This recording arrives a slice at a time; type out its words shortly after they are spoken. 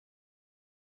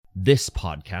This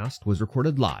podcast was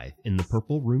recorded live in the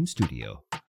Purple Room Studio.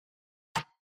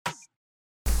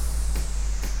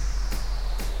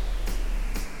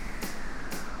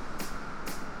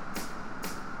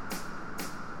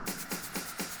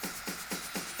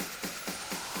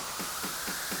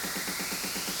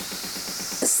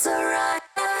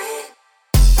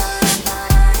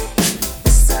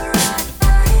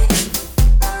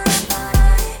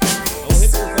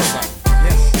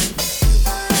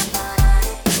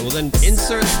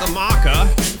 Insert the marker.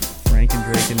 Frank and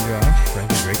Drake and Josh.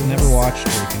 Frank and Drake. Never watched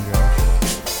Drake and Josh.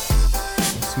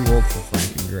 I'm too old for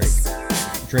Frank and Drake.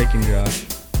 Drake and Josh.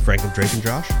 Frank and Drake and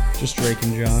Josh? Just Drake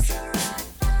and Josh.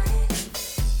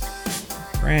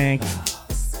 Frank.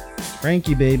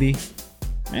 Frankie, baby.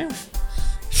 Yeah.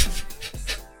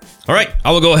 All right,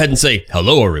 I will go ahead and say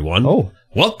hello, everyone. Oh.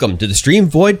 Welcome to the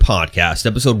Streamvoid podcast,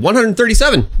 episode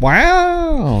 137.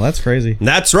 Wow, that's crazy.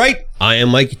 That's right. I am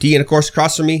Mike D, and of course,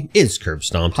 across from me is Curb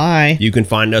Stomp. Hi. You can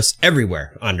find us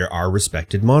everywhere under our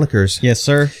respected monikers. Yes,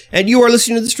 sir. And you are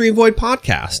listening to the Streamvoid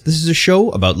podcast. This is a show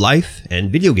about life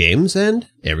and video games and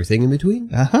everything in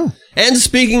between. Uh-huh. And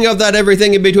speaking of that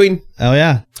everything in between, oh,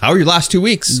 yeah. how are your last 2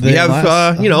 weeks?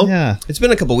 Yeah. It's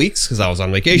been a couple weeks because I was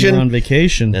on vacation. You're on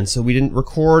vacation. And so we didn't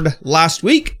record last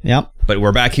week. Yep. But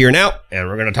we're back here now, and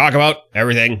we're going to talk about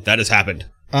everything that has happened.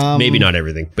 Maybe not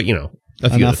everything, but, a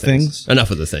few of the things.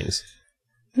 Enough of the things.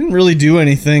 I didn't really do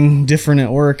anything different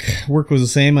at work. Work was the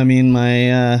same. I mean,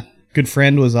 my good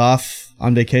friend was off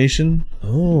on vacation.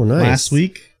 Oh, nice. Last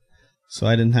week, so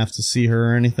I didn't have to see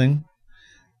her or anything.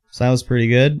 So that was pretty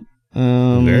good.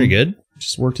 Very good.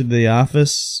 Just worked at the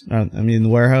office. The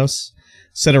warehouse.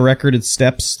 Set a record at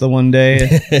steps the one day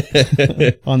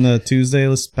on the Tuesday,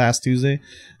 this past Tuesday.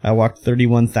 I walked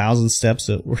 31,000 steps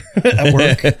at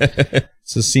work.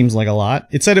 So it seems like a lot.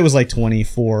 It said it was like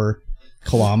 24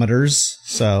 kilometers.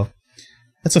 So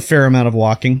that's a fair amount of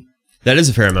walking. That is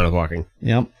a fair amount of walking.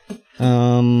 Yep.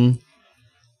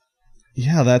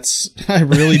 Yeah, I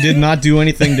really did not do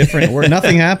anything different at work.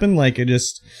 Nothing happened. Like, I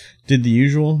just did the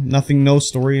usual. Nothing, no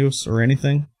stories or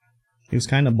anything. It was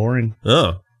kind of boring.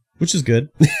 Oh. Which is good.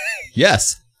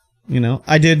 Yes.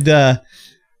 I did, the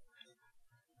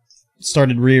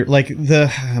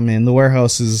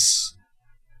warehouse is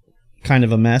kind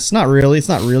of a mess. Not really. It's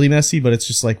not really messy, but it's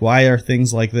just like, why are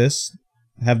things like this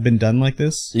have been done like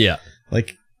this? Yeah.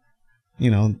 Like,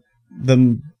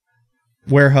 the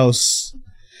warehouse,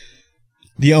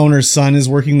 the owner's son is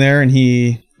working there, and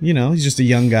he's just a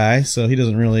young guy, so he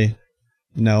doesn't really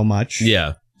know much.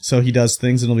 Yeah. So he does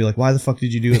things, and he'll be like, why the fuck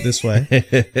did you do it this way?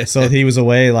 So he was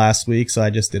away last week, so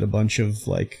I just did a bunch of,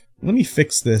 let me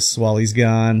fix this while he's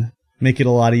gone, make it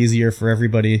a lot easier for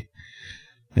everybody,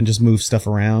 and just move stuff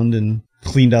around and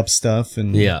cleaned up stuff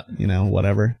and,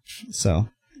 whatever. So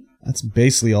that's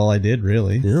basically all I did,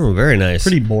 really. Oh, very nice.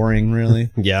 Pretty boring, really.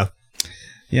 Yeah.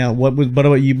 Yeah, what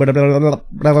about you? What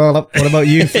about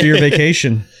you for your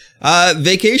vacation?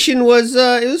 Vacation was,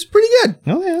 it was pretty good.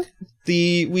 Oh,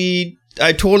 yeah.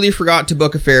 I totally forgot to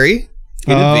book a ferry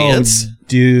in advance.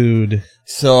 Dude.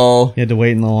 So you had to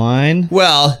wait in the line?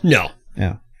 Well, no.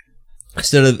 Yeah.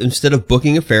 Instead of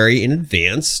booking a ferry in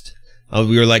advance,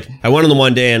 we were like, I went on the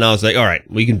one day and I was like, all right,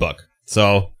 we can book.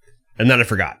 So, and then I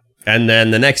forgot. And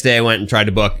then the next day I went and tried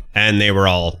to book and they were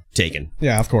all taken.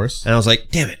 Yeah, of course. And I was like,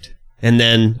 damn it. And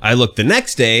then I looked the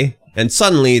next day and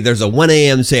suddenly there's a 1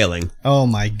 a.m. sailing. Oh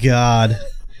my God.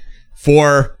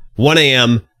 For 1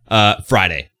 a.m.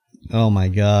 Friday. Oh my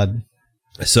God.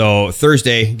 So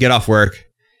Thursday, get off work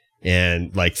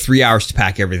and 3 hours to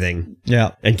pack everything.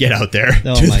 Yeah. And get out there to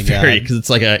the ferry. Because it's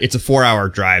it's a 4-hour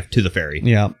drive to the ferry.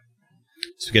 Yeah.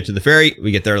 So we get to the ferry,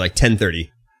 we get there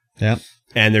 10:30. Yeah.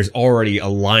 And there's already a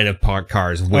line of parked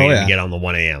cars waiting to get on the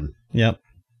 1 a.m. Yep.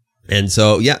 And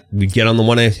so, we get on the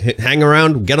 1 a.m., hang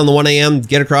around, get on the 1 a.m.,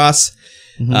 get across.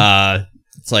 Mm-hmm.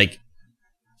 It's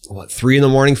 3 in the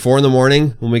morning, 4 in the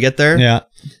morning when we get there. Yeah.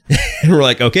 And we're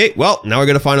like, okay, well, now we're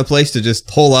going to find a place to just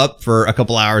hole up for a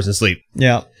couple hours and sleep.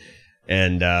 Yeah.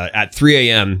 And at 3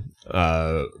 a.m.,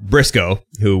 Briscoe,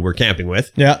 who we're camping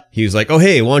with, he was like, oh,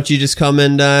 hey, why don't you just come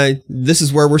and this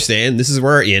is where we're staying. This is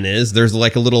where our inn is. There's a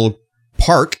little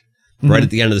park right at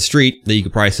the end of the street that you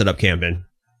could probably set up camp in.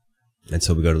 And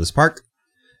so we go to this park,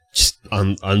 just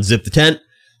unzip the tent,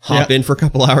 hop in for a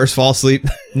couple hours, fall asleep.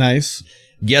 Nice.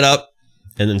 Get up,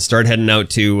 and then start heading out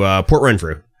to Port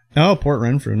Renfrew. Oh, Port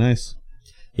Renfrew, nice.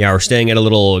 Yeah, we're staying at a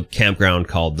little campground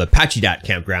called the Pachidat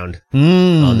Campground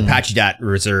on the Pachidat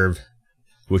Reserve,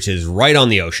 which is right on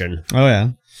the ocean. Oh, yeah.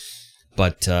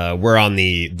 But we're on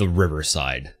the river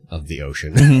side of the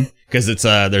ocean because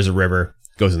there's a river.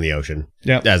 Goes in the ocean.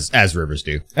 Yeah. As rivers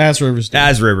do. As rivers do.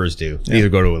 As rivers do. Yep. Either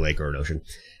go to a lake or an ocean.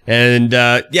 And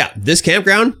yeah, this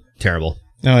campground, terrible.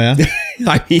 Oh yeah.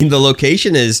 I mean, the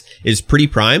location is pretty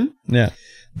prime. Yeah.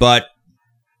 But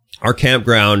our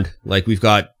campground, like we've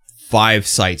got 5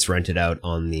 sites rented out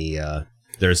on the,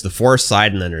 there's the forest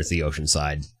side and then there's the ocean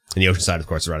side. And the ocean side, of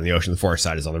course, is around the ocean. The forest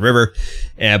side is on the river.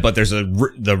 But there's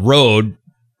the road,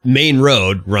 main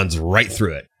road runs right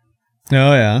through it.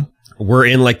 Oh yeah. We're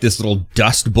in like this little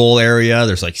dust bowl area.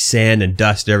 There's like sand and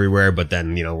dust everywhere. But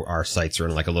then, you know, our sites are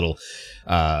in like a little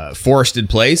forested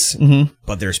place. Mm-hmm.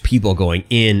 But there's people going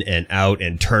in and out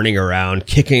and turning around,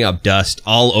 kicking up dust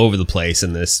all over the place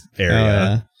in this area. Oh,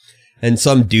 yeah. And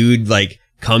some dude like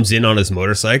comes in on his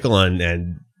motorcycle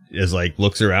and is like,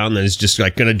 looks around and is just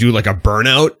like going to do like a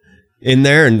burnout in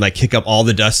there and like kick up all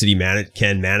the dust that he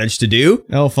can manage to do.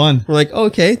 Oh, fun. We're like,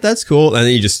 okay, that's cool. And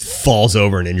then he just falls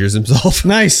over and injures himself.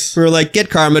 Nice. We're like, get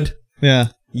karma'd. Yeah.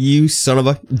 You son of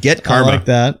a, get karma. I like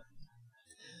that.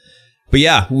 But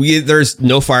yeah, there's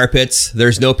no fire pits.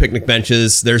 There's no picnic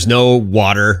benches. There's no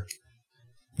water.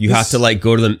 You have to like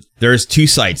go to there's 2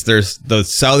 sites. There's the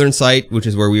southern site, which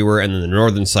is where we were, and then the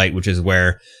northern site, which is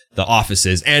where the office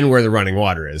is and where the running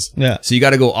water is. Yeah. So you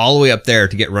got to go all the way up there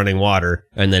to get running water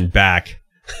and then back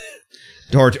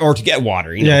or to get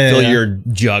water, you know, fill your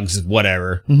jugs,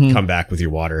 whatever, come back with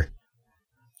your water.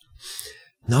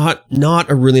 Not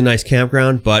a really nice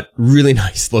campground, but really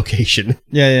nice location.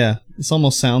 Yeah, yeah. This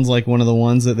almost sounds like one of the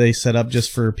ones that they set up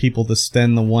just for people to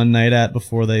spend the one night at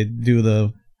before they do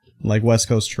the like West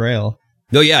Coast Trail.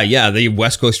 Oh yeah, yeah. The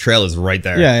West Coast Trail is right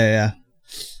there. Yeah, yeah, yeah.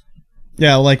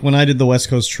 Yeah, like when I did the West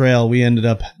Coast Trail, we ended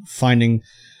up finding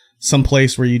some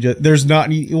place where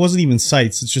it wasn't even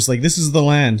sites. It's just like, this is the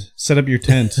land. Set up your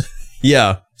tent.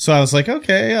 Yeah. So I was like,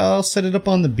 okay, I'll set it up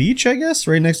on the beach, I guess,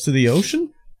 right next to the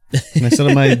ocean. And I set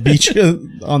up my beach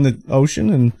on the ocean,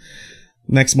 and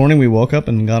next morning we woke up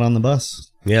and got on the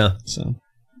bus. Yeah. So,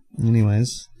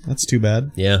 anyways, that's too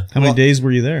bad. Yeah. How many days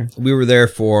were you there? We were there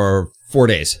for 4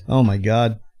 days. Oh my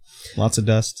God. Lots of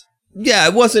dust. Yeah,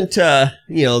 it wasn't,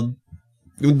 you know,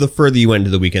 the further you went into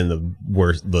the weekend,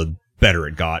 the better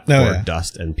it got for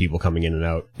dust and people coming in and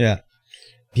out. Yeah.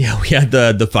 Yeah, we had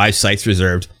the 5 sites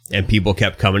reserved, and people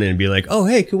kept coming in and being like, "Oh,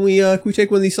 hey, can we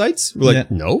take one of these sites?" We're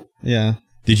like, "No." Yeah.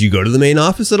 Did you go to the main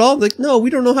office at all? Like, no,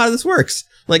 we don't know how this works.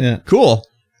 Like, cool.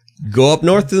 Go up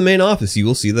north to the main office. You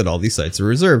will see that all these sites are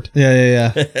reserved. Yeah,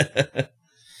 yeah, yeah.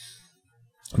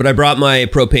 But I brought my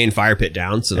propane fire pit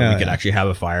down so that we could actually have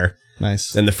a fire.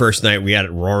 Nice. And the first night we had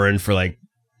it roaring for like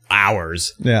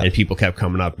hours. Yeah. And people kept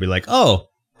coming up and be like, oh,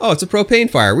 it's a propane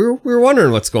fire. We were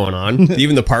wondering what's going on.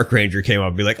 Even the park ranger came up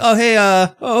and be like, oh, hey,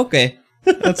 okay.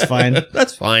 That's fine.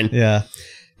 That's fine. Yeah.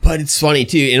 But it's funny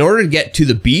too. In order to get to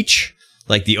the beach,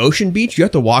 like the ocean beach, you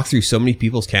have to walk through so many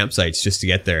people's campsites just to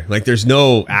get there. Like there's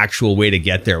no actual way to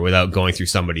get there without going through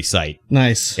somebody's site.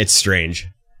 Nice. It's strange.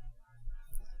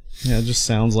 Yeah, it just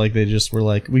sounds like they just were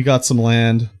like, we got some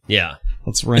land. Yeah.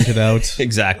 Let's rent it out.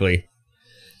 Exactly.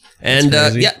 And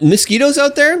yeah, mosquitoes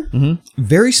out there,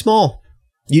 very small.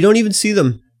 You don't even see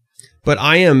them. But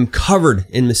I am covered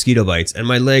in mosquito bites, and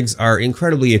my legs are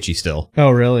incredibly itchy still.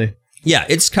 Oh, really? Yeah,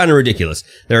 it's kind of ridiculous.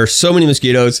 There are so many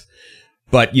mosquitoes,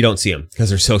 but you don't see them because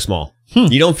they're so small.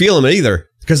 You don't feel them either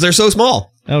because they're so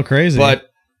small. Oh, crazy. But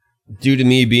due to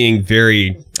me being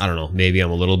very, I don't know, maybe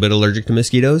I'm a little bit allergic to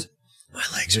mosquitoes. My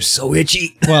legs are so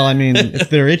itchy. Well, I mean, if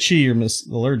they're itchy, you're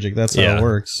allergic. That's how it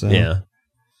works. So. Yeah.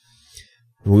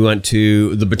 We went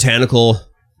to the botanical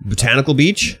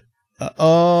beach.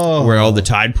 Where all the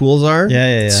tide pools are.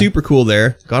 Yeah. Super cool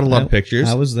there. Got a lot of pictures.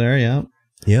 I was there, yeah.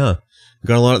 Yeah.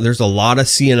 There's a lot of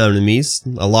sea anemones,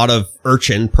 a lot of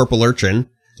purple urchin.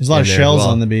 There's a lot of shells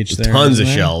on the beach there. Tons of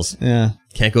shells. Yeah.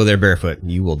 Can't go there barefoot.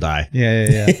 You will die.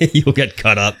 Yeah. You'll get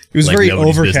cut up. It was very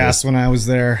overcast when I was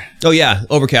there. Oh, yeah.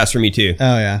 Overcast for me, too.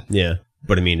 Oh, yeah. Yeah.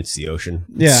 But I mean, it's the ocean.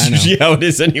 Yeah, I know. It's usually how it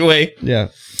is anyway. Yeah.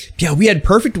 Yeah, we had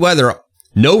perfect weather.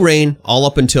 No rain all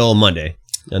up until Monday.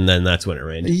 And then that's when it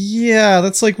rained. Yeah,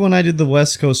 that's like when I did the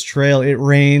West Coast Trail. It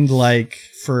rained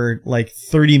for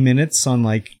 30 minutes on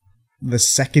the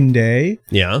second day.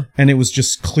 Yeah. And it was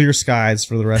just clear skies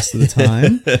for the rest of the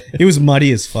time. It was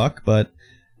muddy as fuck, but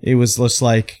it was just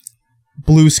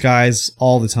blue skies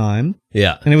all the time.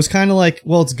 Yeah. And it was kind of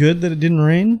well, it's good that it didn't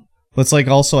rain. But it's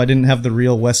also I didn't have the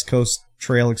real West Coast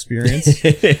Trail experience.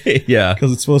 Yeah.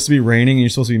 Because it's supposed to be raining and you're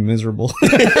supposed to be miserable.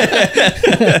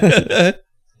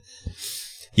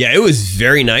 Yeah, it was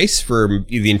very nice for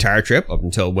the entire trip up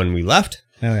until when we left.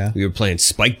 Oh, yeah. We were playing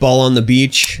spike ball on the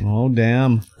beach. Oh,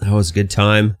 damn. That was a good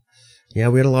time. Yeah,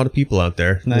 we had a lot of people out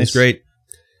there. Nice. It was great.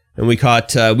 And we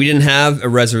didn't have a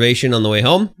reservation on the way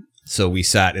home, so we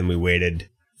sat and we waited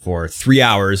for 3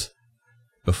 hours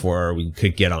before we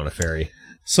could get on a ferry.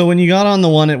 So when you got on the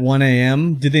one at 1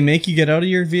 a.m., did they make you get out of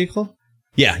your vehicle?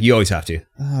 Yeah, you always have to.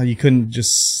 Oh, you couldn't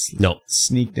just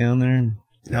sneak down there and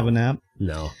have a nap?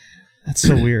 No. That's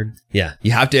so weird. Yeah,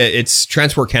 you have to. It's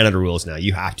Transport Canada rules now.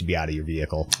 You have to be out of your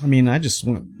vehicle. I mean,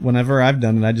 whenever I've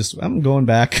done it, I'm going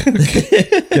back.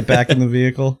 Get back in the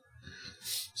vehicle.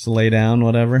 Just lay down,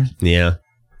 whatever. Yeah.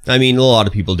 I mean, a lot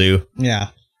of people do. Yeah.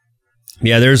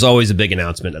 Yeah, there's always a big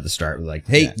announcement at the start. Like,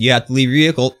 hey, you have to leave your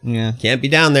vehicle. Yeah. Can't be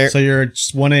down there. So you're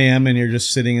just 1 a.m. and you're just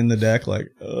sitting in the deck like,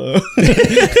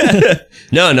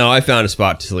 No, I found a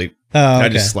spot to sleep. Oh, okay. I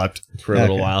just slept for a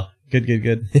little while.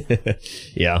 Good.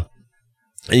 Yeah.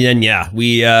 And then,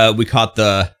 we caught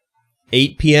the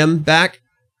 8 p.m. back.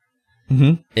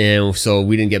 Mm-hmm. And so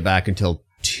we didn't get back until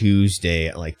Tuesday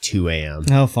at like 2 a.m.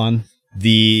 Oh, fun.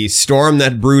 The storm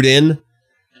that brewed in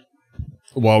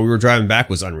while we were driving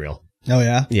back was unreal. Oh,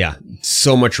 yeah? Yeah.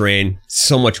 So much rain,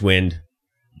 so much wind.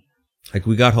 Like,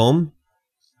 we got home,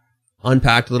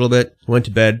 unpacked a little bit, went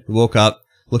to bed, woke up,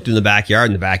 looked in the backyard,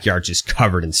 and the backyard's just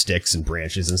covered in sticks and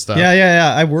branches and stuff.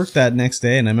 Yeah. I worked that next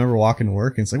day, and I remember walking to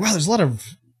work, and it's like, wow, there's a lot of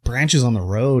branches on the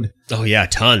road. Oh, yeah,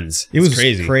 tons. It was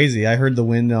crazy. I heard the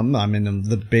wind. I'm in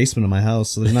the basement of my house,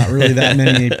 so there's not really that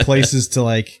many places to,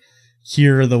 like,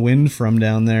 hear the wind from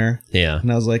down there. Yeah.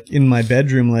 And I was, like, in my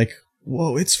bedroom, like,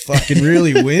 whoa, it's fucking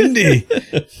really windy.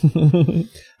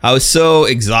 I was so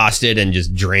exhausted and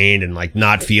just drained and, like,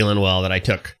 not feeling well that I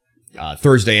took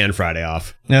Thursday and Friday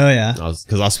off. Oh, yeah.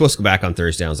 Because I was supposed to go back on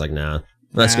Thursday. I was like, nah,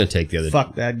 that's going to take the other day.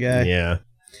 Fuck that guy. Yeah.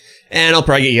 And I'll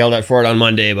probably get yelled at for it on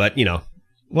Monday, but, you know.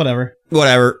 Whatever.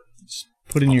 Just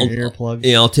put in your earplugs.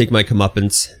 Yeah, I'll take my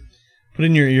comeuppance. Put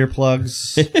in your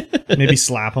earplugs. Maybe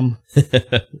slap them.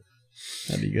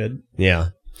 That'd be good. Yeah.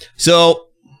 So,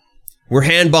 we're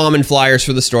hand bombing flyers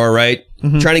for the store, right?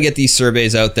 Mm-hmm. Trying to get these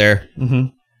surveys out there. Mm-hmm.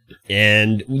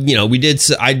 And, you know, we did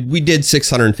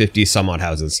 650 some odd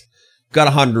houses. Got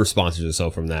 100 responses or so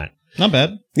from that. Not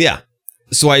bad. Yeah.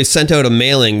 So I sent out a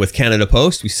mailing with Canada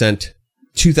Post. We sent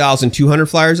 2,200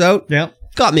 flyers out. Yeah.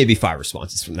 Got maybe 5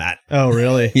 responses from that. Oh,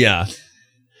 really? Yeah.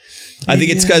 I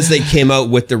think it's because they came out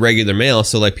with the regular mail.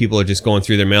 So, like, people are just going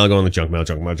through their mail, going with junk mail,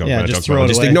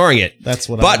 just ignoring it. That's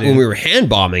what But when we were hand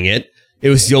bombing it, it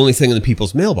was the only thing in the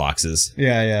people's mailboxes.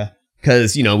 Yeah.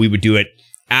 Because, you know, we would do it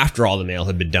after all the mail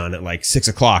had been done at like 6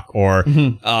 o'clock or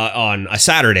on a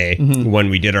Saturday when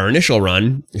we did our initial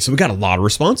run. So we got a lot of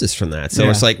responses from that. So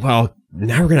it's like, well,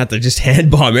 now we're going to have to just hand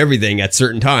bomb everything at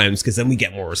certain times because then we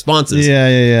get more responses.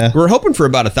 Yeah. We're hoping for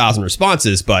about 1,000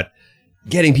 responses, but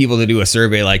getting people to do a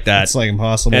survey like that, it's like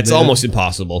impossible. It's almost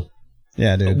impossible.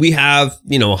 Yeah, dude. We have,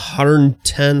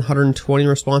 110, 120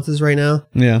 responses right now.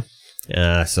 Yeah.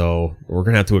 So we're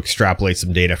going to have to extrapolate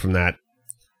some data from that.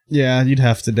 Yeah, you'd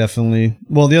have to definitely.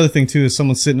 Well, the other thing, too, is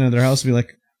someone sitting at their house and be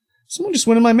like, someone just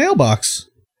went in my mailbox.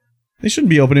 They shouldn't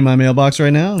be opening my mailbox right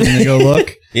now. And then they go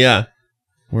look. Yeah.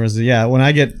 Whereas, when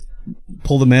I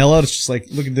pull the mail out, it's just like,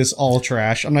 look at this, all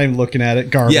trash. I'm not even looking at it.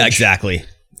 Garbage. Yeah, exactly.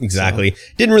 So.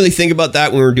 Didn't really think about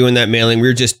that when we were doing that mailing. We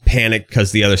were just panicked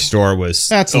because the other store was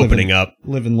opening up.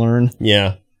 Live and learn.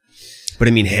 Yeah. But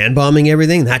I mean, hand bombing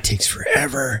everything, that takes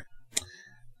forever.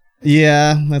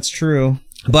 Yeah, that's true.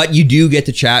 But you do get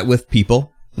to chat with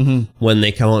people when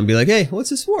they come on and be like, hey,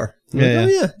 what's this for? Oh,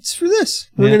 yeah, it's for this.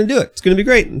 We're going to do it. It's going to be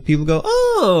great. And people go,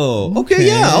 oh, okay,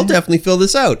 yeah, I'll definitely fill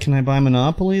this out. Can I buy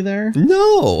Monopoly there?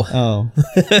 No. Oh.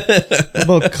 What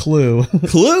about Clue?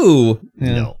 Clue?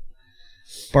 Yeah. No.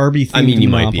 Barbie themed I mean, you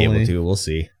Monopoly. might be able to. We'll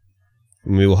see.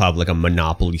 We will have like a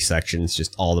Monopoly section. It's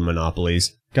just all the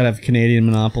Monopolies. Gotta have Canadian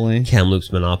Monopoly.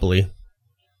 Kamloops Monopoly.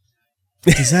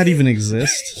 Does that even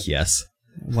exist? Yes.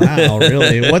 Wow,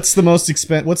 really? What's the most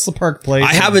expensive? What's the Park Place?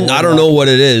 I don't know what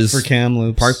it is. For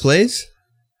Kamloops. Park Place?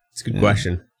 It's a good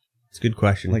question. It's a good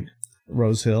question. Like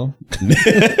Rose Hill?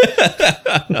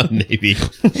 Maybe.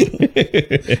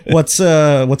 What's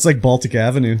like Baltic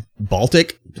Avenue?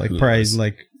 Baltic? Like probably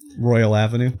like Royal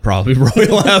Avenue? Probably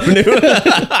Royal Avenue.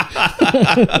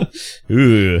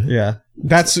 Ooh. Yeah.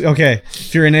 That's okay.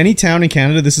 If you're in any town in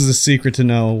Canada, this is a secret to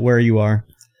know where you are.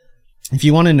 If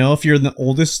you want to know if you're in the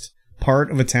oldest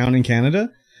part of a town in Canada,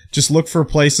 just look for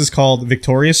places called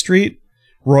Victoria Street,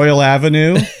 Royal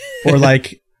Avenue, or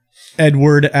like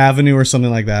Edward Avenue or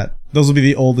something like that. Those will be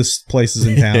the oldest places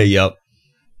in town. Yep.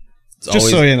 Just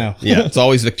so you know. Yeah, it's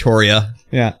always Victoria.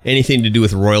 Yeah. Anything to do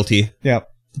with royalty. Yep.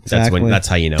 Exactly. That's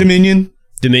how you know. Dominion.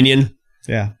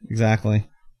 Yeah, exactly.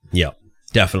 Yep.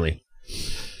 Definitely.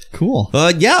 Cool.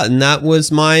 Yeah, and that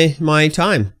was my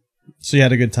time. So you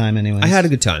had a good time anyway. I had a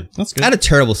good time. That's good. I had a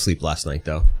terrible sleep last night,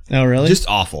 though. Oh, really? Just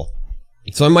awful.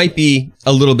 So I might be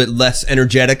a little bit less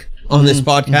energetic on this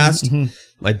podcast.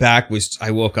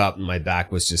 I woke up and my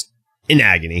back was just in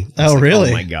agony. Oh, really?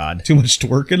 Oh my God. Too much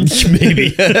twerking? Maybe.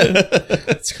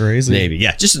 That's crazy. Maybe.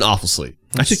 Yeah, just an awful sleep.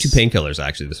 I took 2 painkillers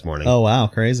actually this morning. Oh, wow.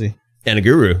 Crazy. And a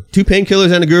guru. 2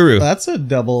 painkillers and a guru. That's a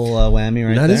double whammy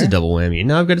right there. That is a double whammy.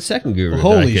 Now I've got a second guru.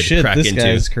 Holy shit, this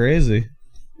guy's crazy.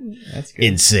 That's good.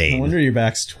 Insane. No wonder your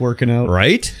back's twerking out.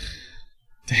 Right?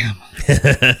 Damn.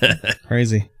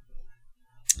 Crazy.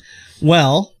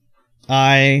 Well,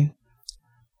 I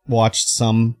watched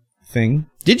something.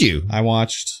 Did you? I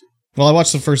watched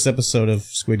the first episode of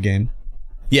Squid Game.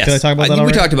 Yes. Did I talk about that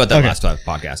already? We talked about that last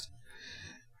podcast.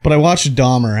 But I watched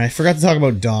Dahmer. I forgot to talk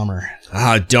about Dahmer.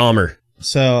 Ah, Dahmer.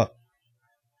 So,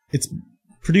 it's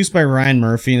produced by Ryan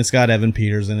Murphy, and it's got Evan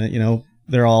Peters in it. You know,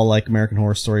 they're all like American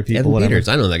Horror Story people. Evan whatever. Peters,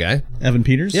 I know that guy. Evan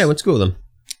Peters? Yeah, I went to school with him.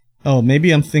 Oh,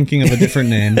 maybe I'm thinking of a different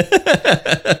name.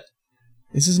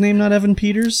 Is his name not Evan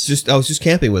Peters? I was just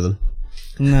camping with him.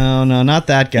 No, not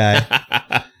that guy.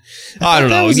 I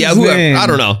don't know. Yeah, whoever. I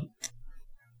don't know.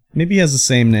 Maybe he has the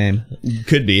same name.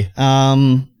 Could be.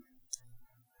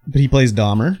 But he plays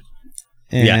Dahmer.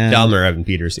 And yeah, Dahmer, Evan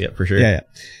Peters. Yeah, for sure. Yeah.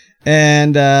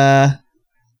 And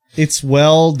it's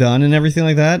well done and everything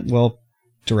like that. Well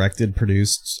directed,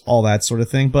 produced, all that sort of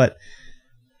thing. But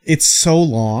it's so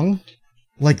long.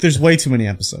 Like, there's way too many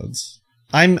episodes.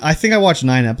 I think I watched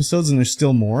 9 episodes and there's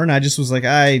still more. And I just was like,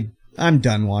 I'm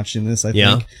done watching this, I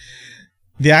think.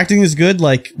 The acting is good.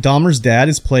 Like, Dahmer's dad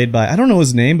is played by, I don't know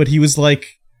his name, but he was one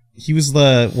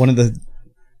of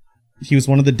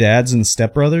the dads in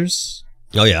Step Brothers.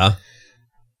 Oh, yeah.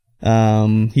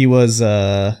 He was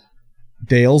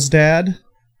Dale's dad.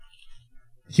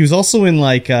 He was also in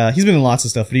he's been in lots of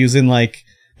stuff, but he was in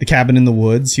The Cabin in the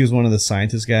Woods. He was one of the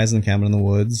scientist guys in The Cabin in the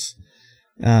Woods.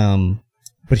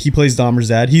 But he plays Dahmer's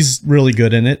dad. He's really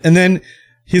good in it. And then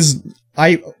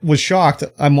I was shocked.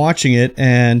 I'm watching it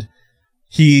and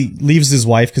he leaves his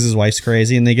wife because his wife's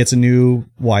crazy and they gets a new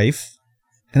wife.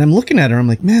 And I'm looking at her. I'm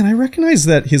like, man, I recognize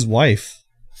that his wife,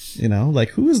 you know, like,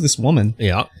 who is this woman?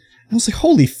 Yeah. I was like,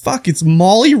 holy fuck, it's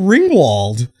Molly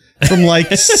Ringwald from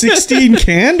 16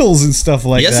 Candles and stuff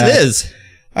like that. Yes, it is.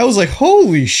 I was like,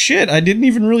 holy shit, I didn't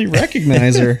even really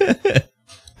recognize her.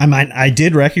 I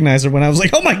did recognize her when I was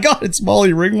like, oh my God, it's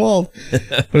Molly Ringwald.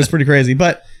 But it's pretty crazy.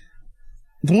 But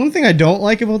the one thing I don't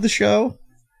like about the show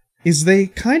is they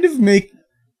kind of make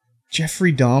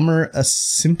Jeffrey Dahmer a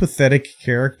sympathetic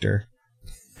character.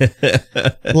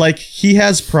 Like, he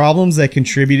has problems that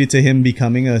contributed to him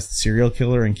becoming a serial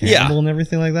killer and cannibal and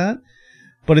everything like that.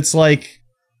 But it's like,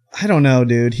 I don't know,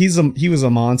 dude. He was a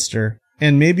monster.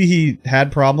 And maybe he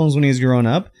had problems when he was growing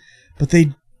up, but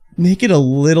they make it a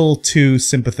little too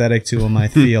sympathetic to him, I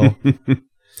feel. That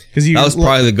was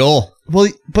probably the goal. Well,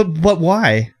 but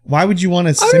why? Why would you want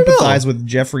to sympathize with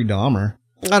Jeffrey Dahmer?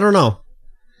 I don't know.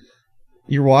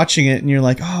 You're watching it and you're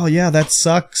like, oh yeah, that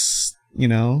sucks. You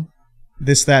know,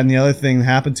 this, that, and the other thing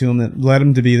happened to him that led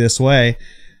him to be this way.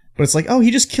 But it's like, oh,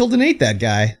 he just killed and ate that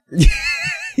guy.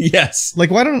 Yes. Like,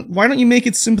 why don't you make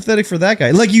it sympathetic for that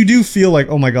guy? Like, you do feel like,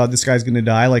 oh my God, this guy's gonna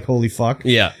die. Like, holy fuck.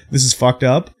 Yeah. This is fucked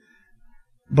up.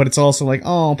 But it's also like,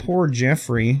 oh, poor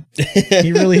Jeffrey.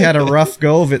 He really had a rough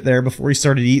go of it there before he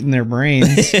started eating their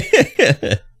brains.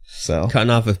 So cutting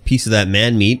off a piece of that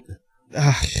man meat.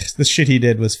 The shit he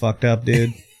did was fucked up,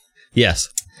 dude. Yes.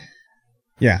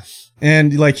 Yeah.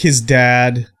 And like, his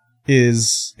dad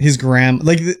is his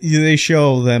they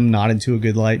show them not into a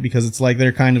good light because it's like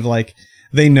they're kind of like,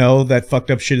 they know that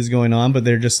fucked up shit is going on, but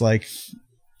they're just like,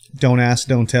 don't ask,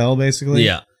 don't tell, basically.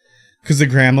 Yeah. Because the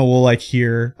grandma will like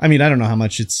hear, I mean, I don't know how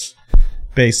much it's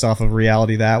based off of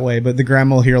reality that way, but the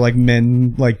grandma will hear like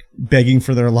men like begging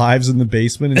for their lives in the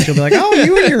basement, and she'll be like, oh,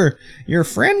 you and your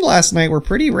friend last night were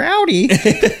pretty rowdy.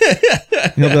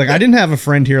 And he'll be like, I didn't have a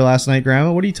friend here last night,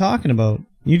 Grandma. What are you talking about?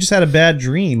 You just had a bad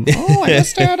dream. Oh, I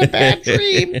must have had a bad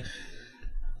dream.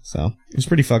 So it was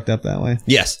pretty fucked up that way.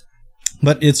 Yes.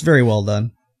 But it's very well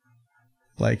done.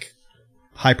 Like,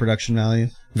 high production value.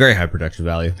 Very high production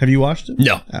value. Have you watched it?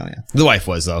 No. Oh, yeah. The wife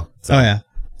was, though. So. Oh, yeah.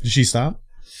 Did she stop?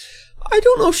 I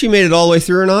don't know if she made it all the way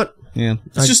through or not. Yeah.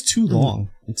 It's just too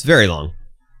long. It's very long.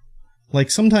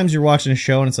 Like, sometimes you're watching a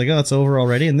show and it's like, oh, it's over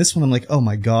already. And this one, I'm like, oh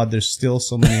my God, there's still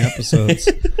so many episodes.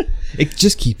 It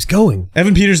just keeps going.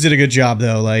 Evan Peters did a good job,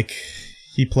 though. Like,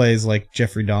 he plays, like,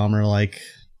 Jeffrey Dahmer. Like,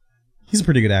 he's a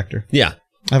pretty good actor. Yeah.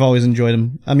 I've always enjoyed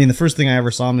him. I mean, the first thing I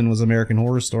ever saw him in was American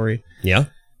Horror Story. Yeah.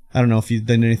 I don't know if he's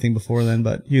done anything before then,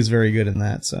 but he was very good in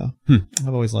that, so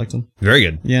I've always liked him. Very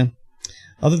good. Yeah.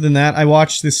 Other than that, I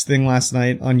watched this thing last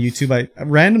night on YouTube.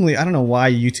 I don't know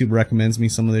why YouTube recommends me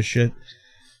some of this shit.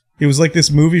 It was like this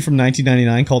movie from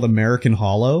 1999 called American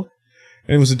Hollow.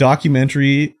 And it was a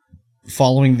documentary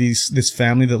following this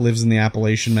family that lives in the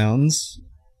Appalachian Mountains.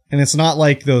 And it's not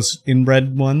like those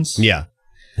inbred ones. Yeah.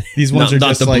 These ones are not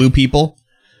just the like, blue people.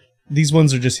 These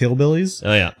ones are just hillbillies.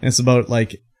 Oh, yeah. And it's about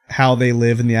like how they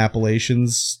live in the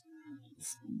Appalachians,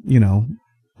 you know,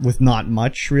 with not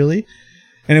much really.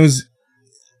 And it was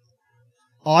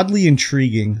oddly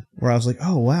intriguing where I was like,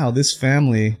 oh, wow, this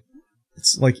family,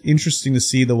 it's like interesting to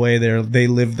see the way they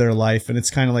live their life. And it's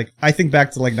kind of like, I think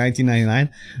back to like 1999.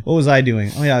 What was I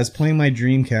doing? Oh, yeah, I was playing my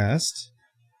Dreamcast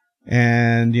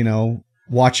and, you know,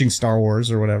 watching Star Wars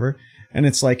or whatever. And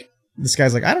it's like, this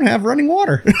guy's like, I don't have running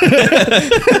water.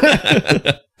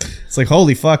 It's like,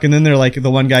 holy fuck. And then they're like, the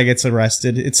one guy gets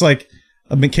arrested. It's like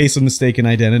a case of mistaken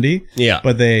identity. Yeah.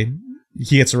 But he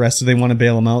gets arrested. They want to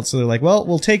bail him out. So they're like, well,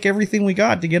 we'll take everything we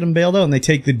got to get him bailed out. And they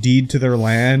take the deed to their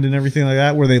land and everything like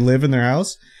that, where they live in their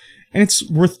house. And it's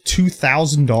worth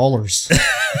 $2,000.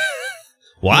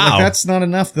 Wow. Like, that's not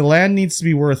enough. The land needs to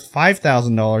be worth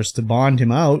 $5,000 to bond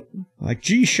him out. Like,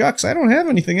 gee, shucks, I don't have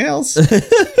anything else.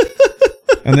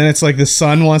 And then it's like the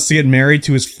son wants to get married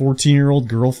to his 14-year-old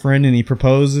girlfriend, and he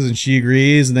proposes, and she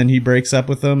agrees, and then he breaks up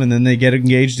with them, and then they get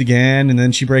engaged again, and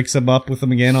then she breaks up with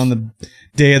him again on the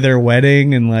day of their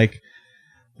wedding, and like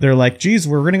they're like, geez,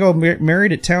 we're going to go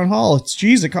married at town hall.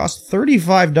 Geez, it costs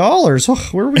 $35. Oh,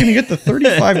 where are we going to get the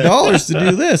 $35 to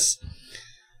do this?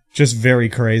 Just very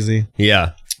crazy.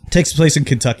 Yeah. Takes place in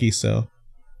Kentucky, so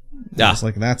yeah. It's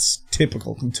like, that's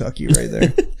typical Kentucky right there.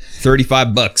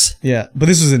 $35. Yeah, but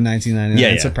this was in 1999.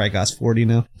 Yeah, so it probably costs $40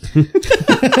 now.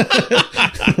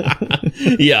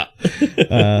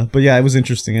 Yeah. But yeah, it was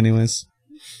interesting anyways.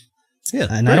 Yeah.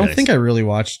 And I don't think I really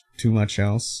watched too much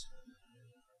else.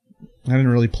 I didn't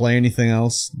really play anything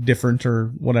else different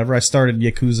or whatever. I started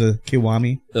Yakuza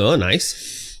Kiwami. Oh,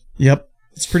 nice. Yep.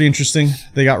 It's pretty interesting.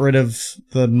 They got rid of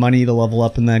the money to level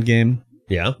up in that game.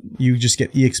 Yeah. You just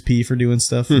get EXP for doing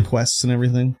stuff and quests and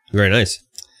everything. Very nice.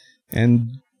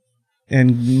 And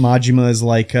Majima is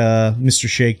like Mr.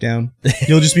 Shakedown.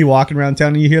 You'll just be walking around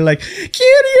town and you hear like,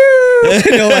 Kiryu! And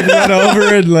he'll like run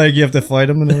over and like you have to fight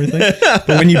him and everything. But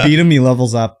when you beat him, he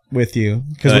levels up with you.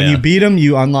 Because when you beat him,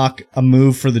 you unlock a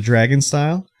move for the dragon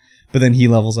style. But then he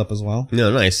levels up as well.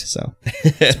 No, nice. So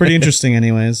it's pretty interesting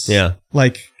anyways. Yeah.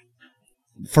 Like,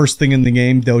 first thing in the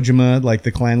game, Dojima, like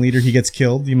the clan leader, he gets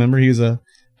killed. You remember? He was a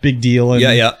big deal. And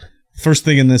yeah. First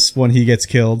thing in this one, he gets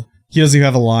killed. He doesn't even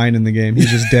have a line in the game. He's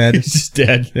just dead. He's just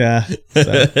dead. Yeah.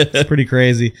 So, it's pretty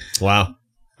crazy. Wow.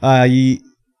 Kiryu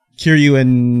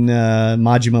and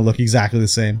Majima look exactly the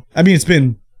same. I mean, it's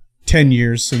been 10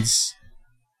 years since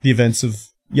the events of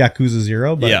Yakuza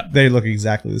 0, but they look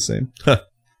exactly the same. Huh.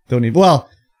 Don't even... Well...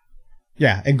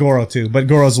 Yeah, and Goro too, but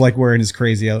Goro's like wearing his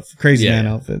crazy man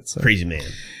outfit. So. Crazy man.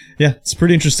 Yeah, it's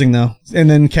pretty interesting though. And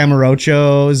then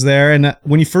Kamurocho is there, and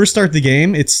when you first start the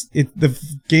game,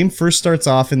 the game first starts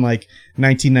off in like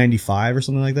 1995 or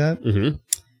something like that. Mm-hmm.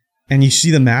 And you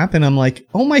see the map, and I'm like,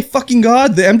 oh my fucking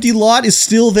god, the empty lot is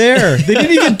still there. They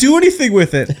didn't even do anything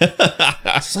with it.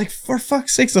 It's like, for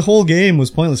fuck's sakes, the whole game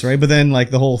was pointless, right? But then like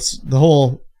the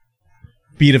whole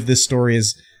beat of this story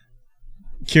is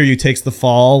Kiryu takes the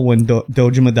fall when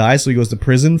Dojima dies, so he goes to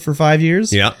prison for 5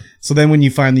 years. Yeah. So then when you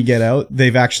finally get out,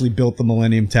 they've actually built the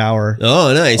Millennium Tower.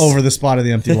 Oh, nice. Over the spot of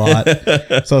the empty lot.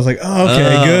 So I was like, oh,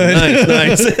 okay, good.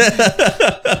 Nice.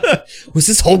 Was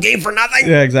this whole game for nothing?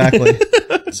 Yeah, exactly.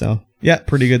 So, yeah,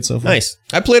 pretty good so far. Nice.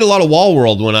 I played a lot of Wall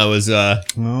World when I was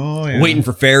waiting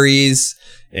for fairies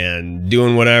and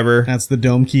doing whatever. That's the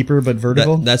Dome Keeper, but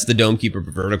vertical? That's the Dome Keeper,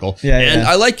 but vertical. Yeah, and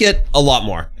I like it a lot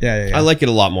more. Yeah. I like it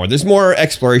a lot more. There's more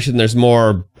exploration. There's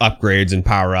more upgrades and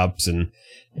power-ups and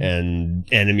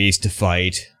enemies to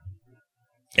fight.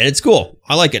 And it's cool.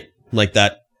 I like it like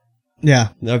that. Yeah.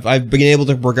 I've been able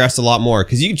to progress a lot more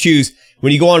because you can choose,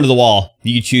 when you go onto the wall,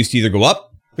 you can choose to either go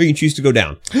up or you can choose to go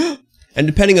down. And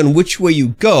depending on which way you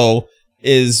go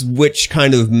is which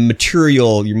kind of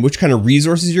material, which kind of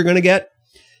resources you're going to get.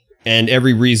 And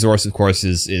every resource, of course,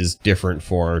 is different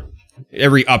for...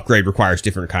 Every upgrade requires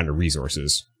different kind of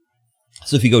resources.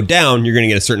 So if you go down, you're going to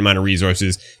get a certain amount of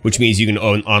resources, which means you can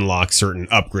unlock certain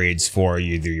upgrades for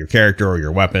either your character or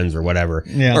your weapons or whatever.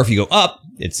 Yeah. Or if you go up,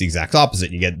 it's the exact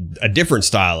opposite. You get a different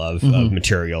style of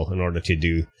material in order to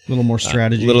do... A little more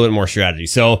strategy. A little bit more strategy.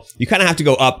 So you kind of have to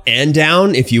go up and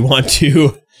down if you want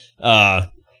to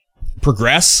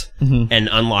progress and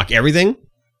unlock everything.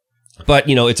 But,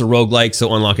 you know, it's a roguelike,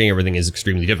 so unlocking everything is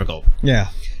extremely difficult. Yeah.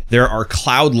 There are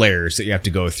cloud layers that you have to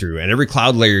go through, and every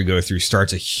cloud layer you go through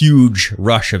starts a huge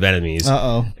rush of enemies.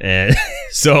 Uh-oh. And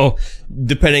so,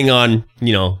 depending on,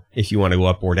 you know, if you want to go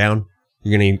up or down,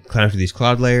 you're going to climb through these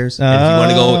cloud layers. And if you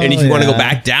want to go, and if you want to go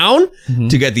back down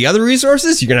to get the other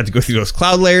resources, you're going to have to go through those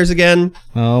cloud layers again.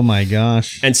 Oh my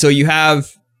gosh. And so you have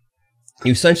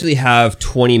you essentially have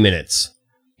 20 minutes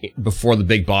before the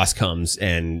big boss comes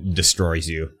and destroys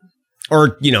you.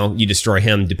 Or, you know, you destroy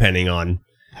him depending on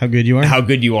how good you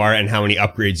are and how many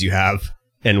upgrades you have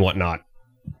and whatnot.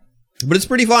 But it's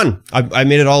pretty fun. I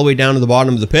made it all the way down to the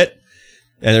bottom of the pit,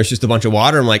 and there's just a bunch of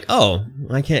water. I'm like, oh,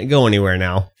 I can't go anywhere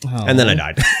now. Oh. And then I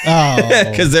died.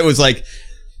 Oh. Because it was like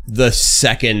the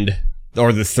second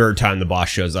or the third time the boss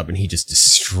shows up, and he just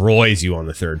destroys you on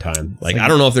the third time. Like, I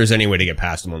don't know if there's any way to get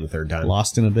past him on the third time.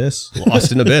 Lost in Abyss.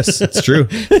 Lost in Abyss. It's true.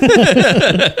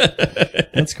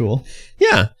 That's cool.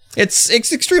 Yeah. It's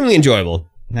extremely enjoyable.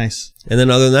 Nice. And then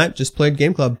other than that, just played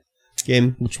Game Club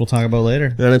game, which we'll talk about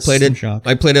later. And I played it.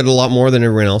 I played it a lot more than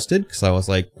everyone else did because I was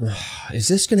like, "Is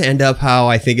this going to end up how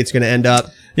I think it's going to end up?"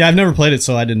 Yeah, I've never played it,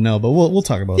 so I didn't know. But we'll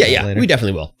talk about that later. Yeah, we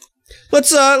definitely will.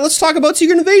 Let's talk about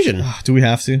Secret Invasion. Do we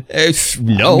have to?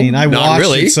 No, I mean, I watched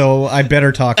really. It, so I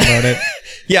better talk about it.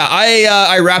 Yeah,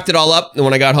 I wrapped it all up, and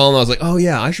when I got home, I was like, "Oh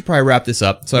yeah, I should probably wrap this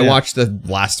up." So I watched the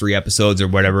last 3 episodes or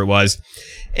whatever it was,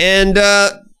 and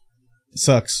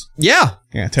sucks. Yeah,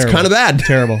 terrible. It's kind of bad.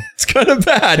 Terrible. It's kind of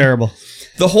bad. Terrible.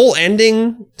 The whole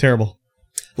ending, terrible.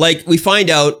 Like, we find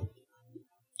out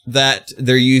that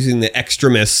they're using the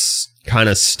extremis kind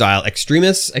of style,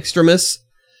 extremis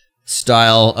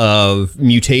style of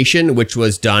mutation, which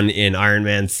was done in Iron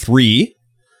Man 3.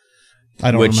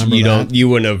 I don't remember you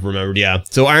wouldn't have remembered, yeah.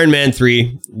 So Iron Man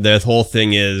 3, the whole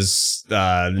thing is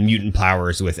the mutant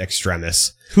powers with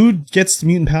extremis. Who gets the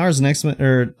mutant powers in X-Men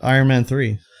or Iron Man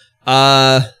 3?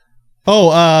 Guy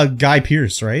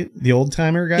Pearce, right? The old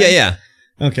timer guy? Yeah.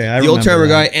 Okay, the old timer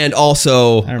guy, and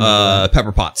also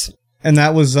Pepper Potts. And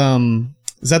that was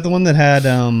is that the one that had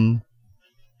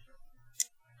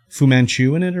Fu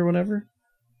Manchu in it or whatever?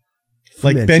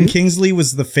 Like Ben Kingsley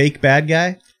was the fake bad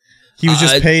guy? He was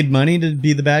just paid money to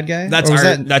be the bad guy?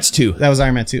 That's 2. That was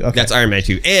Iron Man 2. Okay. That's Iron Man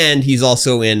 2. And he's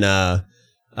also in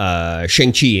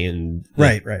Shang-Chi in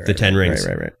the Ten Rings.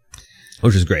 Right.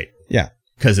 Which is great. Yeah.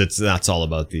 Because that's all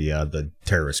about the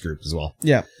terrorist group as well.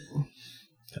 Yeah.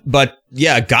 But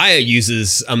yeah, Gaia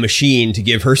uses a machine to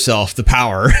give herself the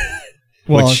power.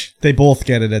 Well, they both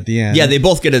get it at the end. Yeah, they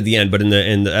both get it at the end, but in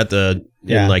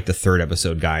the third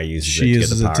episode, Gaia uses it to get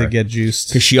the power. To get juiced.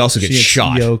 Because she also gets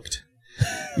shot. Yoked.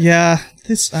 Yeah,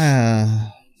 it's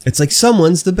like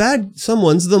someone's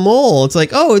the mole. It's like,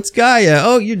 oh, it's Gaia.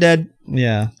 Oh, you're dead.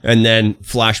 Yeah. And then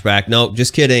flashback. No,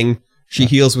 just kidding. She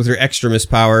heals with her extremis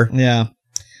power. Yeah.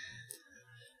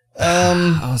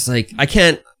 I was like, I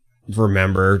can't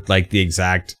remember like the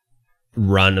exact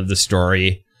run of the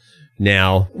story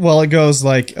now. Well, it goes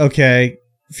like, okay,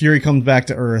 Fury comes back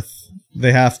to Earth.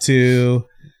 They have to,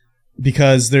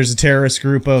 because there's a terrorist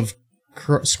group of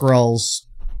Skrulls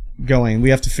going. We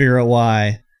have to figure out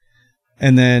why.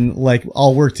 And then, like,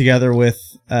 I'll work together with,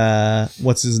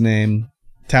 what's his name?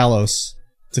 Talos,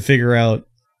 to figure out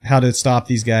how to stop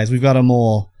these guys. We've got a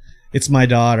mole. It's my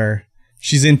daughter.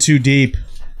 She's in too deep.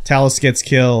 Talos gets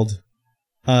killed.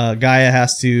 Gaia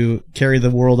has to carry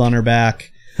the world on her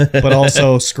back. But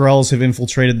also, Skrulls have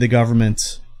infiltrated the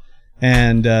government.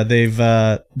 And they've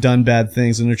done bad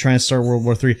things. And they're trying to start World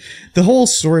War III. The whole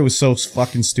story was so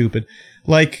fucking stupid.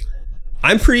 Like,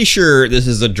 I'm pretty sure this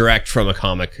is a direct from a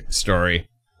comic story.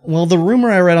 Well, the rumor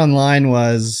I read online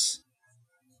was,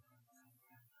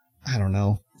 I don't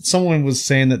know. Someone was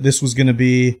saying that this was going to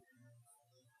be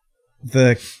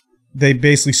they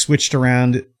basically switched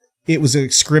around. It was a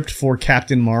script for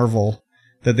Captain Marvel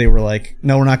that they were like,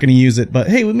 no, we're not going to use it. But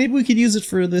hey, maybe we could use it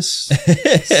for this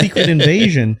Secret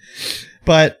Invasion.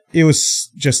 But it was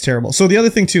just terrible. So the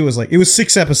other thing too was like, it was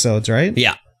 6 episodes, right?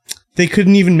 Yeah. They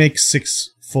couldn't even make 6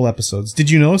 full episodes. Did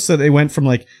you notice that they went from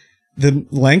like, the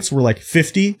lengths were like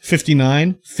 50,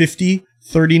 59, 50,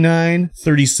 39,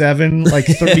 37, like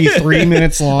 33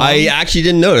 minutes long. I actually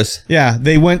didn't notice. Yeah,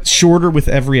 they went shorter with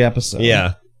every episode.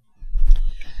 Yeah.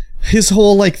 His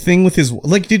whole like thing with his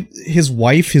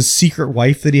his secret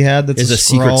wife that he had that's a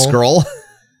secret Skrull.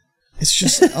 It's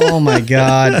just, oh my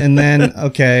god. And then,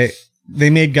 okay, they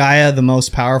made Gaia the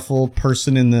most powerful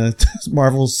person in the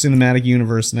Marvel Cinematic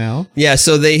Universe now. Yeah,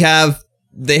 so they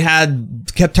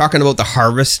kept talking about the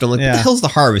harvest. I'm like, what the hell's the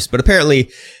harvest? But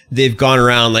apparently they've gone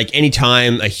around, like,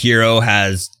 anytime a hero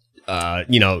has,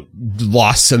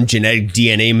 lost some genetic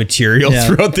DNA material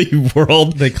throughout the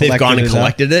world, they've gone and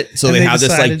collected it. So they have this,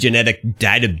 like, genetic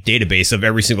database of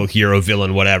every single hero,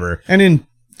 villain, whatever. And in,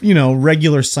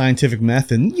 regular scientific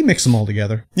method, you mix them all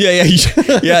together. Yeah.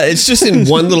 Yeah, it's just in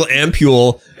one little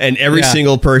ampule, and every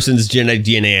single person's genetic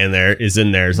DNA is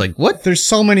in there. It's like, what? There's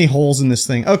so many holes in this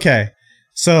thing. Okay.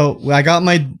 So I got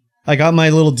my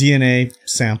little DNA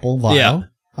sample vial. Yeah.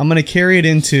 I'm going to carry it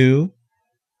into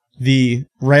the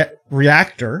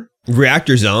reactor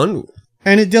reactor zone.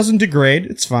 And it doesn't degrade.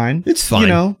 It's fine. It's fine. You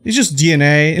know, it's just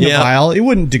DNA in a vial. It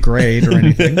wouldn't degrade or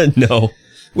anything. No.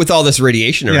 With all this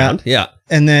radiation around. Yeah.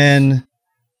 And then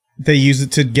they use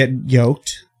it to get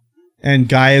yoked. And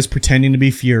Gaia is pretending to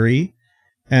be Fury.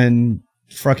 And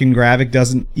fucking Gravik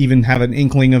doesn't even have an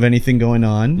inkling of anything going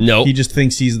on. Nope. He just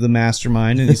thinks he's the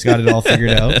mastermind and he's got it all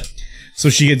figured out. So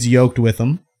she gets yoked with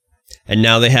him. And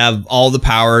now they have all the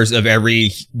powers of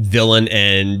every villain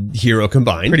and hero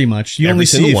combined. Pretty much. You only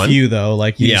see a few, though.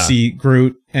 Like, you see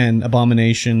Groot and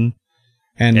Abomination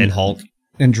and Hulk.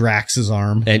 And Drax's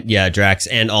arm. And Drax.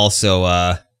 And also...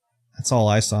 that's all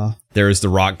I saw. There was the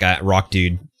rock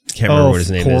dude. Can't remember what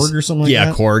his name is. Korg or something like that?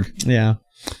 Yeah, Korg. Yeah.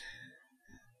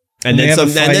 And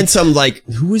then some, like,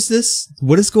 who is this?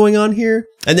 What is going on here?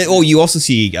 And then, you also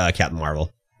see Captain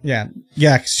Marvel. Yeah,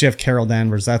 because you have Carol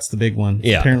Danvers. That's the big one.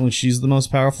 Yeah. Apparently she's the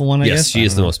most powerful one, I guess. Yes, she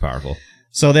is the most powerful.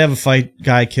 So they have a fight.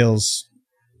 Guy kills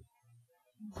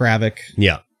Gravik.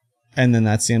 Yeah. And then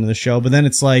that's the end of the show. But then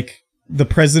it's like the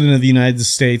president of the United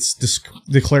States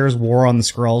declares war on the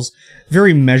Skrulls.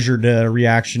 Very measured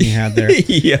reaction he had there.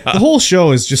 Yeah. The whole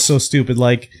show is just so stupid.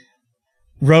 Like,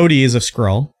 Rhodey is a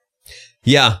Skrull.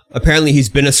 Yeah. Apparently he's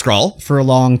been a Skrull. For a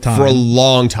long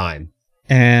time.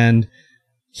 And...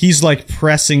 he's like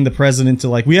pressing the president to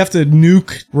like, we have to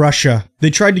nuke Russia. They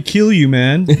tried to kill you,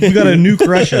 man. We gotta nuke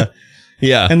Russia.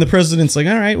 Yeah. And the president's like,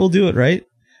 all right, we'll do it, right?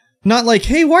 Not like,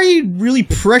 hey, why are you really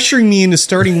pressuring me into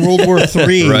starting World War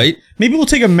III? Right. Maybe we'll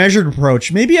take a measured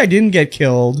approach. Maybe I didn't get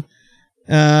killed.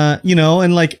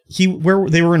 And like where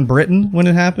they were in Britain when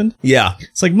it happened. Yeah.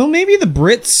 It's like, well, maybe the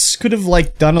Brits could have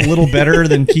like done a little better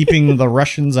than keeping the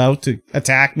Russians out to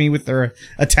attack me with their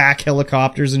attack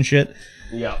helicopters and shit.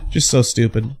 Yeah. Just so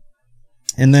stupid.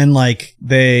 And then, like,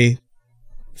 they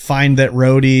find that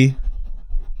Rhodey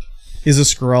is a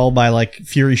Skrull by, like,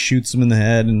 Fury shoots him in the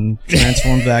head and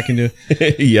transforms back into...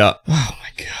 Yeah. Oh,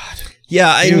 my God. Yeah,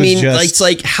 I mean, it's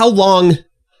like, how long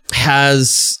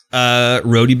has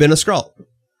Rhodey been a Skrull?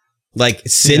 Like,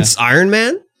 since Iron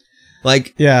Man?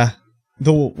 Like... Yeah.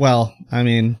 Well, I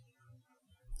mean...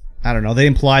 I don't know. They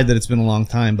implied that it's been a long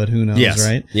time, but who knows,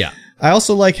 right? Yeah. I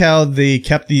also like how they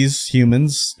kept these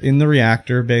humans in the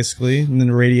reactor, basically, in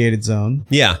the radiated zone.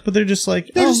 Yeah. But they're just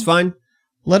like, they're just fine.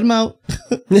 Let them out.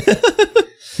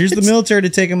 Here's the military to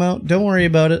take them out. Don't worry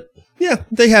about it. Yeah,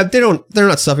 they're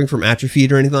not suffering from atrophy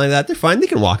or anything like that. They're fine. They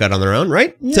can walk out on their own,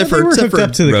 right? Yeah, except for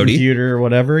up to the computer or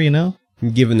whatever, you know?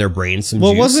 Giving their brains some juice.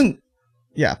 Well, it wasn't...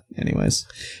 Yeah, anyways.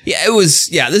 Yeah, it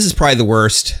was... Yeah, this is probably the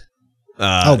worst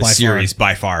series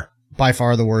by far. By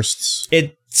far the worst.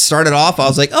 It started off, I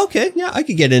was like, okay, yeah, I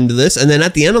could get into this. And then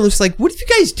at the end, I was like, what have you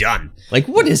guys done? Like,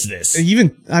 what is this?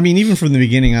 Even from the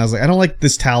beginning, I was like, I don't like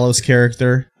this Talos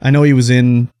character. I know he was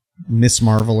in Miss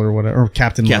Marvel or whatever, or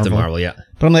Captain Marvel. Captain Marvel, yeah.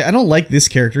 But I'm like, I don't like this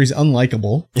character. He's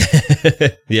unlikable.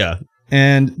 Yeah.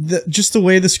 And just the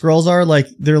way the Skrulls are, like,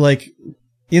 they're like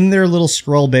in their little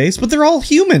Skrull base, but they're all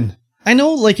human. I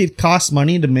know, like, it costs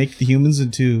money to make the humans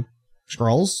into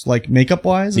Skrulls, like makeup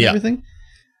wise and everything.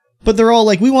 But they're all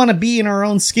like, we want to be in our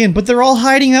own skin, but they're all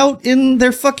hiding out in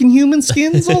their fucking human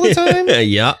skins all the time.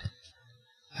 Yeah.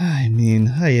 I mean,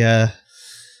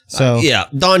 so yeah,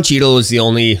 Don Cheadle was the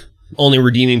only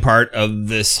redeeming part of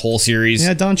this whole series.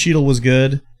 Yeah, Don Cheadle was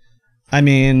good. I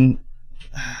mean,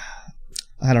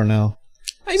 I don't know.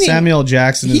 I mean, Samuel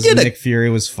Jackson as Nick Fury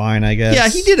was fine, I guess. Yeah,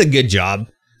 he did a good job.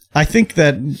 I think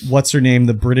that what's her name,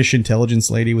 the British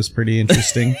intelligence lady, was pretty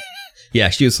interesting. Yeah,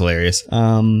 she was hilarious.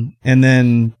 And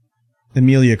then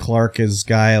Emilia Clarke as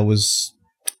Gaia was,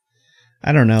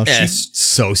 I don't know.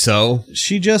 So.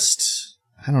 She just,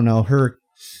 I don't know, her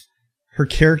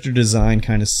character design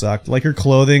kind of sucked. Like her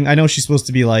clothing, I know she's supposed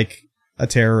to be like a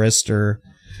terrorist or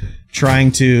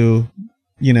trying to,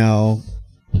 you know,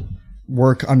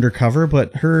 work undercover,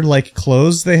 but her like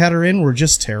clothes they had her in were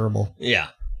just terrible. Yeah.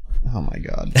 Oh my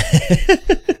God.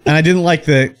 And I didn't like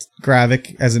the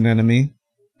Gravik as an enemy,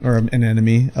 or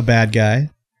a bad guy.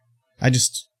 I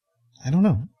don't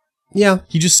know. Yeah.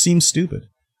 He just seems stupid.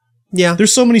 Yeah.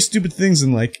 There's so many stupid things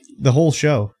in like the whole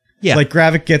show. Yeah. Like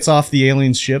Gravik gets off the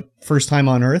alien ship first time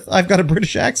on Earth. I've got a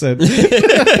British accent.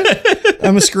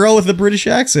 I'm a Skrull with a British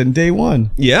accent day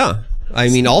one. Yeah. I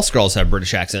mean, all Skrulls have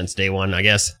British accents day one, I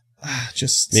guess.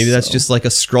 Maybe that's just like a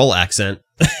Skrull accent.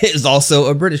 It's also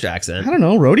a British accent. I don't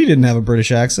know. Rhodey didn't have a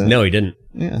British accent. No, he didn't.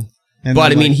 Yeah.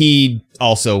 But I mean, he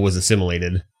also was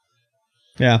assimilated.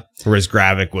 Yeah. Whereas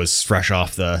Gravik was fresh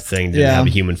off the thing, didn't have a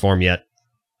human form yet.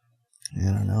 I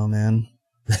don't know, man.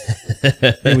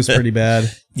 It was pretty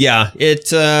bad. Yeah,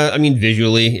 I mean,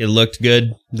 visually, it looked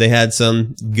good. They had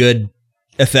some good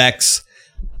effects.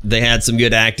 They had some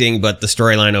good acting, but the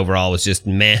storyline overall was just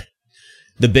meh.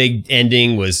 The big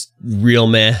ending was real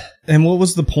meh. And what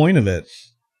was the point of it?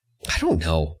 I don't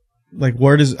know. Like,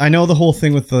 I know the whole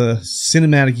thing with the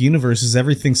cinematic universe is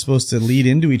everything's supposed to lead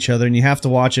into each other and you have to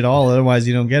watch it all, otherwise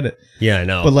you don't get it. Yeah, I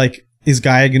know. But like, is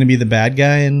Gaia going to be the bad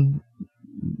guy in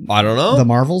I don't know. The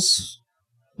Marvels?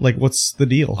 Like, what's the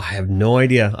deal? I have no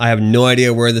idea. I have no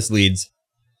idea where this leads.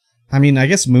 I mean, I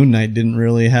guess Moon Knight didn't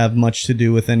really have much to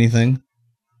do with anything.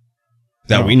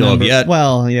 That we know of yet.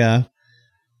 Well, yeah.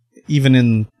 Even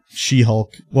in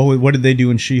She-Hulk. What did they do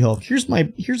in She-Hulk? Here's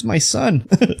my son.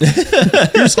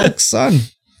 Here's Hulk's son.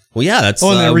 Well, yeah, that's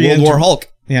World War Hulk.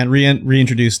 Yeah,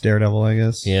 reintroduced Daredevil, I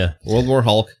guess. Yeah, World War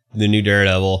Hulk, the new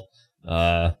Daredevil.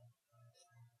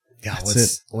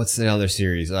 What's the other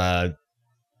series?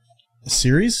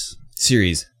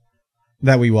 Series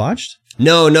that we watched?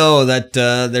 No, that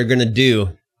they're gonna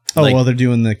do. Oh, well, they're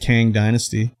doing the Kang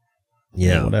Dynasty.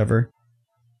 Yeah, whatever.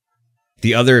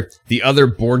 The other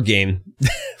board game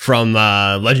from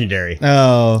Legendary.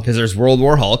 Oh, because there's World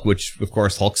War Hulk, which of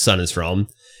course Hulk's son is from,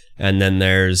 and then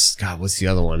there's what's the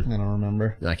other one? I don't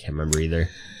remember. I can't remember either.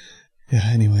 Yeah.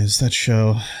 Anyways, that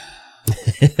show.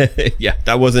 Yeah,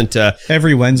 that wasn't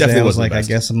every Wednesday. I was like, I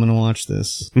guess I'm gonna watch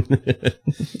this.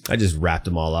 I just wrapped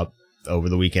them all up over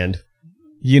the weekend.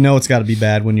 You know, it's got to be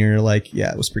bad when you're like,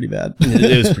 yeah, it was pretty bad.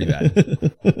 It was pretty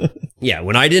bad. Yeah,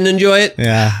 when I didn't enjoy it,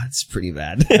 yeah, it's pretty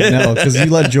bad. No, because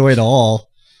you enjoy it all.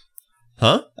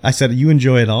 Huh? I said you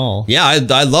enjoy it all. Yeah,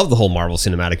 I love the whole Marvel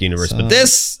Cinematic Universe, but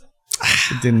this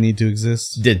it didn't need to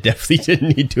exist. It definitely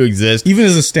didn't need to exist. Even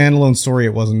as a standalone story,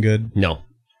 it wasn't good. No.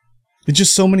 It's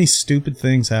just so many stupid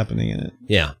things happening in it.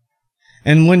 Yeah.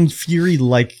 And when Fury,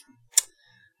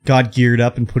 got geared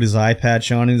up and put his eye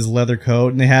patch on and his leather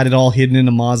coat, and they had it all hidden in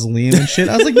a mausoleum and shit,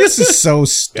 I was like, this is so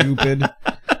stupid.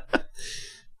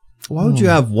 Why would you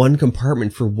have one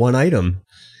compartment for one item?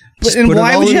 And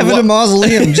why would you have it in a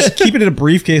mausoleum? Just keep it in a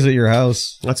briefcase at your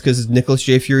house. That's because Nicholas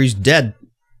J. Fury's dead.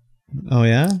 Oh,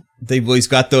 yeah? He's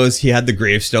got those, he had the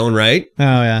gravestone, right?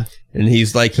 Oh, yeah. And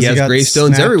he's like, he has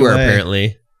gravestones everywhere,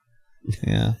 apparently.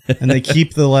 Yeah. And they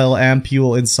keep the little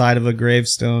ampule inside of a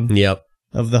gravestone. Yep.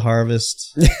 Of the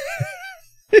harvest.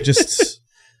 Just,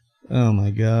 oh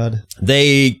my God.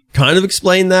 They kind of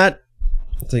explain that.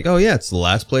 It's like, oh yeah, it's the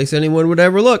last place anyone would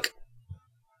ever look.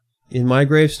 In my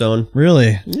gravestone.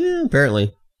 Really? Yeah,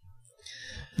 apparently.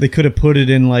 They could have put it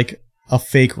in a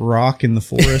fake rock in the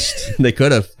forest. They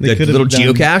could have. They could have little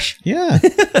geocache? Yeah.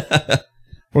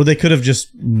 Or they could have just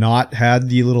not had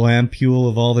the little ampule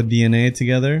of all the DNA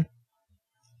together.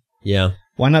 Yeah.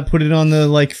 Why not put it on the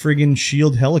friggin'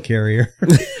 SHIELD helicarrier?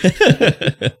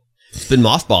 It's been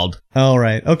mothballed. Oh,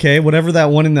 right. Okay, whatever that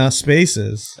one in space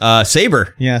is.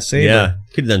 Saber. Yeah, Saber. Yeah,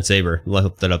 could have done Saber.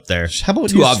 Left that up there. How about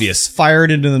too obvious? Fire it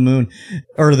into the moon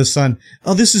or the sun.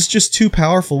 Oh, this is just too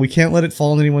powerful. We can't let it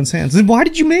fall in anyone's hands. Then why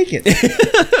did you make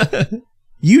it?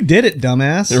 You did it,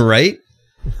 dumbass. Right?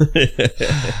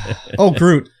 Oh,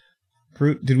 Groot.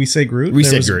 Groot. Did we say Groot? We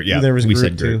said Groot, yeah. There was we Groot,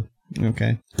 said Groot. Too.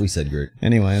 Okay. We said Groot.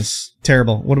 Anyways,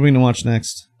 terrible. What are we going to watch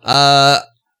next? I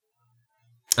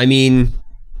mean,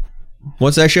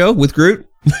 what's that show with Groot?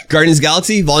 Guardians of the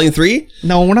Galaxy Volume 3?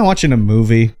 No, we're not watching a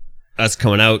movie. That's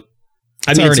coming out.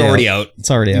 It's already out.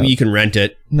 It's already out. You can rent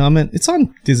it. No, I mean, it's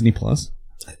on Disney Plus.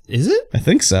 Is it? I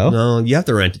think so. No, you have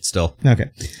to rent it still. Okay.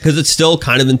 Because it's still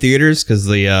kind of in theaters because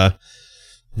the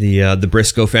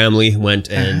Briscoe family went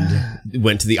to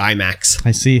the IMAX.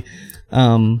 I see.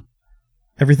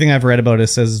 Everything I've read about it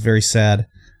says it's very sad.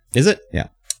 Is it? Yeah.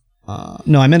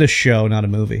 No, I meant a show, not a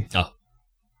movie. Oh.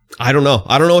 I don't know.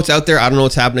 I don't know what's out there. I don't know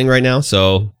what's happening right now,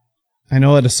 so... I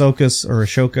know that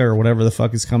Ashoka or whatever the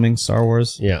fuck is coming, Star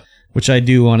Wars. Yeah. Which I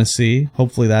do want to see.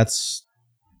 Hopefully that's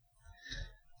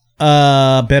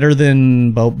better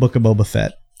than Book of Boba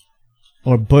Fett.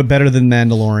 Or better than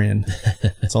Mandalorian.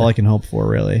 That's all I can hope for,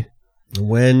 really.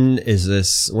 When is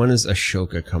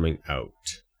Ashoka coming out?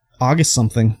 August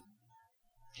something.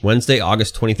 Wednesday,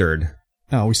 August 23rd.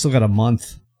 Oh, we still got a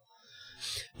month.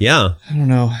 Yeah. I don't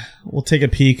know. We'll take a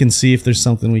peek and see if there's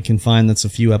something we can find that's a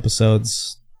few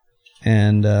episodes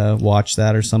and watch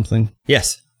that or something.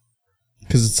 Yes.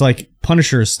 Because it's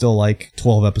Punisher is still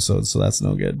 12 episodes, so that's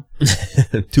no good.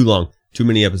 Too long. Too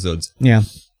many episodes. Yeah.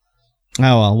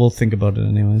 Oh, well, we'll think about it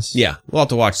anyways. Yeah. We'll have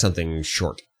to watch something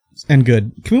short. And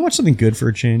good. Can we watch something good for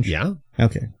a change? Yeah.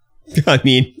 Okay. I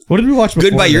mean, what did we watch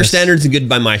before good by your standards and good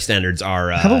by my standards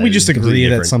are... How about we just agree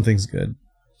that something's good?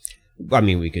 I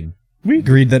mean, we could... We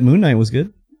agreed that Moon Knight was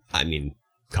good. I mean,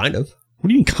 kind of. What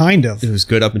do you mean, kind of? It was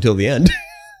good up until the end.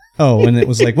 Oh, and it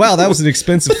was wow, that was an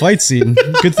expensive fight scene.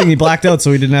 Good thing he blacked out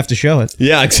so he didn't have to show it.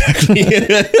 Yeah, exactly.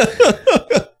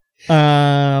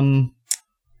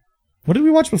 What did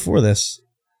we watch before this?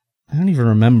 I don't even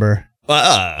remember.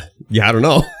 Yeah, I don't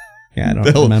know. Yeah,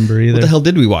 I don't remember either. What the hell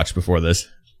did we watch before this?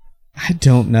 I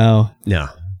don't know. No.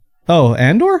 Oh,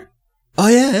 Andor? Oh,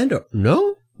 yeah, Andor.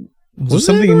 No? Was there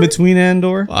something Andor? In between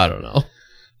Andor? I don't know.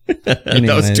 That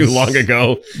was too long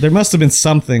ago. There must have been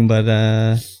something, but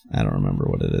I don't remember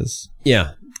what it is.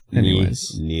 Yeah.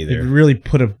 Anyways. Neither. It really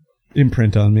put an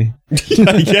imprint on me.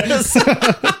 I guess.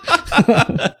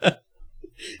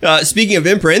 Speaking of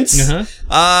imprints,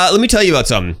 let me tell you about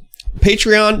something.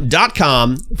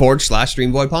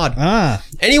 Patreon.com/StreamVoidPod.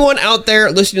 Anyone out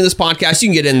there listening to this podcast, you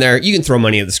can get in there. You can throw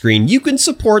money at the screen. You can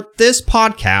support this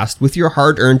podcast with your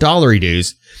hard-earned dollary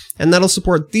dues. And that'll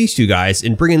support these two guys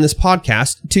in bringing this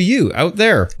podcast to you out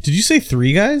there. Did you say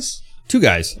 3 guys? 2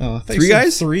 guys. Oh, three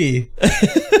guys? 3.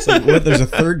 It's like, what, there's a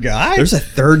third guy? There's a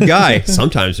third guy.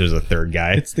 Sometimes there's a third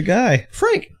guy. It's the guy.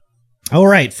 Frank. Oh,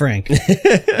 right, Frank.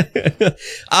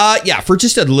 Yeah, for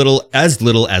just as little as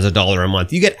 $1 a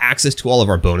month, you get access to all of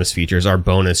our bonus features, our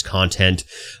bonus content,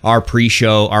 our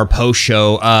pre-show, our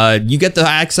post-show. You get the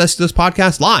access to this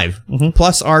podcast live,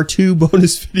 plus our 2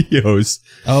 bonus videos.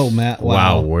 Oh, Matt!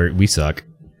 Wow, we suck.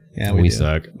 Yeah, we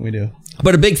suck. We do.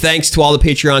 But a big thanks to all the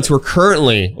Patreons who are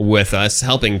currently with us,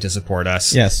 helping to support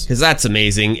us. Yes, because that's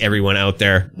amazing. Everyone out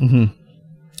there.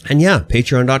 And yeah,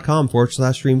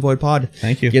 patreon.com/StreamVoidPod.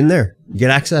 Thank you. Get in there. Get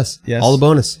access. Yes. All the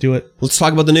bonus. Do it. Let's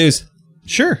talk about the news.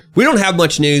 Sure. We don't have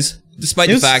much news, despite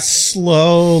the fact.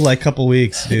 Slow, like couple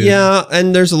weeks, dude. Yeah,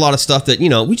 and there's a lot of stuff that,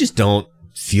 we just don't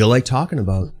feel like talking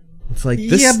about. It's like,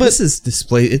 this is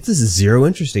zero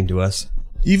interesting to us.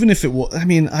 Even if it was, I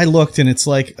mean, I looked and it's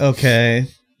like, okay,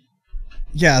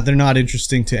 yeah, they're not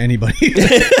interesting to anybody.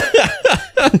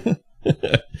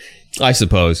 I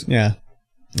suppose. Yeah.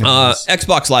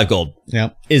 Xbox Live Gold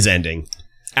is ending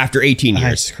after 18 years.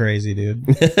 That's crazy, dude.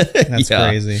 That's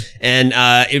crazy. And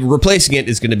replacing it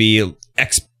is going to be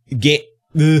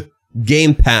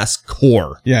Game Pass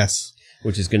Core. Yes.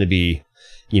 Which is going to be,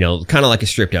 kind of like a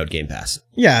stripped out Game Pass.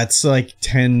 Yeah, it's like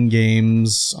 10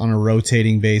 games on a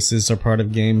rotating basis are part of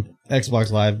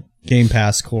Xbox Live Game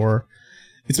Pass Core.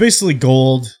 It's basically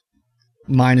gold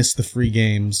minus the free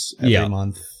games every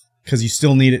month. Because you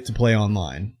still need it to play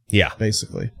online. Yeah.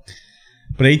 Basically.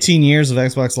 But 18 years of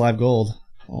Xbox Live Gold.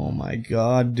 Oh my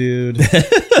god, dude.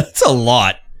 That's a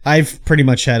lot. I've pretty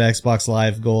much had Xbox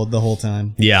Live Gold the whole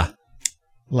time. Yeah.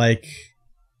 Like,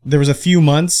 there was a few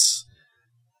months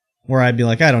where I'd be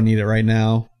like, I don't need it right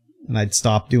now. And I'd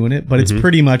stop doing it. But it's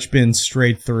pretty much been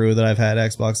straight through that I've had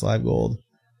Xbox Live Gold.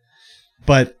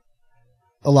 But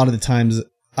a lot of the times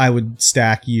I would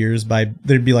stack years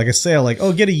there'd be like a sale, like,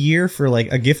 oh, get a year for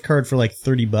like a gift card for like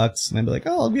 $30. And I'd be like,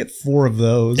 oh, I'll get 4 of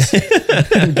those.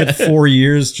 Get 4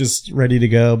 years just ready to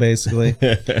go, basically.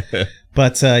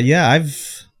 But yeah,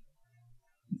 I've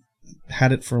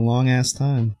had it for a long ass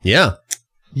time. Yeah.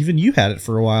 Even you had it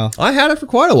for a while. I had it for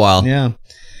quite a while. Yeah.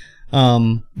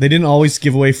 They didn't always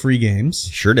give away free games.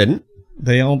 Sure didn't.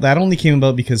 That only came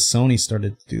about because Sony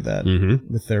started to do that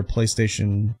with their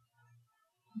PlayStation.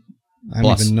 I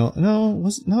don't even know. No,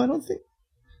 I don't think.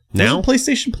 Now? Was it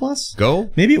PlayStation Plus?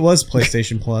 Go? Maybe it was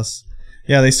PlayStation Plus.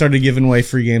 Yeah, they started giving away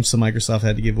free games, so Microsoft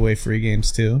had to give away free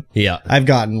games too. Yeah. I've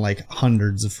gotten like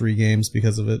hundreds of free games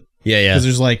because of it. Yeah.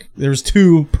 Because there's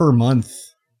 2 per month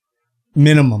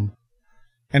minimum.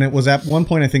 And it was at one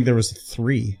point, I think there was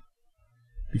 3.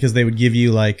 Because they would give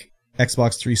you like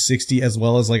Xbox 360 as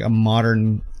well as like a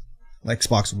modern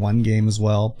Xbox One game as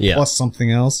well. Yeah. Plus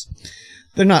something else.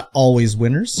 They're not always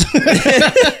winners.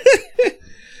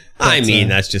 I mean,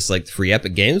 that's just like free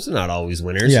Epic games. They're not always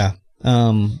winners. Yeah.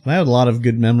 I had a lot of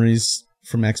good memories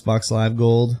from Xbox Live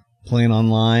Gold. Playing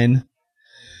online.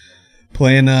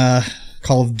 Playing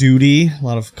Call of Duty. A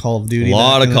lot of Call of Duty. A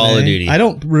lot of Call of Duty. I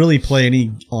don't really play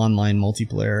any online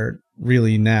multiplayer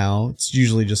really now. It's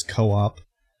usually just co-op.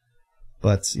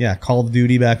 But yeah, Call of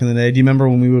Duty back in the day. Do you remember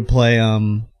when we would play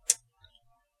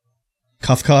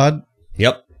Cuff COD?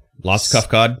 Yep. Lost Cuff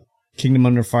COD. Kingdom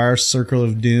Under Fire, Circle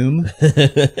of Doom.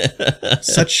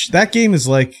 That game is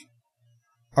like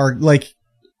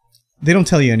they don't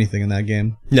tell you anything in that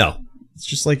game. No. It's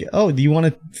just like, oh, do you want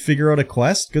to figure out a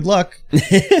quest? Good luck.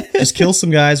 Just kill some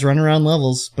guys, run around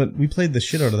levels. But we played the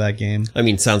shit out of that game. I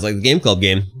mean, sounds like the Game Club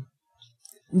game.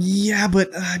 Yeah, but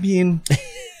I mean,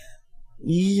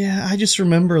 yeah, I just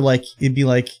remember like it'd be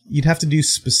like you'd have to do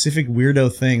specific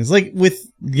weirdo things. Like with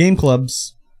Game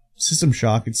Club's System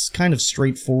Shock, it's kind of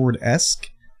straightforward-esque,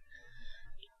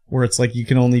 where it's like you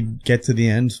can only get to the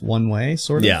end one way,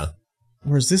 sort of. Yeah.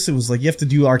 Whereas this, it was like you have to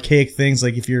do archaic things,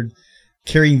 like if you're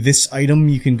carrying this item,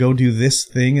 you can go do this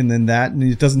thing and then that, and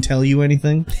it doesn't tell you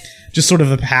anything. Just sort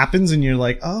of happens, and you're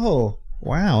like, oh,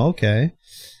 wow, okay.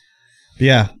 But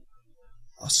yeah.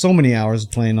 so many hours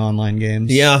of playing online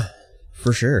games. Yeah,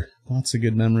 for sure. Lots of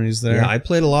good memories there. Yeah, I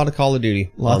played a lot of Call of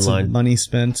Duty Lots online. of money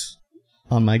spent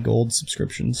on my gold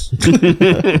subscriptions.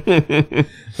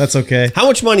 That's okay. How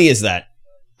much money is that?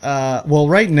 Well,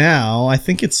 right now, I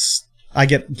think I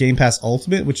get Game Pass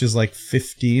Ultimate, which is like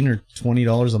 $15 or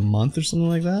 $20 a month or something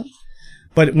like that.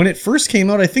 But when it first came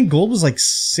out, I think gold was like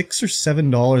 $6 or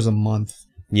 $7 a month.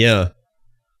 Yeah.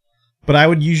 But I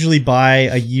would usually buy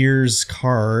a year's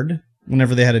card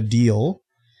whenever they had a deal.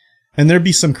 And there'd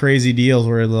be some crazy deals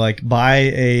where like buy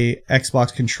a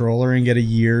Xbox controller and get a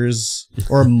year's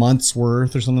or a month's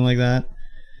worth or something like that.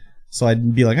 So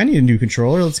I'd be like, I need a new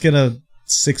controller. Let's get a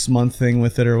 6-month thing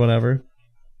with it or whatever.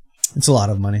 It's a lot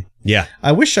of money. Yeah.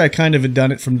 I wish I kind of had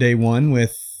done it from day one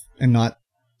and not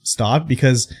stopped,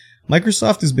 because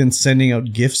Microsoft has been sending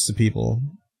out gifts to people.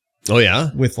 Oh, yeah?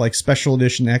 With like special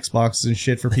edition Xboxes and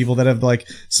shit for people that have like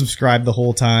subscribed the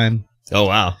whole time. Oh,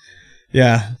 wow.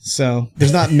 Yeah, so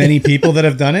there's not many people that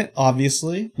have done it,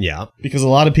 obviously. Yeah. Because a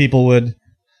lot of people would,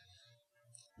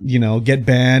 get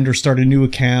banned or start a new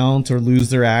account or lose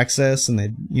their access, and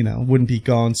they, wouldn't be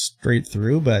gone straight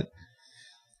through. But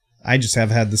I just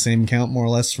have had the same account more or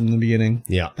less from the beginning.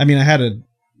 Yeah. I mean, I had a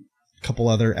couple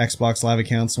other Xbox Live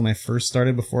accounts when I first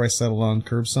started before I settled on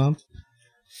Curbstomp,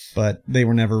 but they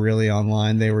were never really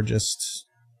online. They were just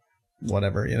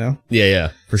whatever,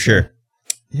 Yeah, for sure.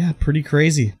 Yeah, pretty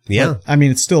crazy. Yeah. But, I mean,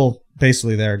 it's still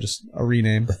basically there, just a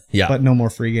rename. Yeah. But no more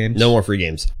free games. No more free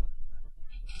games.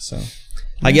 So,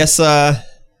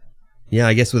 yeah.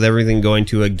 I guess with everything going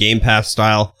to a Game Pass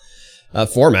style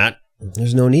format,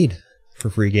 there's no need for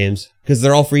free games because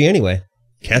they're all free anyway.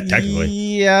 Technically.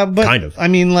 Yeah, but kind of. I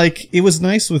mean, like, it was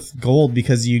nice with Gold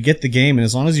because you get the game, and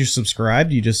as long as you're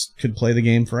subscribed, you just could play the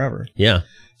game forever. Yeah.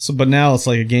 So, but now it's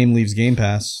like a game leaves Game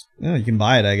Pass. You can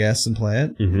buy it, I guess, and play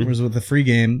it. Mm-hmm. Whereas with the free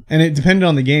game, and it depended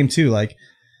on the game too. Like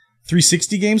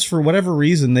 360 games, for whatever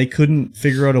reason, they couldn't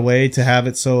figure out a way to have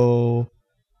it so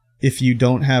if you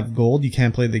don't have gold, you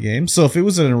can't play the game. So if it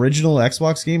was an original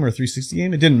Xbox game or a 360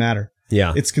 game, it didn't matter.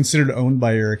 Yeah, it's considered owned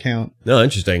by your account. No,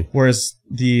 interesting. Whereas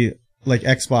the like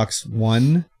Xbox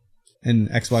One and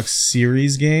Xbox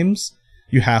Series games,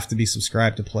 you have to be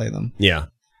subscribed to play them. Yeah.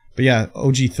 But yeah,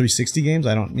 OG 360 games,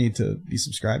 I don't need to be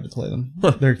subscribed to play them.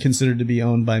 Huh. They're considered to be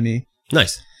owned by me.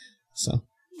 Nice. So,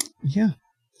 yeah.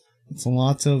 It's a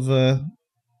lot of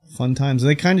fun times.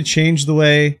 They kind of changed the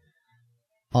way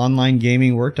online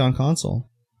gaming worked on console.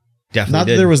 Definitely Not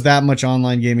that there was that much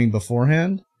online gaming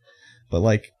beforehand, but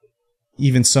like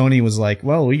even Sony was like,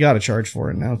 well, we got to charge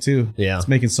for it now too. Yeah. It's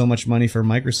making so much money for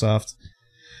Microsoft.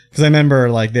 Because I remember,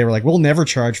 like, they were like, we'll never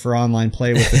charge for online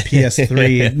play with the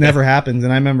PS3. It never happened.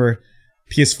 And I remember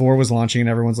PS4 was launching and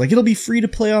everyone's like, it'll be free to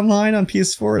play online on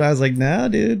PS4. And I was like, nah,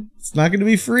 dude, it's not going to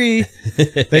be free.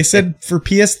 They said for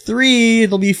PS3,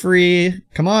 it'll be free.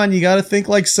 Come on, you got to think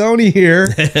like Sony here.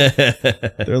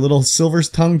 They're little silver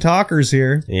tongue talkers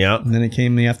here. Yeah. And then it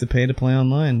came, you have to pay to play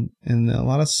online. And a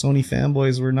lot of Sony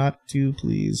fanboys were not too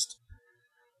pleased.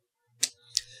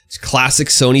 It's classic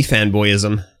Sony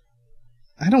fanboyism.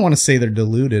 I don't want to say they're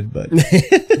deluded, but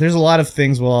there's a lot of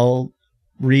things I'll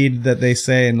read that they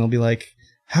say and they'll be like,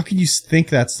 how can you think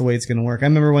that's the way it's going to work? I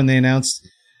remember when they announced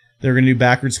they were going to do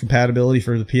backwards compatibility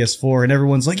for the PS4 and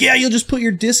everyone's like, yeah, you'll just put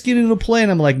your disc in and it'll play.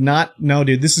 And I'm like, no,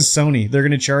 dude, this is Sony. They're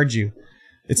going to charge you.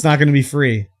 It's not going to be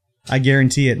free. I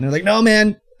guarantee it. And they're like, no,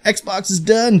 man, Xbox is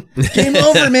done. Game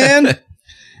over, man.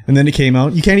 And then it came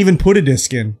out. You can't even put a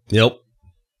disc in. Yep.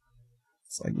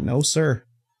 It's like, no, sir.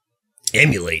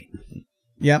 Emulate.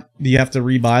 Yep. You have to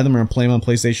rebuy them or play them on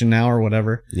PlayStation Now or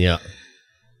whatever. Yeah.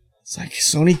 It's like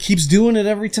Sony keeps doing it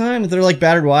every time. They're like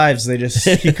battered wives. They just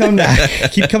keep coming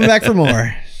back. Keep coming back for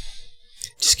more.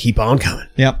 Just keep on coming.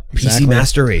 Yep. Exactly. PC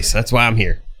Master Race. That's why I'm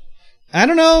here. I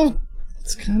don't know.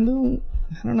 It's kind of...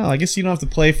 I don't know. I guess you don't have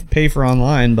to pay for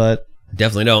online, but...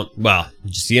 Definitely don't. Well,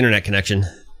 just the internet connection.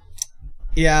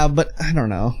 Yeah, but I don't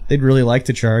know. They'd really like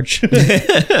to charge.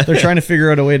 They're trying to figure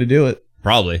out a way to do it.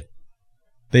 Probably.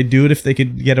 They'd do it if they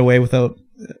could get away without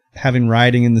having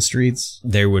rioting in the streets.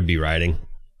 There would be rioting.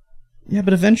 Yeah,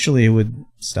 but eventually it would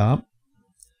stop.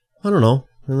 I don't know.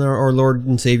 Our Lord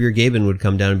and Savior Gaben would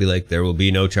come down and be like, there will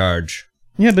be no charge.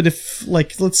 Yeah, but if,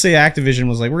 like, let's say Activision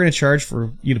was like, we're going to charge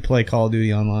for you to play Call of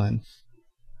Duty online.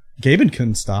 Gaben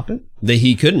couldn't stop it.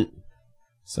 He couldn't.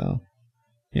 So,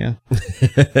 yeah.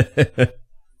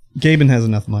 Gaben has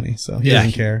enough money, so he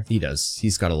doesn't care. He does.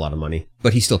 He's got a lot of money,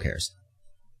 but he still cares.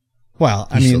 Well,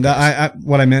 I mean,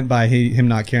 what I meant by him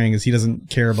not caring is he doesn't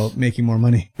care about making more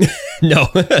money. No,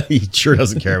 he sure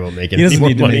doesn't care about making he doesn't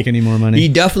need to make any more money. He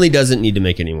definitely doesn't need to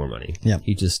make any more money. Yeah.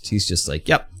 He's just like,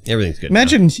 yep, everything's good.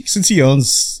 Imagine, since he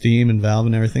owns Steam and Valve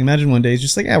and everything, imagine one day he's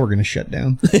just like, we're going to shut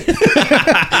down.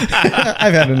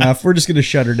 I've had enough. We're just going to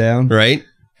shut her down. Right?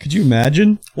 Could you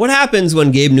imagine? What happens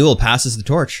when Gabe Newell passes the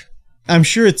torch? I'm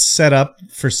sure it's set up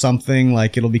for something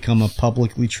like it'll become a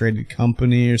publicly traded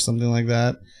company or something like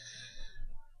that.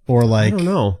 Or like, I don't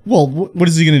know. Well, what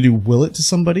is he going to do? Will it to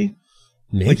somebody?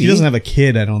 Maybe. Like, he doesn't have a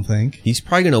kid, I don't think. He's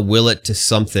probably going to will it to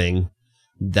something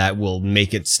that will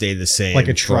make it stay the same. Like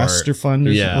a trust or fund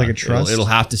or something? Like a trust? It'll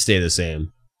have to stay the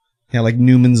same. Yeah, like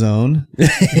Newman's Own.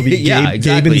 It'll be yeah,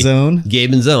 exactly. Gaben's Own.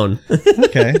 Gaben's Own.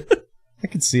 Okay. I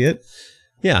can see it.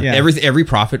 Yeah. Every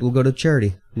profit will go to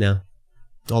charity now.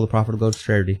 All the profit will go to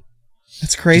charity.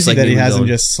 It's crazy that he hasn't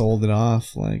just sold it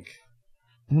off. Like,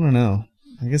 I don't know.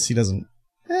 I guess he doesn't.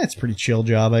 It's a pretty chill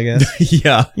job, I guess.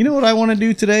 Yeah. You know what I want to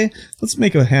do today? Let's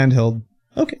make a handheld.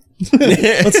 Okay.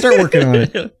 Let's start working on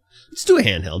it. Let's do a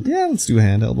handheld. Yeah, let's do a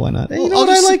handheld. Why not? Hey, you know what?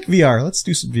 I like VR. Let's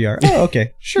do some VR. Oh,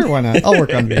 okay. Sure, why not? I'll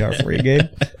work on VR for you, Gabe.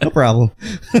 No problem.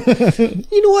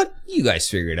 You know what? You guys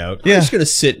figure it out. Yeah. I'm just going to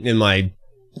sit in my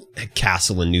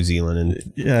castle in New Zealand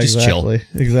and just chill.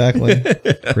 Exactly.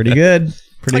 Pretty good.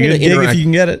 Pretty good gig if you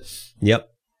can get it. Yep.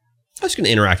 I was going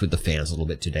to interact with the fans a little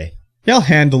bit today. Yeah, I'll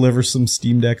hand deliver some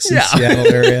Steam Decks in the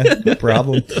Seattle area. No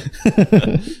problem.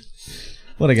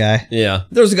 What a guy. Yeah.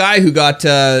 There was a guy who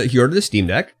he ordered a Steam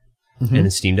Deck, and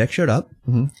his Steam Deck showed up,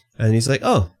 and he's like,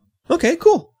 oh, okay,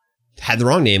 cool. Had the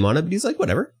wrong name on it, but he's like,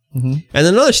 whatever. And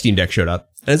then another Steam Deck showed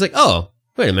up, and it's like, oh,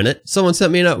 wait a minute. Someone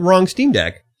sent me a wrong Steam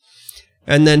Deck.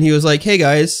 And then he was like, hey,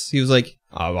 guys. He was like,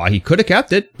 oh, well, he could have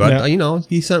kept it, but,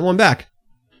 he sent one back.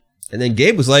 And then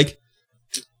Gabe was like,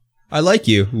 I like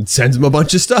you. And sends him a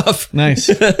bunch of stuff. Nice.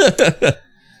 Can't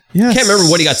remember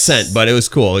what he got sent, but it was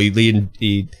cool.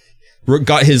 He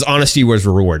got his honesty was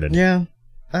rewarded. Yeah.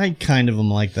 I kind of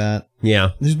am like that.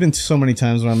 Yeah. There's been so many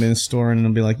times when I'm in a store and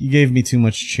I'll be like, you gave me too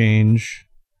much change.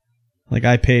 Like,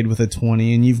 I paid with a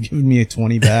 20 and you've given me a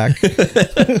 20 back.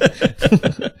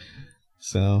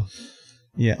 So,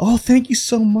 yeah. Oh, thank you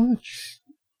so much.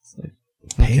 It's like,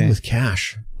 paying with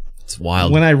cash. It's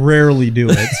wild. When I rarely do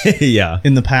it. Yeah.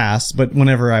 In the past, but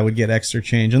whenever I would get extra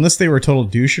change, unless they were a total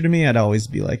doucher to me, I'd always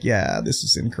be like, yeah, this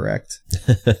is incorrect.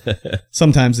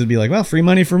 Sometimes it'd be like, well, free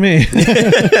money for me.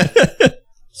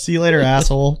 See you later,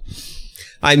 asshole.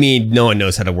 I mean, no one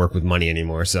knows how to work with money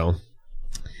anymore, so.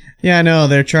 Yeah, I know.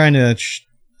 They're trying to,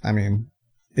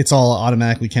 it's all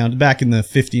automatically counted. Back in the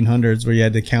 1500s where you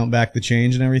had to count back the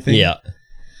change and everything. Yeah.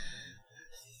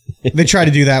 They try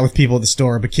to do that with people at the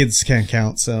store, but kids can't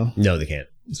count, so. No, they can't.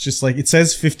 It's just like, it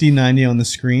says $15.90 on the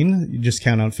screen. You just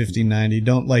count out $15.90.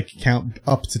 Don't, count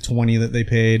up to 20 that they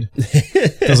paid.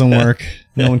 Doesn't work.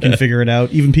 No one can figure it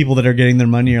out. Even people that are getting their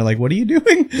money are like, what are you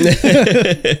doing?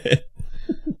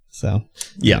 So,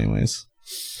 yeah. Anyways.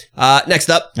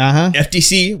 Next up,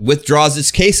 FTC withdraws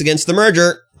its case against the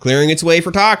merger, clearing its way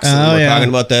for talks. We're talking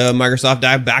about the Microsoft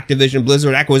Activision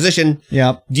Blizzard acquisition.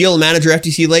 Yep. Deal manager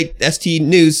FTC late ST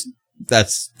News.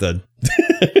 That's the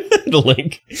the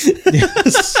link.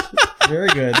 Yes. Very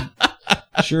good.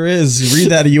 Sure is.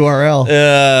 Read that URL.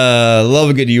 Love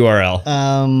a good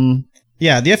URL.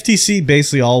 Yeah, the FTC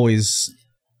basically always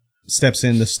steps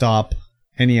in to stop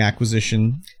any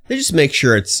acquisition. They just make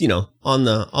sure it's, on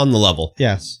the level.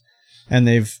 Yes. And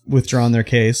they've withdrawn their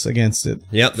case against it.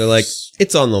 Yep, they're like,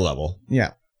 it's on the level.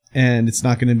 Yeah. And it's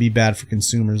not going to be bad for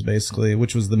consumers, basically,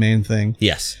 which was the main thing.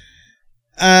 Yes.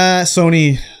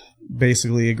 Sony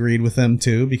basically agreed with them,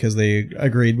 too, because they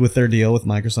agreed with their deal with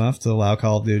Microsoft to allow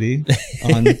Call of Duty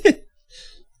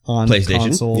on PlayStation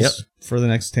consoles for the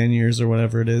next 10 years or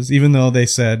whatever it is, even though they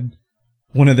said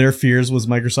one of their fears was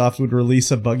Microsoft would release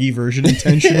a buggy version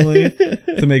intentionally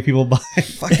to make people buy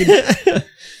fucking...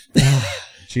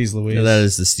 Jeez Louise. That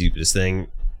is the stupidest thing.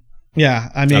 Yeah,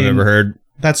 I mean... I've ever heard.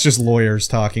 That's just lawyers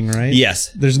talking, right? Yes.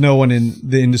 There's no one in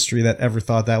the industry that ever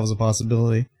thought that was a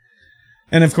possibility.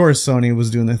 And of course, Sony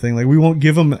was doing their thing. Like, we won't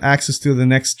give them access to the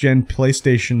next-gen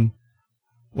PlayStation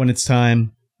when it's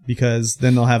time, because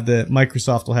then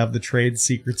Microsoft will have the trade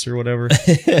secrets or whatever.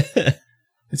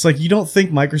 It's like, you don't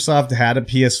think Microsoft had a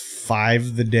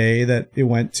PS5 the day that it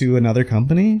went to another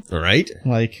company? All right.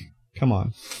 Like, come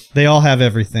on. They all have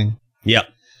everything. Yep.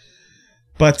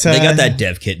 But they got that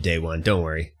dev kit day one. Don't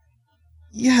worry.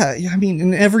 Yeah, I mean,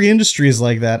 in every industry is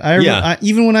like that.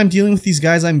 Even when I'm dealing with these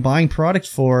guys I'm buying product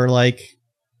for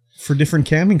different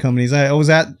camping companies, I was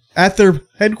at their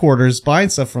headquarters buying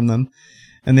stuff from them,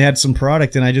 and they had some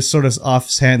product, and I just sort of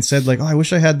offhand said like, "Oh, I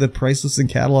wish I had the price listing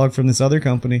catalog from this other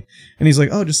company." And he's like,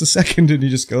 "Oh, just a second," and he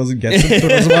just goes and gets it,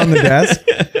 throws them on the desk.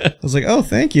 I was like, "Oh,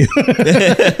 thank you."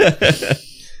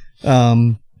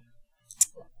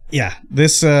 Yeah,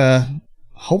 this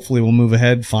hopefully will move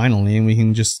ahead finally, and we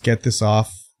can just get this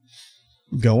off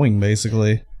going,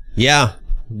 basically. Yeah,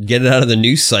 get it out of the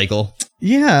news cycle.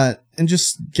 Yeah, and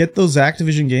just get those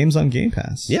Activision games on Game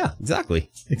Pass. Yeah, exactly.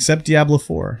 Except Diablo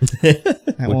 4.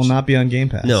 That will not be on Game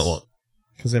Pass. No, it won't.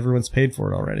 Because everyone's paid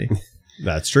for it already.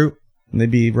 That's true. And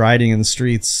they'd be riding in the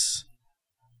streets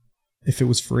if it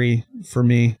was free for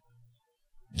me.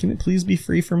 Can it please be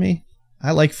free for me?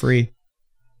 I like free.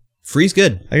 Free's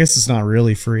good. I guess it's not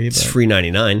really free, but it's free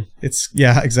 99. It's,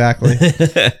 yeah, exactly.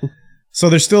 So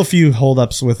there's still a few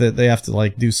holdups with it. They have to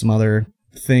like do some other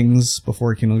things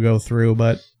before it can go through,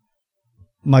 but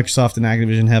Microsoft and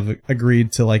Activision have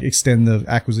agreed to like extend the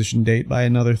acquisition date by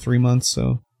another 3 months,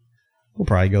 so we'll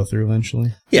probably go through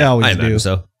eventually. Yeah, I imagine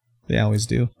so. They always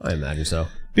do. I imagine so.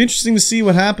 Be interesting to see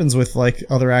what happens with like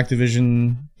other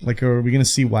Activision. Like, are we going to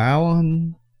see WoW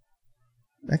on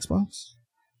Xbox?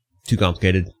 Too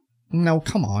complicated. No,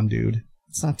 come on, dude.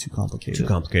 It's not too complicated. Too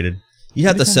complicated. You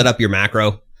have to set up your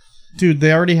macro. Dude,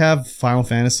 they already have Final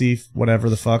Fantasy whatever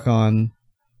the fuck on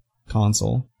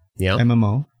console. Yeah.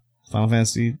 MMO. Final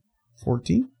Fantasy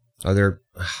 14? Are there...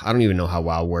 I don't even know how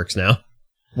WoW works now.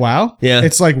 WoW? Yeah.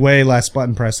 It's like way less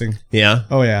button pressing. Yeah?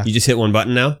 Oh, yeah. You just hit one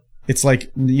button now? It's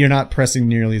like you're not pressing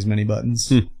nearly as many buttons.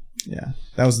 Hmm. Yeah.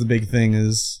 That was the big thing,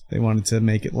 is they wanted to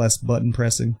make it less button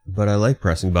pressing. But I like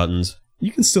pressing buttons.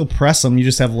 You can still press them, you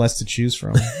just have less to choose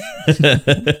from.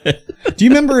 Do you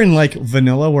remember in like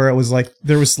vanilla where it was like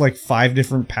there was like 5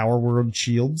 different Power Word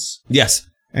shields? Yes.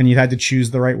 And you had to choose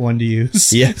the right one to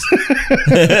use? Yes.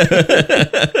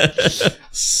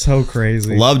 So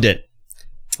crazy. Loved it.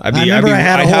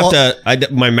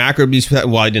 My macro would be set,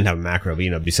 well, I didn't have a macro,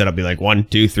 but be set up, be like 1,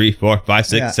 2, 3, 4, 5,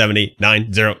 6, 7, 8,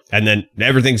 9, 0, and then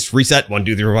everything's reset. 1,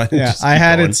 2, 3, 4, 5. Yeah, I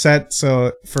had it set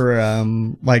so for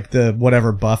like the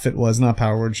whatever buff it was, not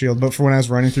Power Word Shield, but for when I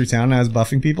was running through town and I was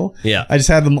buffing people. Yeah, I just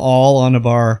had them all on a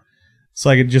bar,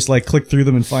 so I could just like click through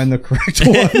them and find the correct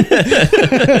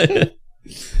one.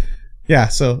 Yeah,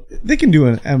 so they can do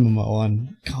an MMO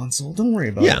on console. Don't worry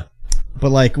about it. But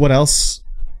like, what else?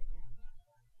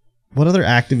 What other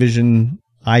Activision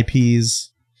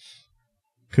IPs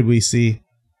could we see?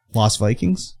 Lost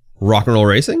Vikings? Rock and Roll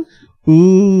Racing?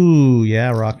 Ooh, yeah,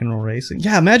 Rock and Roll Racing.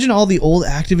 Yeah, imagine all the old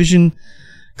Activision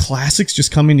classics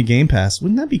just coming to Game Pass.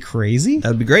 Wouldn't that be crazy? That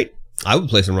would be great. I would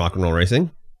play some Rock and Roll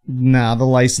Racing. Nah, the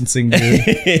licensing, dude.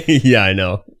 Yeah, I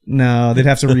know. No, they'd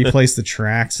have to replace the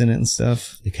tracks in it and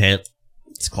stuff. You can't.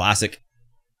 It's classic.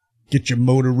 Get your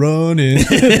motor running.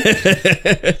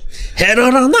 Head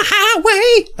on the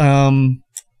highway.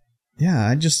 Yeah,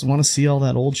 I just want to see all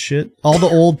that old shit. All the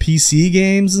old PC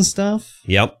games and stuff.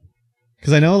 Yep.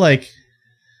 Because I know, like,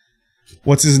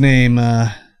 what's his name?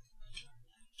 Not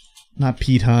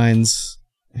Pete Hines.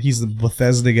 He's the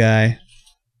Bethesda guy.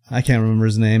 I can't remember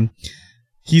his name.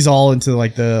 He's all into,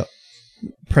 like, the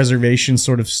preservation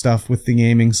sort of stuff with the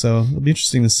gaming, so it'll be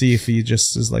interesting to see if he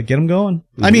just is like, get them going.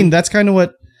 Mm-hmm. I mean, that's kind of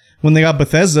what, when they got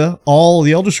Bethesda, all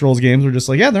the Elder Scrolls games were just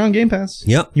like, yeah, they're on Game Pass.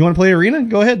 Yep. You want to play Arena?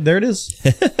 Go ahead. There it is.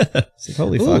 It's like,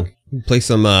 holy fuck. Play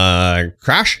some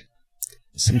Crash?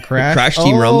 Some Crash? Crash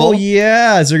Team Rumble? Oh,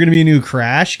 yeah. Is there going to be a new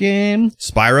Crash game?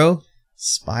 Spyro?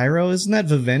 Spyro? Isn't that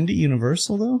Vivendi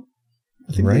Universal, though?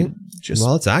 I think right.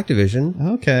 Well, it's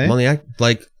Activision. Okay. I'm on the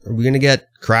like, are we going to get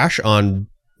Crash on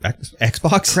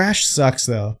Xbox? Crash sucks,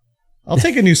 though. I'll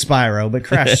take a new Spyro, but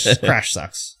Crash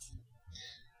sucks.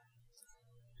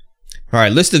 All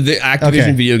right, list of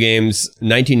Activision video games,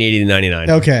 1980 to 99.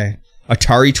 Okay.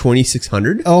 Atari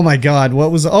 2600. Oh my God,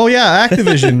 what was... Oh yeah,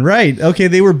 Activision, right. Okay,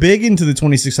 they were big into the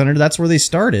 2600. That's where they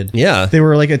started. Yeah. They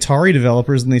were like Atari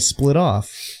developers and they split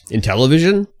off.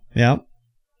 Intellivision? Yeah.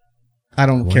 I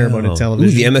don't care about Intellivision.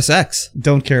 Ooh, the MSX.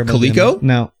 Don't care about Coleco?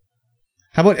 No.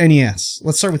 How about NES?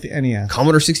 Let's start with the NES.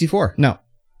 Commodore 64. No.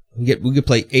 We could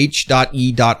play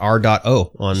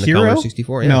H.E.R.O on the Hero? Commodore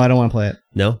 64. Yeah. No, I don't want to play it.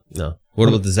 No. What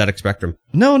about the ZX Spectrum?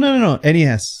 No.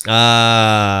 NES.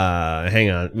 Hang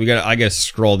on. I gotta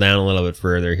scroll down a little bit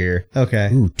further here. Okay.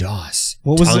 Ooh, DOS.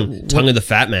 What was Tongue of the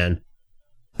Fat Man.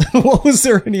 What was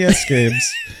their NES games?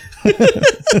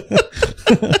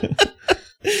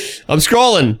 I'm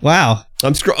scrolling. Wow.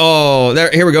 Oh, there.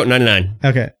 Here we go. 99.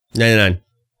 Okay. 99.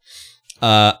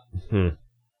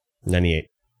 98.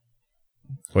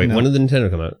 Wait, No. when did the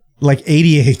Nintendo come out? Like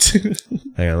 88.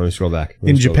 Hang on, let me scroll back.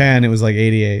 In Japan, it was like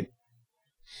 88.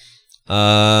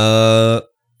 Or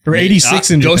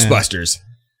 86 in Japan. Ghostbusters.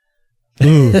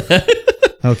 Ooh.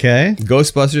 Okay.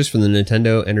 Ghostbusters from the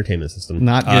Nintendo Entertainment System.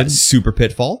 Not good. Super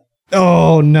Pitfall.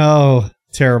 Oh, no.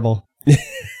 Terrible.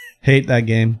 Hate that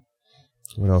game.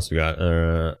 What else we got?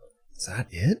 Is that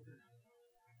it?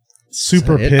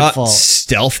 Super Pitfall.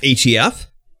 Stealth HEF?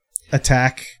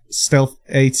 Attack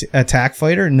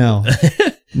Fighter? No.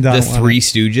 The Three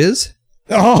Stooges?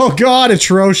 Oh, God,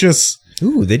 atrocious.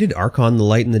 Ooh, they did Archon the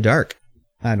Light in the Dark.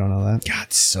 I don't know that.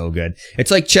 God, so good.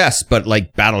 It's like chess, but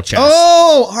like battle chess.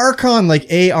 Oh, Archon,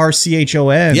 like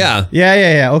Archon. Yeah.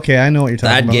 Yeah. Okay, I know what you're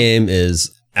talking about. That game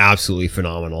is absolutely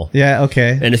phenomenal. Yeah,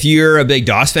 okay. And if you're a big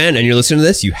DOS fan and you're listening to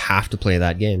this, you have to play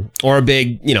that game. Or a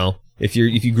big, if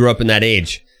you grew up in that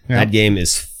age, that game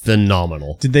is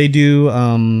phenomenal. Did they do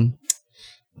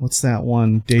what's that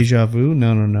one? Deja Vu?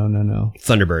 No.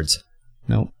 Thunderbirds.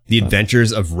 No. The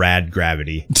Adventures of Rad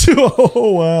Gravity.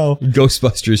 Oh, wow.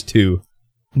 Ghostbusters 2.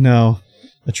 No.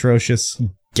 Atrocious.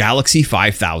 Galaxy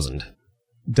 5000.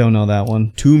 Don't know that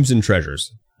one. Tombs and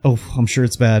Treasures. Oh, I'm sure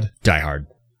it's bad. Die Hard.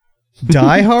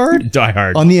 Die Hard? Die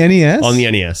Hard. On the NES? On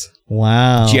the NES.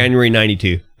 Wow. January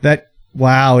 92.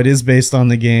 Wow, it is based on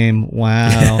the game.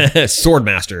 Wow.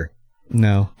 Swordmaster.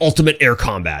 No. Ultimate Air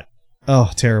Combat.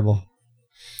 Oh, terrible.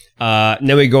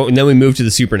 Then we move to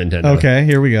the Super Nintendo. Okay,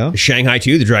 here we go. Shanghai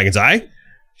 2, The Dragon's Eye.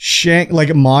 Like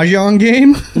a Mahjong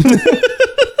game?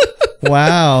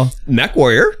 Wow. Mech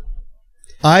Warrior.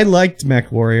 I liked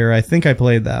Mech Warrior. I think I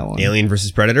played that one. Alien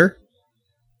vs. Predator.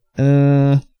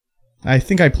 I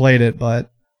think I played it, but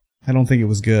I don't think it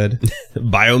was good.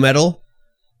 Biometal.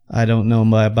 I don't know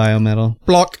my Biometal.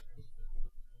 Block.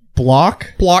 Oh,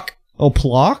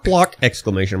 Plock? Block!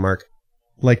 Exclamation mark.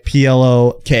 Like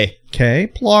P-L-O-K.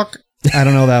 Plock? I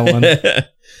don't know that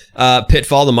one.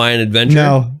 Pitfall, The Mayan Adventure.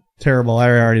 No. Terrible. I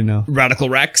already know. Radical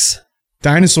Rex.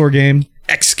 Dinosaur game.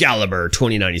 Excalibur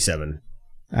 2097.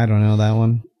 I don't know that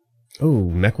one. Oh,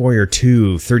 Mech Warrior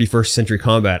 2, 31st Century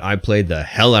Combat. I played the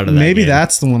hell out of that Maybe game.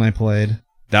 That's the one I played.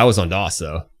 That was on DOS,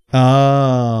 though.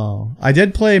 Oh. I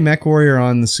did play Mech Warrior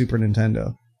on the Super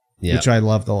Nintendo, which I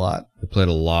loved a lot. I played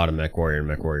a lot of Mech Warrior and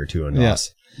Mech Warrior 2 on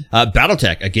DOS. Yeah.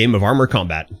 Battletech, a game of armor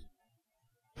combat.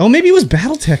 Oh, maybe it was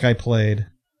Battletech I played.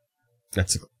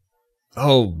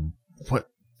 What?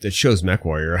 It shows Mech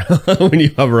Warrior when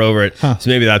you hover over it. Huh.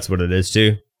 So maybe that's what it is,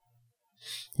 too.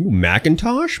 Ooh,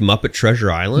 Macintosh? Muppet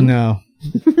Treasure Island? No.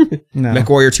 Mech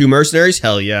Warrior 2 Mercenaries?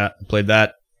 Hell yeah. I played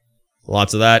that.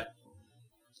 Lots of that.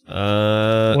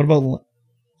 What about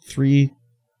Three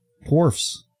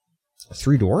Dwarfs?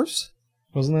 Three Dwarfs?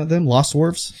 Wasn't that them? Lost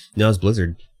Dwarfs? No, it's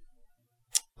Blizzard.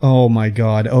 Oh my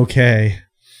god. Okay.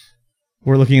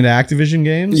 We're looking at Activision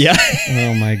games? Yeah.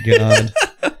 Oh my god.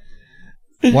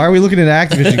 Why are we looking at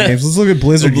Activision games? Let's look at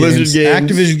Blizzard games.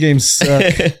 Activision games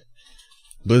suck.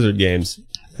 Blizzard games.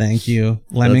 Thank you.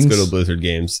 Lemmings. Let's go to Blizzard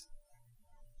games.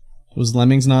 Was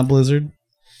Lemmings not Blizzard?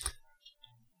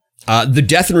 The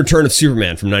Death and Return of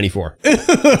Superman from 94. That's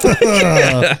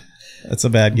a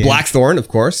bad game. Blackthorn, of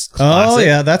course. Classic. Oh,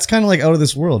 yeah. That's kind of like Out of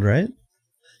This World, right?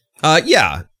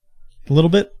 Yeah. A little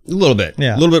bit? A little bit.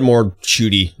 Yeah. A little bit more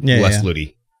shooty, less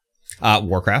looty.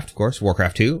 Warcraft, of course.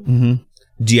 Warcraft 2. Mm-hmm.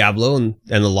 Diablo and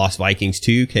the Lost Vikings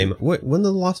 2 came... When did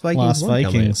the Lost Vikings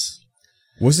Vikings.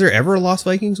 Was there ever a Lost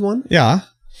Vikings one? Yeah.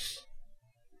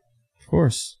 Of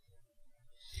course.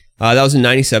 That was in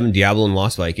 97, Diablo and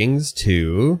Lost Vikings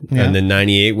 2. Yeah. And then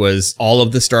 98 was all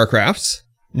of the StarCrafts.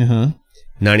 Uh-huh.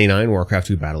 99, Warcraft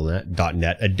 2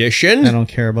 Battle.net edition. I don't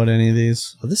care about any of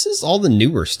these. Well, this is all the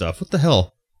newer stuff. What the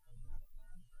hell?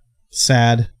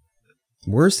 Sad.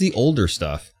 Where's the older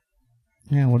stuff?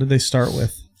 Yeah, what did they start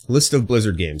with? List of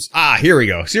Blizzard games. Here we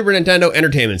go. Super Nintendo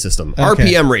Entertainment System.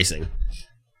 Okay. RPM Racing.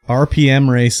 RPM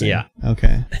Racing. Yeah.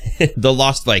 Okay. The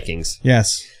Lost Vikings.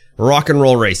 Yes. Rock and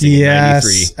Roll Racing. Yes.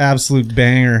 93. Absolute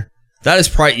banger. That's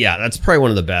probably one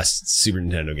of the best Super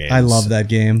Nintendo games. I love that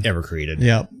game. Ever created.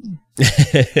 Yep.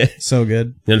 So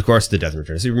good. And of course, The Death and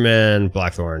Return of Superman,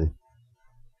 Blackthorn,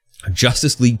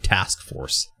 Justice League Task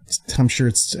Force. I'm sure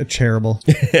it's terrible.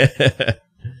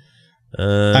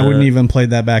 I wouldn't even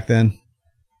played that back then.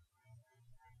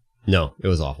 No, it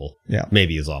was awful. Yeah.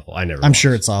 Maybe it was awful. I never. I'm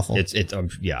sure it's awful. It's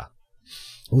yeah.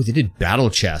 Oh, they did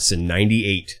Battle Chess in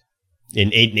 98.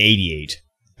 In 88.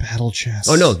 Battle Chess.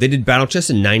 Oh, no. They did Battle Chess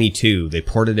in 92. They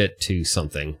ported it to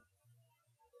something.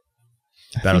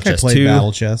 Battle Chess 2.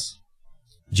 Battle Chess.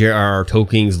 J.R.R.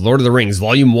 Tolkien's Lord of the Rings,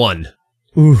 Volume 1.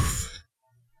 Oof.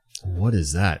 What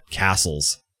is that?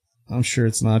 Castles. I'm sure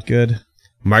it's not good.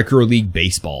 Micro League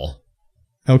Baseball.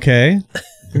 Okay. I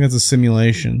think that's a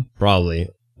simulation. Probably.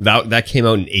 That came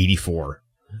out in 84.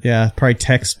 Yeah, probably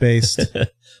text-based.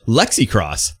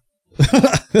 Lexicross.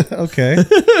 Okay.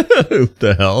 What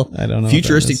the hell? I don't know.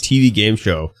 Futuristic TV game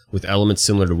show with elements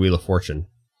similar to Wheel of Fortune.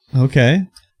 Okay.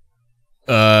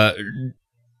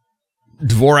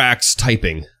 Dvorak's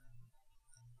typing.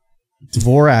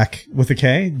 Dvorak with a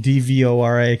K?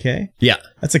 Dvorak? Yeah.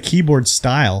 That's a keyboard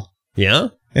style. Yeah?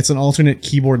 It's an alternate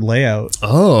keyboard layout.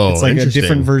 Oh, it's like a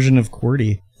different version of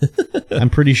QWERTY. I'm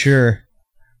pretty sure.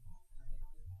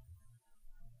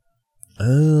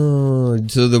 Oh,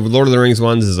 so the Lord of the Rings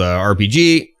ones is a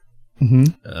RPG.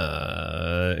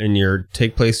 Mm-hmm. And your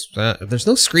take place. There's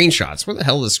no screenshots. Where the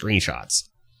hell are the screenshots?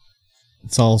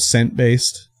 It's all scent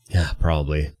based. Yeah,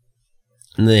 probably.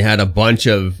 And they had a bunch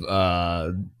of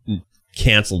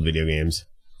canceled video games.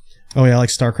 Oh yeah, like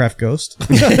StarCraft Ghost.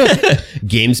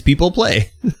 Games people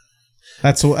play.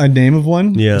 That's a name of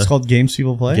one? Yeah. It's called Games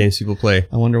People Play? Games people play.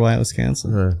 I wonder why it was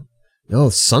canceled.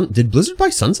 Did Blizzard buy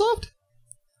Sunsoft?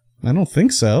 I don't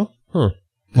think so. Huh.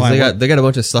 Why, they got a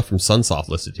bunch of stuff from Sunsoft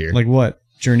listed here. Like what?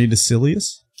 Journey to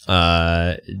Silius?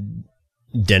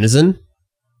 Denizen?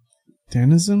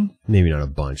 Denizen? Maybe not a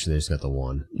bunch. They just got the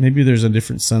one. Maybe there's a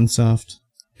different Sunsoft.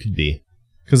 Could be.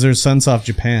 Because there's Sunsoft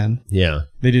Japan. Yeah.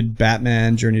 They did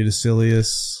Batman, Journey to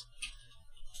Silius,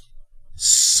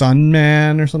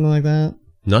 Sunman or something like that.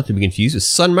 Not to be confused with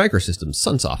Sun Microsystems,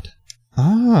 Sunsoft.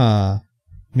 Ah.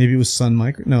 Maybe it was Sun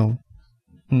Micro. No.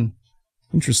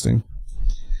 Interesting.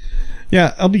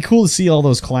 Yeah, it'll be cool to see all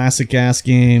those classic ass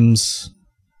games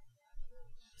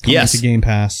coming to Game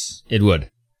Pass. It would.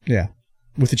 Yeah.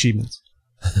 With achievements.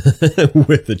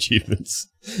 With achievements.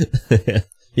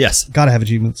 Yes. Gotta have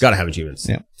achievements. Gotta have achievements.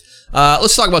 Yeah.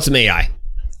 Let's talk about some AI.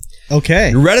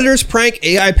 Okay. Redditors prank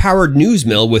AI-powered news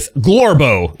mill with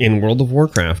Glorbo in World of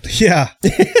Warcraft. Yeah.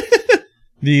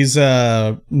 These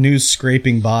news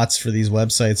scraping bots for these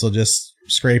websites will just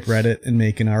scrape Reddit and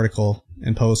make an article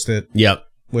and post it. Yep.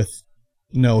 With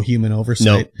no human oversight.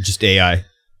 No, just AI.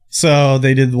 So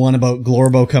they did one about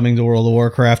Glorbo coming to World of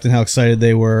Warcraft and how excited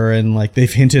they were, and like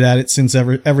they've hinted at it since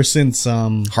ever since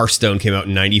Hearthstone came out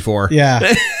in '94.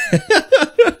 Yeah.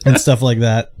 And stuff like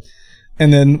that.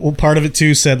 And then part of it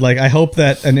too said like, I hope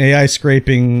that an AI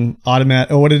scraping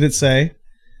what did it say?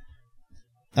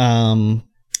 It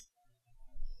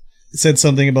said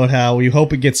something about how we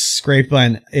hope it gets scraped by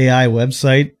an AI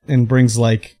website and brings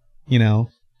like,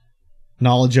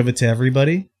 knowledge of it to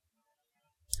everybody.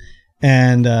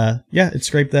 And it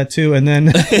scraped that too. And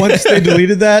then once they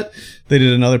deleted that, they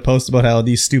did another post about how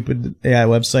these stupid AI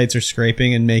websites are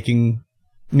scraping and making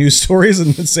news stories,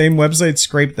 and the same website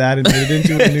scraped that and made it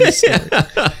into a news story.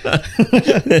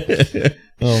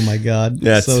 Oh my god.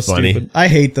 That's so funny. Stupid. I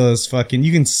hate those fucking,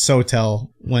 you can so tell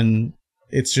when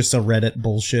it's just a Reddit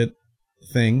bullshit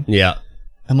thing. Yeah.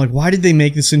 I'm like, why did they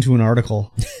make this into an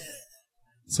article?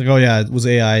 It's like, oh yeah, it was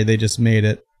AI. They just made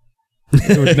it.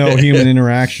 There was no human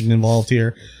interaction involved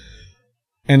here.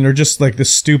 And they're just like the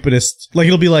stupidest. Like,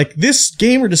 it'll be like, this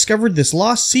gamer discovered this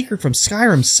lost secret from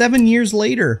Skyrim 7 years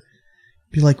later.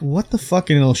 Be like, what the fuck?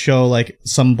 And it'll show like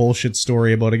some bullshit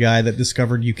story about a guy that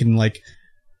discovered you can like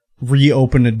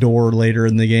reopen a door later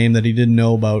in the game that he didn't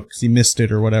know about because he missed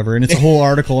it or whatever. And it's a whole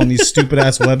article on these stupid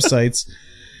ass websites.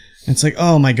 And it's like,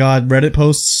 oh my god, Reddit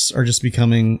posts are just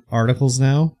becoming articles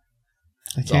now.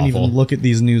 I can't even look at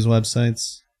these news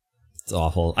websites. It's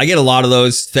awful. I get a lot of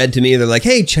those fed to me. They're like,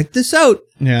 hey, check this out.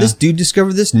 Yeah. This dude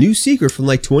discovered this new secret from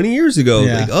like 20 years ago.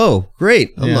 Yeah. Like, oh,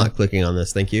 great. I'm not clicking on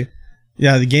this. Thank you.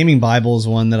 Yeah, the Gaming Bible is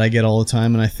one that I get all the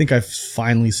time, and I think I've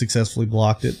finally successfully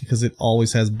blocked it because it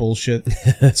always has bullshit,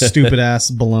 stupid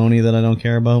ass baloney that I don't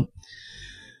care about.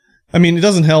 I mean, it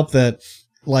doesn't help that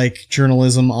like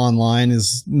journalism online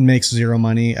makes zero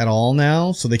money at all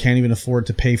now, so they can't even afford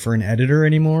to pay for an editor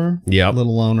anymore. Yeah, let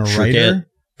alone a writer.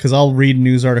 Because I'll read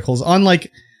news articles on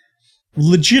like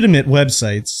legitimate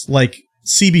websites like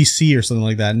CBC or something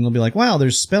like that, and they'll be like, "Wow,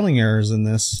 there's spelling errors in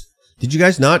this." Did you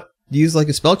guys not use like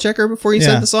a spell checker before you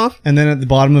sent this off? And then at the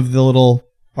bottom of the little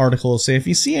article, it'll say, if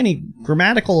you see any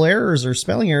grammatical errors or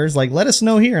spelling errors, like, let us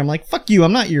know here. I'm like, fuck you.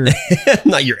 I'm not your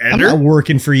not your editor. I'm not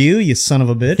working for you, you son of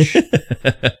a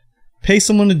bitch. Pay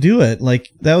someone to do it. Like,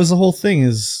 that was the whole thing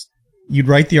is you'd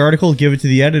write the article, give it to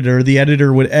the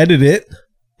editor would edit it.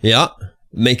 Yeah.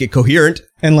 Make it coherent.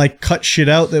 And like cut shit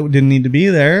out that didn't need to be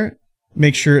there.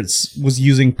 Make sure it was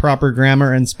using proper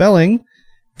grammar and spelling.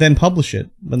 Then publish it.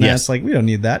 But that's like, we don't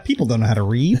need that. People don't know how to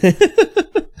read.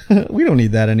 We don't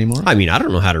need that anymore. I mean, I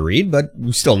don't know how to read, but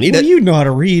we still need it. You know how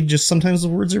to read, just sometimes the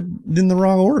words are in the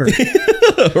wrong order.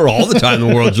 Or all the time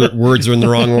the words are in the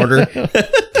wrong order.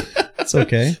 It's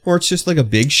okay. Or it's just like a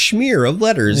big smear of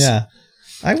letters. Yeah.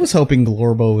 I was hoping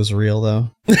Glorbo was real, though.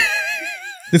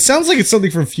 It sounds like it's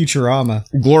something from Futurama.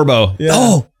 Glorbo. Yeah.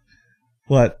 Oh!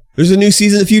 What? There's a new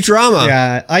season of Futurama.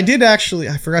 Yeah, I did actually.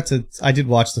 I did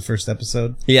watch the first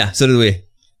episode. Yeah, so did we.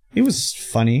 It was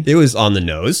funny. It was on the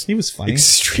nose. He was funny.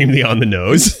 Extremely on the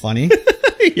nose. It was funny.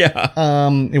 Yeah.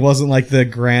 It wasn't like the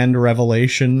grand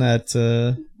revelation that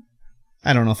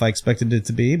I don't know if I expected it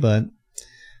to be, but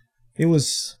it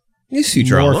was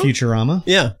Futurama. More Futurama.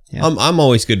 Yeah. I'm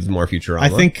always good with more Futurama. I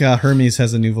think Hermes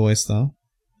has a new voice, though.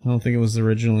 I don't think it was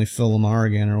originally Phil Lamar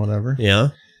again or whatever. Yeah.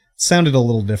 It sounded a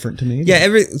little different to me. Yeah,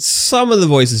 some of the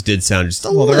voices did sound just a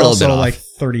little bit off. They're also like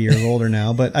 30 years older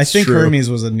now, but I think true. Hermes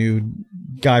was a new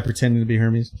guy pretending to be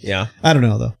Hermes. Yeah. I don't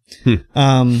know, though.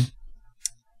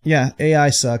 Yeah, AI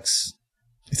sucks.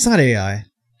 It's not AI.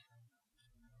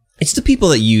 It's the people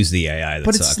that use the AI that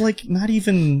But suck. it's like not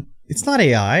even... It's not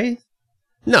AI.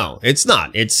 No, it's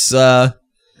not. It's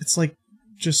like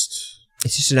just...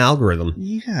 It's just an algorithm.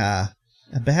 Yeah.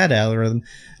 A bad algorithm.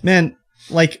 Man,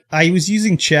 like I was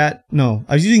using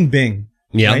Bing.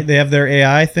 Yeah. Right? They have their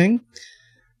AI thing.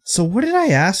 So what did I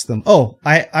ask them? Oh,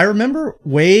 I remember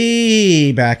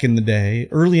way back in the day,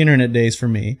 early internet days for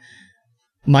me,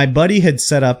 my buddy had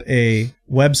set up a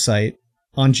website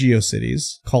on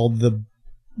GeoCities called the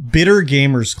Bitter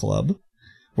Gamers Club,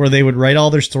 where they would write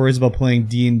all their stories about playing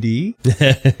D&D,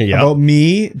 about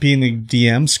me being the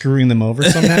DM, screwing them over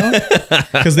somehow,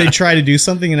 because they'd try to do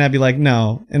something and I'd be like,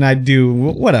 no, and I'd do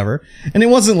whatever. And it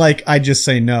wasn't like I'd just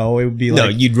say no, it would be like... No,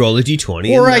 you'd roll a D20.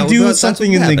 Or I'd do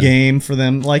something in the game for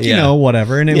them, like, you know,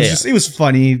 whatever. And it was just, it was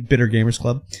funny, Bitter Gamers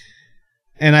Club.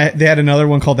 And they had another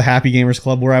one called the Happy Gamers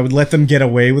Club where I would let them get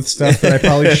away with stuff that I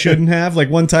probably shouldn't have. Like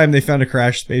one time they found a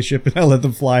crashed spaceship and I let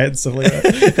them fly it and stuff like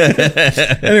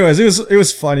that. Anyways, it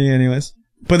was funny anyways.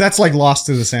 But that's like lost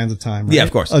to the sands of time, right? Yeah, of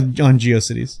course. On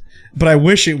GeoCities. But I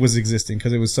wish it was existing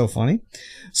because it was so funny.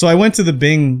 So I went to the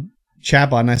Bing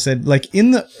chatbot and I said, like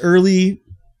in the early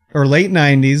or late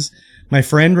 90s, my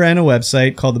friend ran a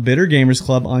website called the Bitter Gamers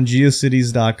Club on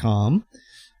geocities.com.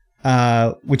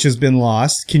 Which has been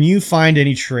lost. Can you find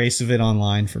any trace of it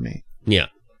online for me? Yeah.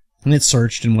 And it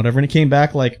searched and whatever, and it came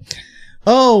back like,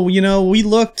 oh, you know,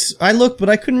 I looked, but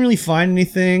I couldn't really find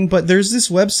anything. But there's this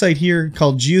website here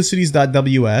called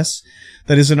geocities.ws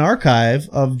that is an archive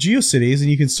of GeoCities, and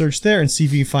you can search there and see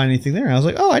if you can find anything there. And I was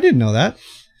like, oh, I didn't know that.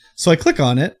 So I click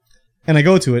on it, and I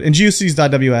go to it, and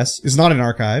geocities.ws is not an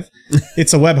archive.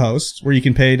 It's a web host where you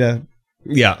can pay to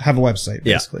have a website,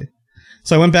 basically.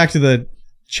 So I went back to the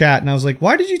chat and I was like,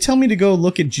 why did you tell me to go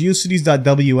look at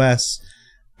geocities.ws?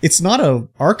 It's not a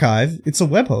archive, it's a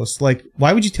web host. Like,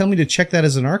 why would you tell me to check that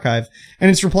as an archive?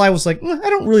 And its reply was like, I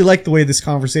don't really like the way this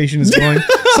conversation is going,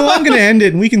 so I'm going to end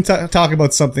it and we can talk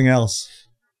about something else.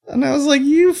 And I was like,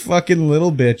 you fucking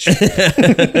little bitch.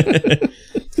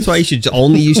 That's why you should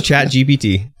only use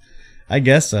ChatGPT. I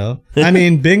guess so. I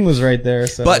mean, Bing was right there,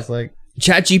 so but I was like...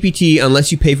 ChatGPT, unless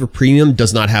you pay for premium,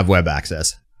 does not have web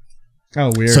access.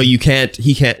 Oh, weird. So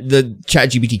the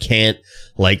ChatGPT can't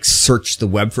like search the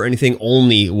web for anything,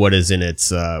 only what is in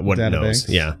its, what it knows.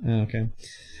 Yeah. Okay.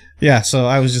 Yeah. So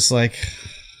I was just like,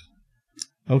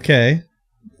 okay.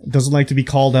 Doesn't like to be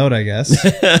called out, I guess.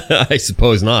 I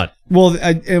suppose not. Well,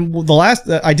 I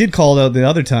did call it out the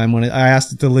other time when I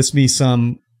asked it to list me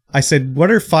some, I said,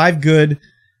 what are 5 good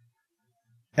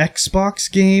Xbox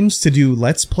games to do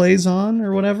Let's Plays on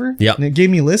or whatever? Yeah. And it gave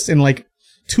me a list and like,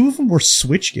 2 of them were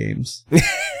Switch games.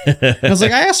 I was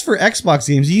like, I asked for Xbox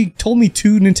games. You told me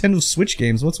 2 Nintendo Switch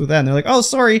games. What's with that? And they're like, oh,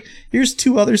 sorry. Here's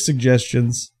 2 other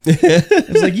suggestions. I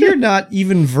was like, you're not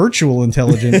even virtual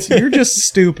intelligence. You're just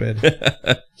stupid.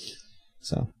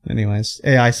 So, anyways,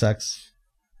 AI sucks.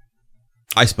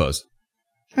 I suppose.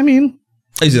 I mean,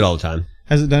 I use it all the time.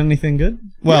 Has it done anything good?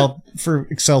 Well, for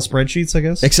Excel spreadsheets, I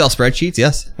guess. Excel spreadsheets,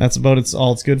 yes. That's about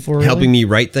all it's good for. Really? Helping me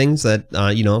write things that,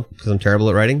 because I'm terrible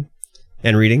at writing.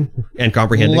 And reading and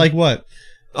comprehending. Like what?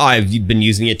 I've been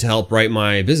using it to help write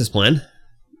my business plan.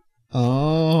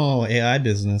 Oh, AI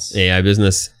business. AI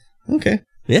business. Okay.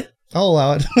 Yeah. I'll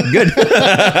allow it. Good.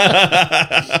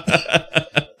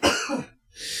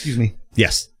 Excuse me.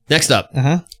 Yes. Next up.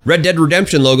 Red Dead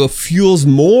Redemption logo fuels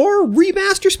more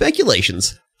remaster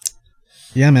speculations.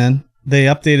 Yeah, man. They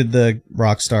updated the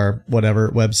Rockstar whatever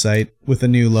website with a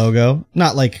new logo.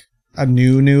 Not like a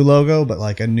new logo, but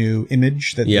like a new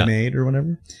image that they made or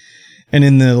whatever. And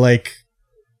in the like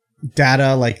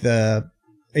data, like the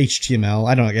HTML,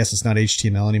 I guess it's not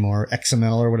HTML anymore,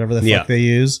 XML or whatever the fuck they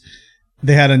use.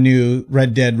 They had a new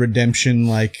Red Dead Redemption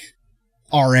like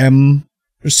RM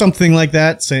or something like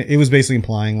that. So it was basically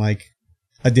implying like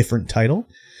a different title,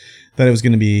 that it was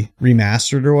going to be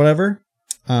remastered or whatever.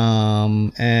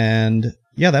 And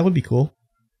yeah, that would be cool.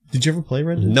 Did you ever play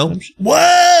Red Dead Redemption?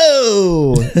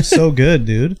 Whoa! So good,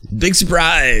 dude. Big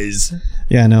surprise.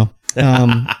 Yeah, I know.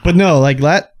 But no, like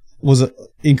that was an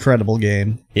incredible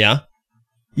game. Yeah?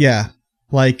 Yeah.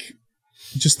 Like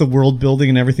just the world building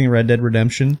and everything in Red Dead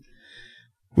Redemption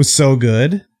was so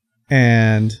good.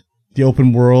 And the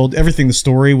open world, everything, the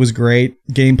story was great.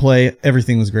 Gameplay,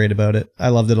 everything was great about it. I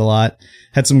loved it a lot.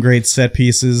 Had some great set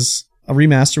pieces. A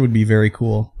remaster would be very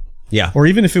cool. Yeah. Or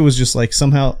even if it was just like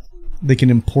somehow they can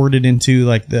import it into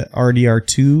like the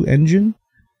RDR2 engine.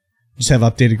 Just have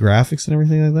updated graphics and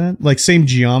everything like that. Like same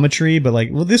geometry, but like,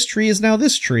 well, this tree is now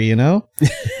this tree, you know?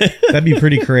 That'd be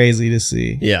pretty crazy to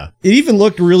see. Yeah. It even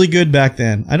looked really good back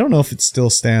then. I don't know if it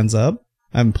still stands up.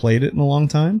 I haven't played it in a long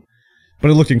time, but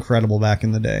it looked incredible back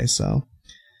in the day. So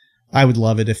I would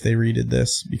love it if they redid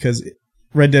this, because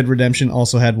Red Dead Redemption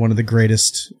also had one of the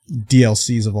greatest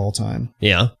DLCs of all time.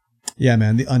 Yeah. Yeah,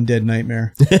 man. The Undead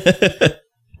Nightmare.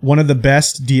 One of the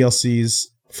best DLCs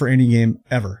for any game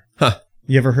ever. Huh.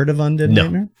 You ever heard of Undead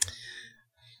Nightmare?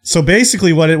 So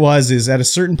basically what it was is at a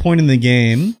certain point in the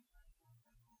game,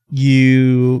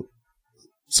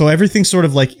 so everything sort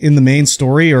of like in the main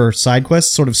story or side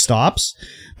quest sort of stops.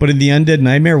 But in the Undead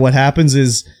Nightmare, what happens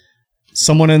is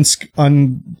someone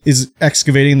is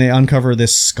excavating, they uncover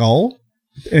this skull,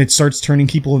 and it starts turning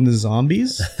people into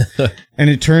zombies. And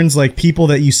it turns like people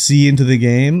that you see into the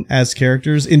game as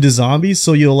characters into zombies.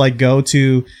 So you'll like go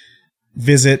to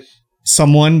visit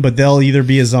someone, but they'll either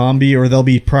be a zombie or they'll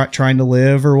be trying to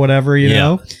live or whatever, you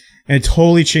know? And it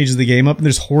totally changes the game up. And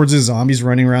there's hordes of zombies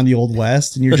running around the Old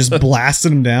West, and you're just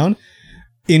blasting them down.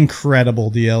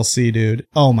 Incredible DLC, dude.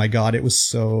 Oh my God, it was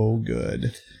so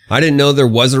good. I didn't know there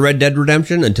was a Red Dead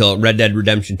Redemption until Red Dead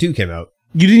Redemption 2 came out.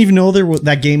 You didn't even know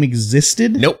that game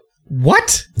existed? Nope.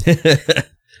 What?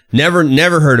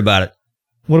 Never heard about it.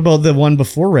 What about the one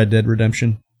before Red Dead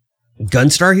Redemption?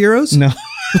 Gunstar Heroes? No.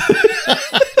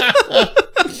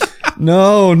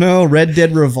 No, Red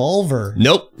Dead Revolver.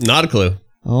 Nope, not a clue.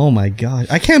 Oh my God.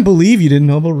 I can't believe you didn't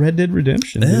know about Red Dead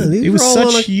Redemption. Yeah, it was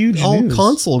such huge all news.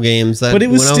 Console games that but it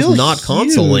was when still I was not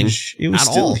consoling it was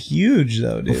still all. Huge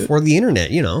though, dude. Before the internet,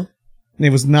 you know.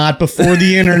 It was not before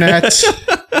the internet.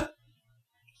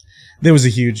 There was a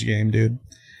huge game, dude.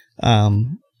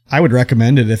 I would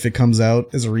recommend it if it comes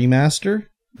out as a remaster.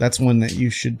 That's one that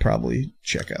you should probably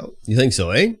check out. You think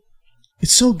so, eh?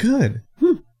 It's so good.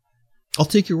 I'll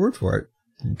take your word for it.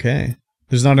 Okay.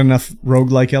 There's not enough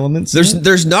roguelike elements.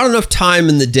 There's not enough time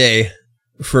in the day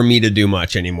for me to do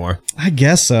much anymore. I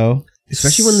guess so.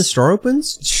 Especially when the store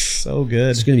opens. So good.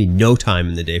 There's going to be no time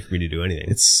in the day for me to do anything.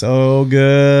 It's so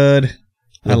good.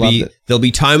 I loved it. There'll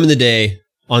be time in the day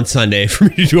on Sunday for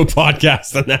me to do a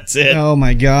podcast, and that's it. Oh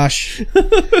my gosh.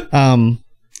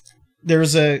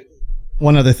 There's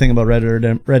one other thing about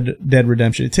Red Dead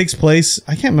Redemption. It takes place,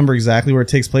 I can't remember exactly where it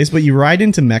takes place, but you ride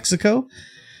into Mexico,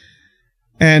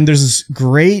 and there's this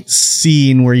great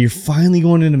scene where you're finally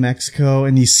going into Mexico,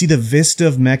 and you see the vista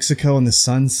of Mexico and the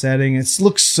sun setting. It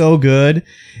looks so good,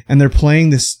 and they're playing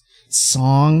this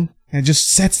song, and it just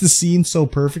sets the scene so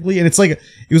perfectly. And it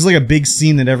was like a big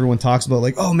scene that everyone talks about,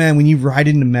 like, oh man, when you ride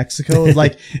into Mexico,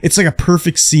 like it's like a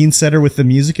perfect scene setter with the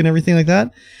music and everything like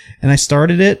that. And I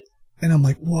started it, and I'm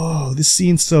like, whoa, this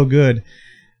scene's so good.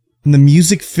 And the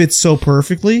music fits so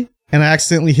perfectly. And I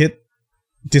accidentally hit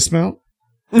dismount.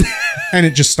 And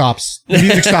it just stops. The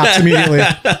music stops immediately.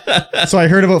 So I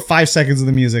heard about 5 seconds of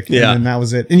the music. And then that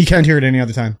was it. And you can't hear it any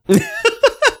other time.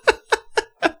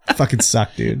 Fucking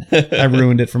suck, dude. I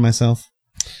ruined it for myself.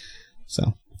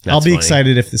 So I'll be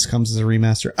excited if this comes as a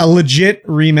remaster. A legit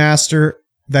remaster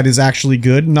that is actually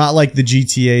good. Not like the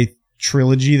GTA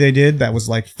trilogy they did that was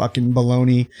like fucking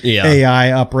baloney, AI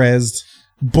upresed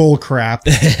bull crap.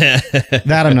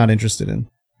 That I'm not interested in.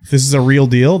 If this is a real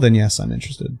deal, then yes, I'm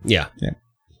interested. Yeah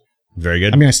Very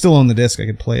good. I mean, I still own the disc. I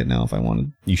could play it now if I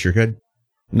wanted. You sure could.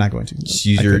 I'm not going to. Just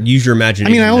use your imagination.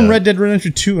 I mean, I own Red Dead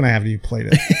Redemption 2 and I haven't even played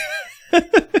it.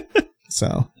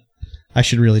 So I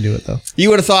should really do it though. You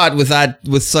would have thought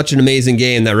with such an amazing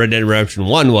game that Red Dead Redemption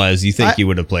 1 was, you think you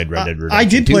would have played Red Dead Redemption 2 I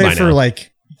did play it for now.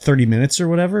 like 30 minutes or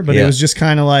whatever, but it was just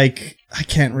kind of like, I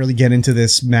can't really get into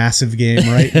this massive game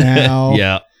right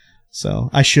now. So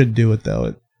I should do it though.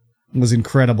 It was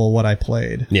incredible what I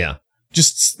played. Yeah.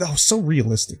 Just so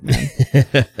realistic, man.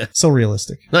 So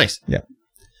realistic. Nice. Yeah.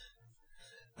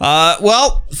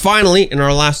 Well, finally, in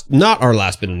not our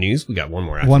last bit of news, we got one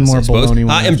more. One more baloney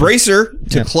one. Embracer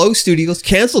to close studios,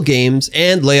 cancel games,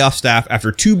 and lay off staff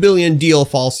after $2 billion deal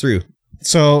falls through.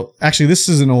 So, actually, this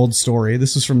is an old story.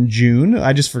 This was from June.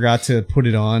 I just forgot to put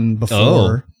it on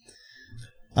before.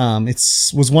 It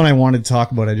was one I wanted to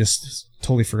talk about. I just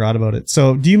totally forgot about it.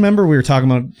 So, do you remember we were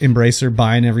talking about Embracer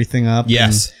buying everything up?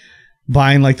 Yes.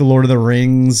 Buying like the Lord of the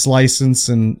Rings license,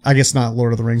 and I guess not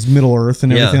Lord of the Rings, Middle Earth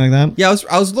and everything like that. Yeah,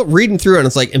 I was reading through it, and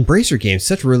it's like Embracer games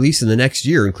set to release in the next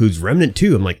year includes Remnant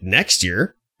 2. I'm like, next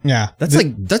year? Yeah.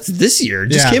 That's this year. It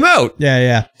just came out.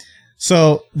 Yeah.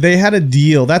 So they had a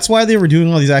deal. That's why they were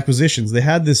doing all these acquisitions. They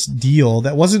had this deal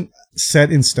that wasn't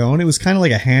set in stone. It was kind of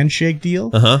like a handshake deal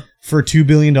for a $2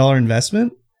 billion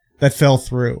investment that fell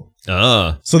through.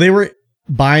 So they were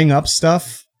buying up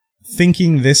stuff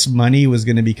thinking this money was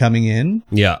going to be coming in.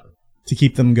 Yeah. To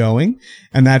keep them going.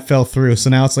 And that fell through. So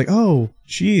now it's like, oh,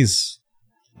 geez,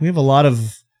 we have a lot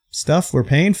of stuff we're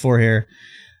paying for here.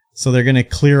 So they're going to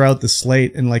clear out the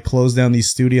slate and like close down these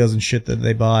studios and shit that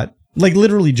they bought. Like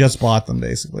literally just bought them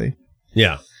basically.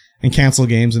 Yeah. And cancel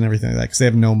games and everything like that because they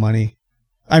have no money.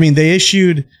 I mean,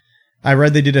 I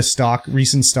read they did a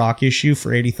recent stock issue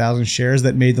for 80,000 shares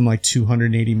that made them like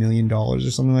 $280 million or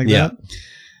something like that.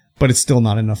 But it's still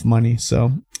not enough money.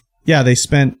 So yeah, they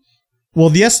spent, well,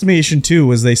 the estimation too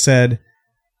was they said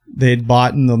they'd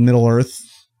bought in the Middle Earth.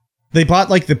 They bought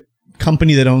like the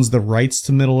company that owns the rights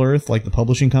to Middle Earth, like the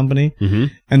publishing company.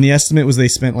 And the estimate was they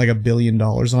spent like $1 billion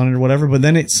on it or whatever. But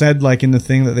then it said like in the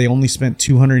thing that they only spent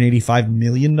 $285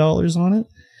 million on it,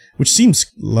 which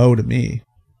seems low to me.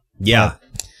 Yeah.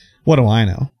 But what do I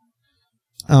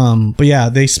know? But yeah,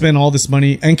 they spent all this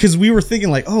money. And because we were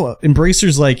thinking like, oh,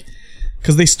 Embracer's like,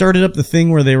 because they started up the thing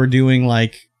where they were doing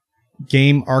like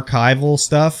game archival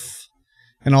stuff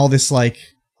and all this like,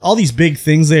 all these big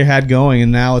things they had going,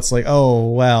 and now it's like,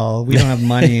 oh, well, we don't have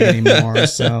money anymore,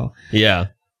 so yeah,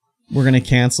 we're going to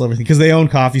cancel everything. Because they own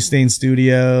Coffee Stain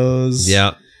Studios.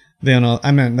 Yeah. They don't know,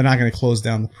 I mean, they're not going to close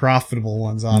down the profitable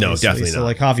ones, obviously. No, definitely so, not.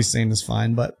 Like, Coffee Stain is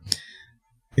fine, but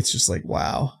it's just like,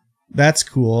 wow, that's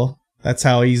cool. That's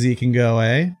how easy it can go,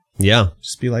 eh? Yeah.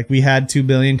 Just be like, we had $2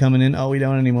 billion coming in. Oh, we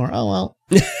don't anymore. Oh, well.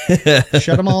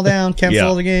 Shut them all down. Cancel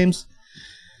all the games.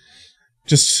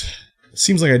 Just...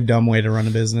 seems like a dumb way to run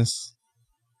a business.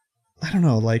 I don't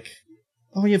know, like,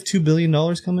 oh, you have $2 billion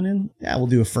coming in? Yeah, we'll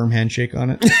do a firm handshake on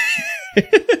it.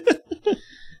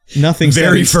 Nothing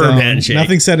very firm handshake.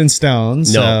 Nothing set in stone. No.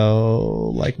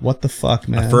 So, like, what the fuck,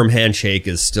 man? A firm handshake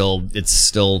is still,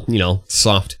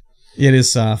 soft. It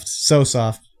is soft. So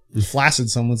soft. Flaccid,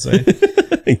 some would say.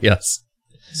 Yes.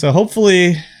 So hopefully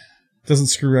it doesn't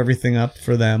screw everything up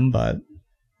for them, but,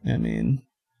 I mean...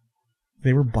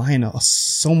 they were buying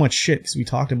so much shit because we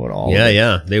talked about all of it.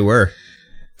 Yeah, they were.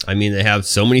 I mean, they have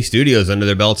so many studios under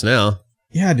their belts now.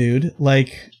 Yeah, dude.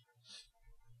 Like,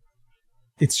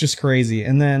 it's just crazy.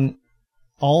 And then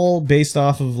all based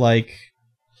off of like,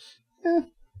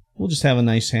 we'll just have a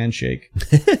nice handshake.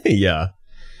 Yeah.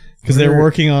 Because they're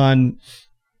working on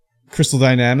Crystal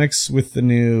Dynamics with the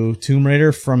new Tomb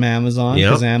Raider from Amazon.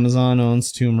 Because Amazon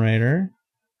owns Tomb Raider.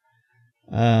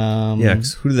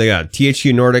 Cause who do they got?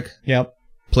 THQ Nordic. Yep.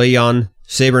 PlayOn,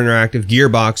 Saber Interactive,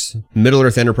 Gearbox, Middle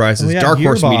Earth Enterprises, Dark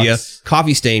Horse Media,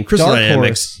 Coffee Stain, Crystal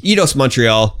Dynamics, Eidos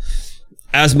Montreal,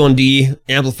 Asmodee,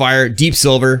 Amplifier, Deep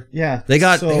Silver. Yeah. They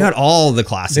got all the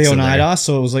classics. They own Eidos,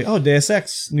 so it was like, oh, Deus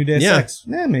Ex, new Deus Ex.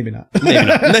 Maybe not. Maybe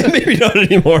not. Maybe not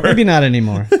anymore. Maybe not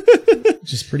anymore.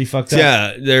 Just pretty fucked up.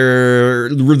 Yeah,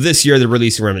 this year they're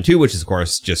releasing Remnant 2, which is of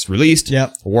course just released.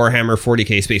 Yep. Warhammer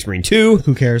 40k Space Marine 2.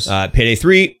 Who cares? Payday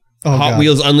 3. Hot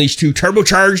Wheels Unleashed 2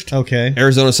 Turbocharged. Okay.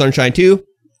 Arizona Sunshine 2.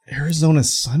 Arizona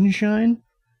Sunshine?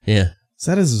 Yeah. Is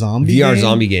that a zombie VR game?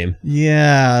 zombie game.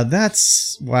 Yeah,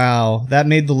 wow. That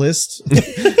made the list.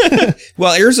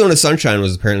 Well, Arizona Sunshine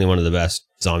was apparently one of the best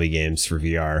zombie games for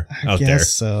VR out there. I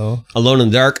guess so. Alone in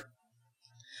the Dark.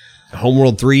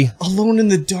 Homeworld 3. Alone in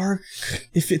the Dark,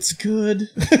 if it's good.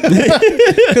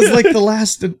 Because like the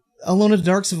last Alone in the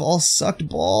Darks have all sucked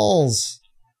balls.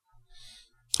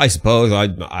 I suppose.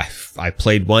 I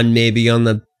played one maybe on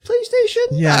the PlayStation?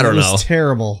 Yeah, I don't know. It was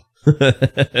terrible.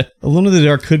 Alone in the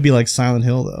Dark could be like Silent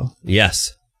Hill, though.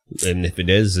 Yes. And if it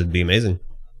is, it'd be amazing.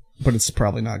 But it's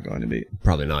probably not going to be.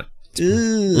 Probably not.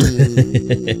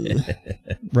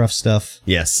 Rough stuff.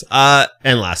 Yes.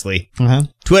 And lastly,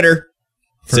 Twitter.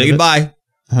 Say goodbye.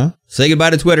 Say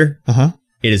goodbye to Twitter.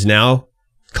 It is now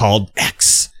called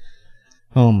X.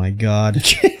 Oh my God.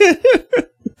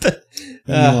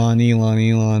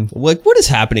 Elon. Like, what is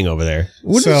happening over there?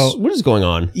 What is going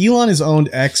on? Elon has owned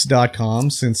X.com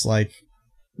since like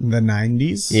the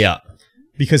 90s. Yeah.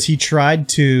 Because he tried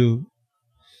to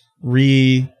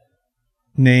rename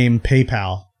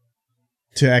PayPal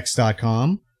to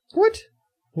X.com. What?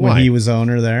 When he was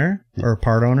owner there, or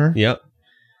part owner. Yep.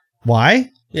 Why?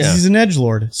 Yeah. He's an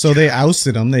edgelord. So they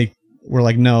ousted him. They were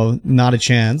like, no, not a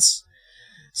chance.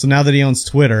 So now that he owns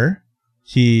Twitter,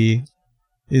 he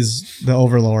is the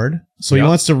overlord. So he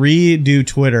wants to redo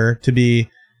Twitter to be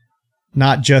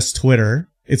not just Twitter.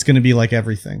 It's going to be like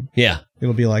everything. Yeah.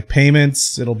 It'll be like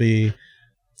payments. It'll be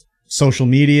social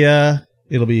media.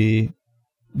 It'll be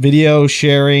video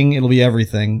sharing. It'll be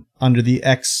everything under the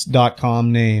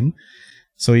X.com name.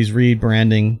 So he's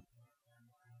rebranding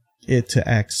it to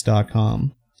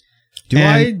X.com. Do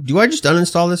I just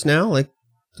uninstall this now? Like,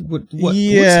 what's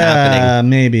happening?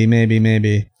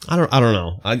 Maybe. I don't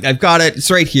know. I've got it.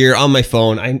 It's right here on my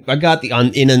phone. I got the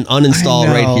uninstall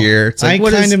right here. It's like,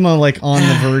 I kind of like on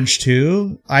the verge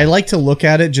too. I like to look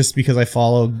at it just because I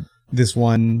follow this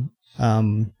one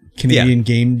Canadian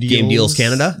Game Deals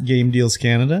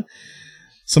Canada.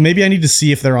 So maybe I need to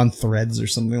see if they're on Threads or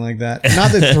something like that.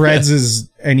 Not that Threads is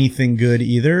anything good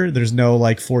either. There's no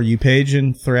like For You page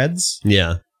in Threads.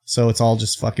 Yeah. So it's all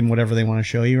just fucking whatever they want to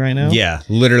show you right now. Yeah,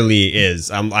 literally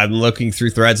is. I'm looking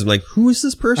through Threads. I'm like, who is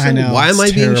this person? I know, why am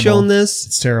I being shown this?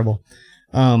 It's terrible.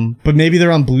 But maybe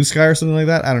they're on Blue Sky or something like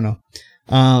that. I don't know.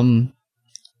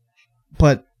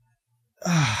 But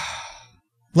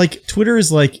like Twitter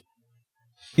is like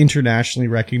internationally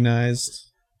recognized.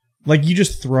 Like you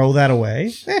just throw that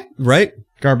away. Right?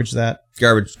 Garbage that.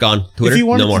 Garbage gone. Twitter. If he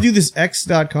wanted no more. to do this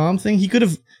X.com thing, he could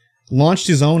have launched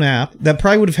his own app that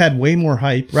probably would have had way more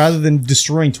hype rather than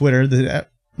destroying Twitter that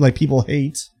like people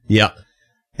hate. Yeah.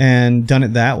 And done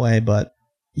it that way, but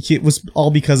it was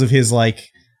all because of his like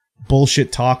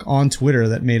bullshit talk on Twitter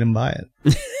that made him buy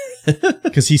it.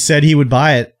 Because he said he would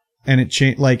buy it, and it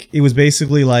changed. Like it was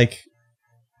basically like,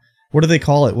 what do they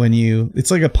call it when you?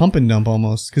 It's like a pump and dump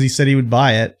almost. Because he said he would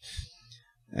buy it,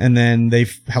 and then they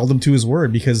held him to his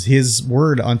word because his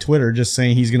word on Twitter, just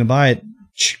saying he's going to buy it,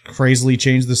 crazily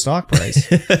changed the stock price.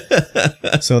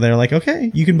 So they're like,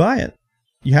 okay, you can buy it.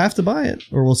 You have to buy it,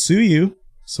 or we'll sue you.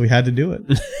 So he had to do it.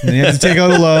 And he had to take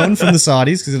out a loan from the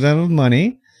Saudis because they didn't have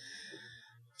money.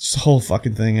 Just the whole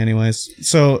fucking thing, anyways.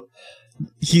 So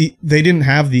they didn't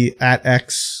have the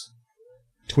 @X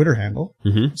Twitter handle.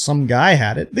 Mm-hmm. Some guy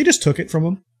had it. They just took it from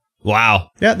him. Wow.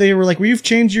 Yeah, they were like, we've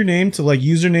changed your name to like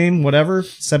username whatever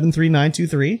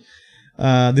 73923.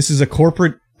 This is a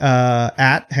corporate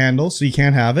handle, so you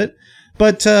can't have it.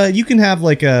 But you can have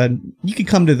like you can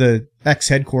come to the X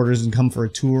headquarters and come for a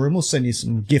tour, and we'll send you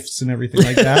some gifts and everything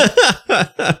like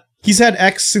that. He's had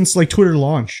X since like Twitter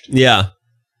launched. Yeah.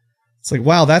 It's like,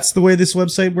 wow, that's the way this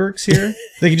website works here.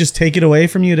 They can just take it away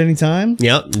from you at any time.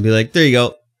 Yep. And be like, there you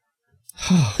go.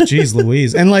 Jeez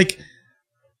Louise. And like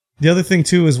the other thing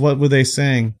too is, what were they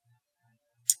saying?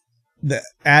 The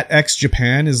 @X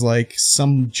Japan is like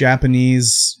some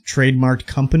Japanese trademarked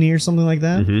company or something like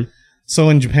that. Mm-hmm. So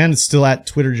in Japan, it's still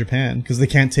 @Twitter Japan because they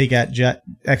can't take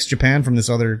 @X Japan from this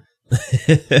other.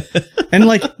 And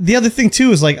like the other thing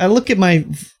too is like, I look at my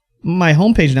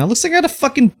homepage now. It looks like I got a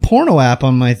fucking porno app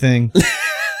on my thing.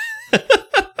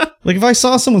 Like if I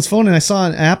saw someone's phone and I saw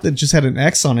an app that just had an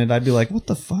X on it, I'd be like, what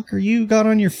the fuck are you got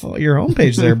on your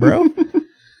homepage there, bro?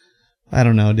 I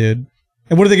don't know, dude.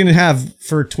 And what are they going to have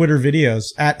for Twitter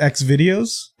videos? @X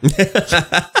videos?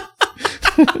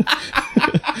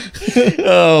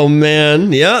 Oh,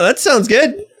 man. Yeah, that sounds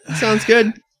good. Sounds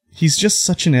good. He's just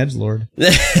such an edgelord.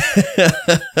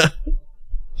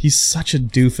 He's such a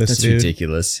doofus, That's dude.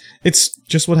 ridiculous. It's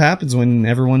just what happens when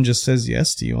everyone just says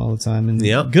yes to you all the time. And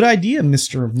yep. Good idea,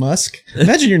 Mr. Musk.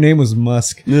 Imagine your name was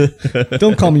Musk.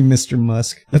 Don't call me Mr.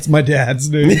 Musk. That's my dad's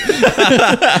name.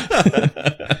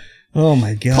 Oh,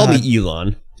 my God. Call me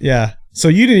Elon. Yeah. So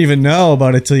you didn't even know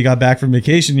about it till you got back from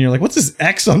vacation. And you're like, what's this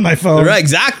X on my phone? Right,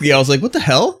 exactly. I was like, what the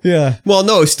hell? Yeah. Well,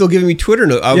 no, it's still giving me Twitter.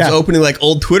 I was opening like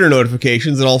old Twitter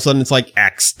notifications, and all of a sudden it's like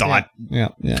X.com. Yeah.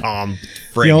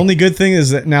 The only good thing is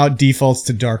that now it defaults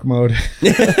to dark mode.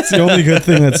 It's the only good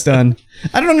thing that's done.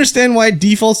 I don't understand why it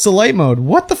defaults to light mode.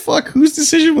 What the fuck? Whose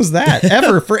decision was that?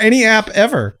 Ever. For any app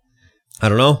ever. I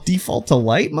don't know. Default to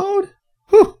light mode?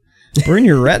 Whew. Burn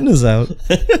your retinas out.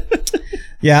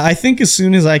 Yeah, I think as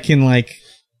soon as I can like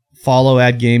follow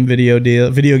Video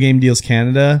Game Deals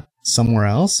Canada somewhere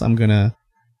else, I'm gonna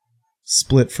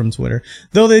split from Twitter.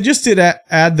 Though they just did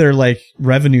add their like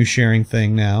revenue sharing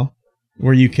thing now,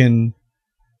 where you can,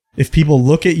 if people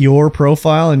look at your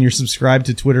profile and you're subscribed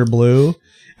to Twitter Blue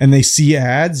and they see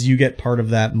ads, you get part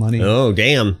of that money. Oh,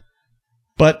 damn.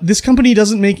 But this company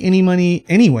doesn't make any money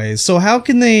anyways, so how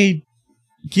can they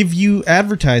give you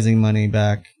advertising money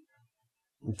back?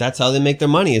 That's how they make their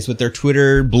money. It's with their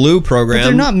Twitter Blue program. But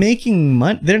they're not making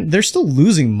money. They're still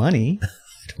losing money. I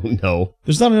don't know.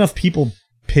 There's not enough people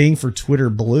paying for Twitter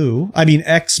Blue. I mean,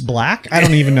 X Black. I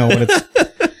don't even know what it's.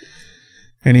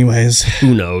 Anyways,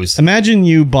 who knows? Imagine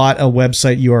you bought a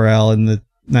website URL in the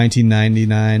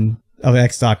 1999 of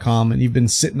X.com, and you've been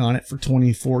sitting on it for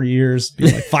 24 years.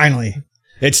 Being like, finally,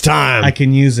 it's time. I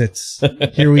can use it.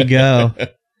 Here we go.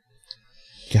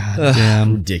 God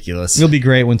damn. Ridiculous. It'll be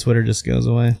great when Twitter just goes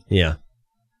away. Yeah.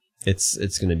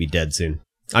 It's going to be dead soon.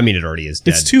 I mean, it already is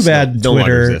dead. It's too bad no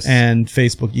Twitter and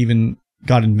Facebook even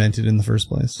got invented in the first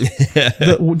place.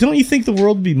 Don't you think the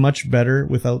world would be much better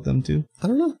without them too? I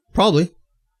don't know. Probably.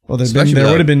 Well, there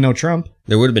would have been no Trump.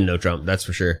 There would have been no Trump. That's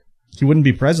for sure. He wouldn't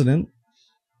be president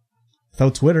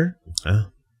without Twitter.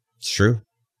 It's true.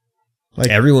 Like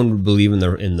everyone would believe in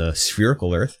the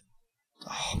spherical Earth.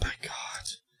 Oh my god!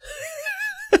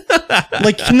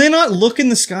 Like, can they not look in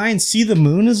the sky and see the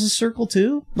moon as a circle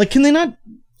too? Like, can they not?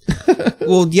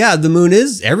 Well, yeah, the moon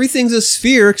is. Everything's a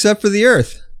sphere except for the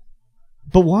Earth.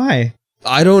 But why?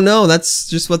 I don't know. That's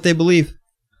just what they believe.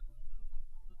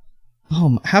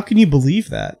 Oh, how can you believe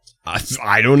that?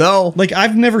 I don't know. Like,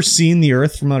 I've never seen the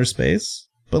Earth from outer space,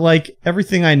 but like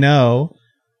everything I know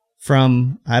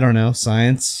from, I don't know,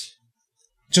 science,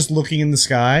 just looking in the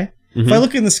sky. Mm-hmm. If I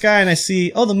look in the sky and I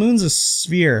see, oh, the moon's a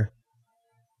sphere.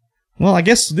 Well, I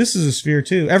guess this is a sphere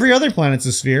too. Every other planet's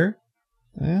a sphere.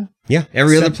 Yeah,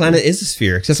 every other planet is a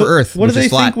sphere except for Earth. What do they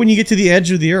think when you get to the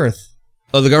edge of the Earth?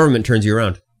 Oh, the government turns you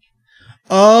around.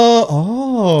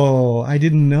 Oh, I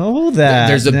didn't know that.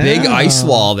 There's a big ice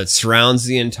wall that surrounds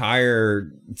the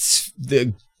entire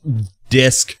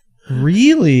disc.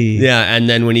 Really? Yeah, and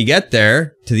then when you get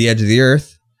there to the edge of the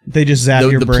Earth, they just zap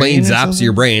your brain. The plane zaps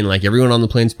your brain. Like everyone on the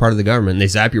plane's part of the government. They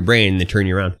zap your brain and they turn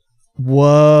you around.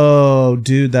 Whoa,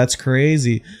 dude, that's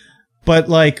crazy. But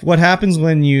like, what happens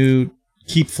when you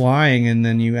keep flying and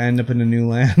then you end up in a new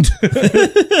land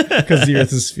because the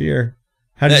Earth is a sphere?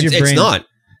 How does your brain? It's not.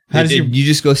 You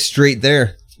just go straight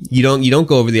there. You don't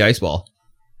go over the ice wall.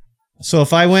 So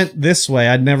if I went this way,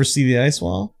 I'd never see the ice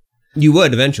wall. You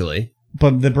would eventually,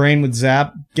 but the brain would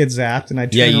get zapped, and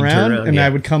I'd turn around, and I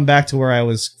would come back to where I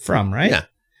was from, right? Yeah.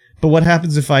 But what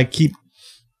happens if I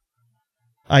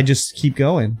just keep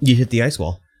going? You hit the ice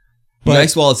wall. The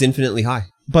ice wall is infinitely high.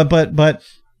 But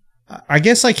I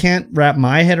guess I can't wrap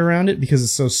my head around it because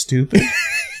it's so stupid.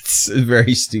 It's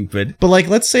very stupid. But like,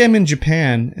 let's say I'm in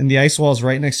Japan and the ice wall is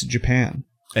right next to Japan.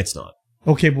 It's not.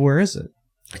 Okay, but where is it?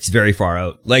 It's very far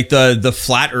out. Like the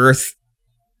flat Earth.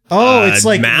 Oh, it's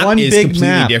like map one is big completely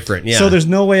map. Different. Yeah. So there's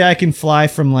no way I can fly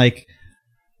from like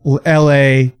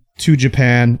LA to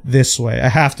Japan this way. I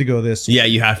have to go this way. Yeah,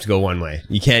 you have to go one way.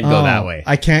 You can't go that way.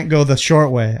 I can't go the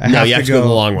short way. You have to go the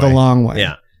long way. The long way.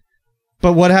 Yeah.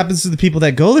 But what happens to the people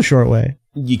that go the short way?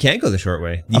 You can't go the short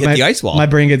way. You hit the ice wall. My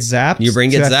brain gets zapped. Your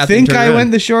brain gets zapped. I think I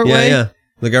went the short way. Yeah.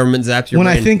 The government zaps your brain.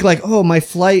 When I think like, oh, my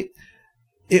flight,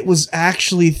 it was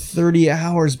actually 30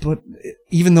 hours, but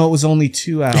even though it was only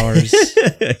 2 hours.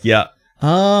 Yeah.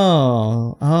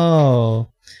 Oh.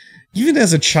 Even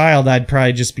as a child, I'd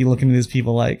probably just be looking at these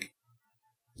people like,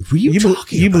 what are you talking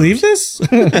about? You believe this?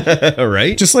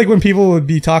 Right? Just like when people would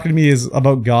be talking to me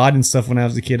about God and stuff when I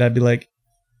was a kid, I'd be like,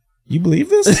 you believe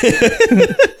this?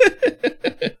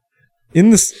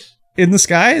 In the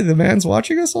sky, the man's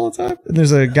watching us all the time. And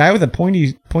there's a guy with a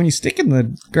pointy stick in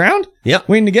the ground. Yep.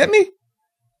 Waiting to get me.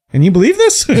 And you believe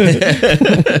this?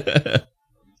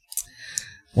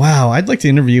 Wow, I'd like to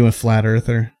interview a flat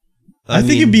earther. I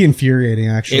think it'd be infuriating,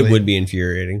 actually. It would be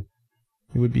infuriating.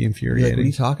 It would be infuriating. Like, what are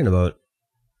you talking about?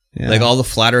 Yeah. Like all the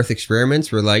flat Earth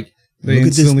experiments were like, look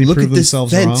at this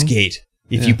fence gate.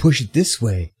 If you push it this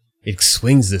way, it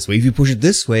swings this way. If you push it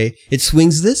this way, it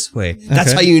swings this way.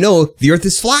 That's how you know the Earth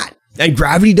is flat and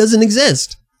gravity doesn't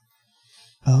exist.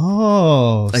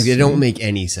 Oh. Like, they don't make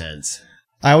any sense.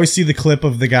 I always see the clip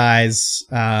of the guys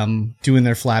doing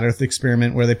their flat Earth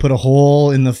experiment where they put a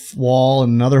hole in the wall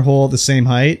and another hole at the same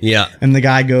height. Yeah. And the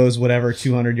guy goes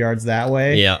 200 yards that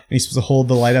way. Yeah. And he's supposed to hold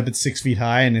the light up at 6 feet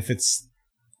high. And if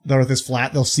the Earth is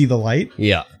flat, they'll see the light.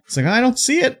 Yeah. It's like, I don't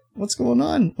see it. What's going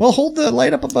on? Well, hold the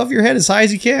light up above your head as high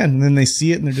as you can. And then they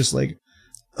see it and they're just like,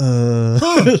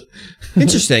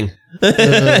 Interesting.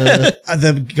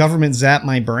 The government zapped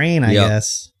my brain, I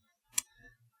guess.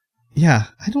 Yeah,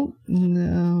 I don't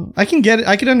know. I can get it.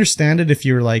 I can understand it if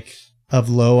you're like of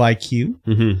low IQ.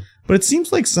 Mm-hmm. But it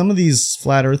seems like some of these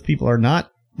flat Earth people are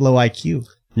not low IQ.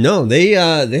 No, they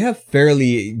have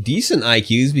fairly decent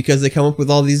IQs because they come up with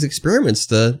all these experiments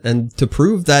to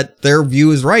prove that their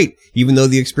view is right, even though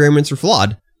the experiments are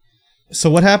flawed. So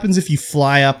what happens if you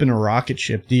fly up in a rocket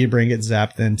ship? Do your brain get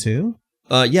zapped then too?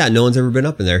 Yeah, no one's ever been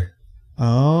up in there.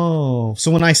 Oh,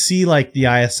 so when I see like the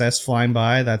ISS flying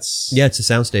by, it's a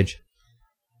soundstage.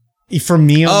 From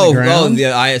me on the ground? Oh, the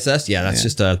ISS? Yeah, that's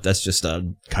just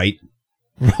a kite.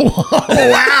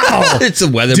 Wow! It's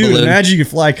a weather balloon. Dude, imagine you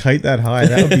could fly a kite that high.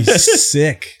 That would be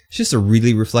sick. It's just a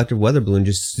really reflective weather balloon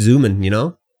just zooming, you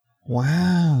know?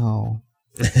 Wow.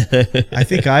 I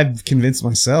think I've convinced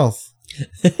myself.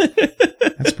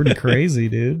 That's pretty crazy,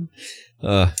 dude.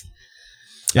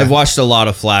 I've watched a lot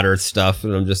of flat Earth stuff,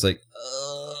 and I'm just like,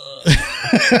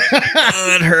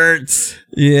 Oh, it hurts.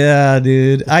 Yeah,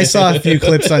 dude. I saw a few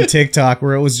clips on TikTok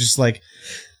where it was just like,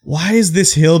 why is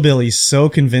this hillbilly so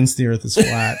convinced the earth is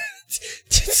flat?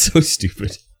 It's so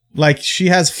stupid. Like, she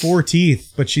has 4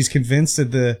 teeth, but she's convinced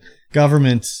that the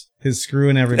government is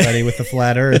screwing everybody with the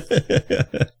flat earth.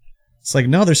 It's like,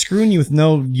 no, they're screwing you with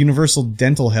no universal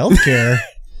dental health care.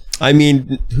 I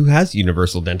mean, who has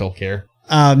universal dental care?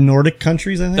 Nordic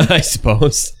countries, I think. I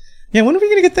suppose. Yeah, when are we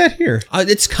going to get that here?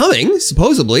 It's coming,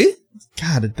 supposedly.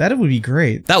 God, that would be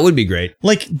great. That would be great.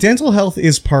 Like, dental health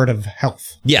is part of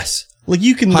health. Yes. Like,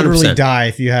 you can literally 100%. die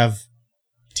if you have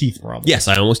teeth problems. Yes,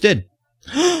 I almost did.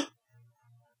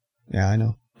 Yeah, I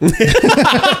know.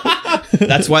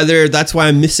 That's why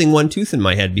I'm missing one tooth in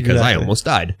my head, because I almost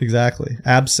died. Exactly.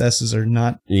 Abscesses are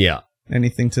not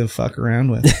anything to fuck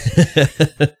around with.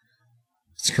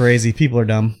 It's crazy. People are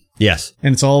dumb. Yes.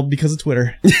 And it's all because of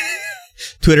Twitter.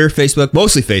 Twitter, Facebook,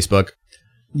 mostly Facebook.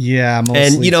 Yeah, mostly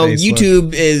And, Facebook.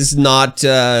 YouTube is not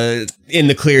in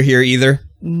the clear here either.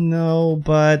 No,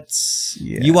 but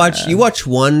yeah. You watch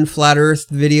one flat Earth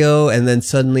video, and then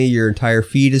suddenly your entire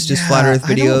feed is just flat Earth videos.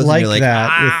 I don't like and you're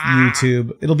that with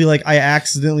YouTube. It'll be like, I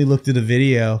accidentally looked at a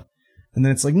video, and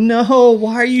then it's like, no,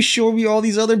 why are you showing me all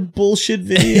these other bullshit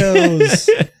videos?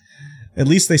 At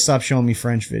least they stopped showing me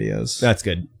French videos. That's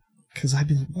good. Because I've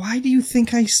been, why do you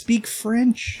think I speak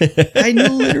French? I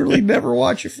literally never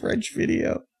watch a French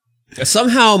video.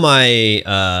 Somehow my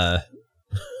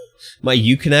my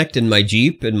Uconnect and my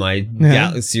Jeep and my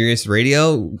Sirius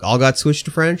radio all got switched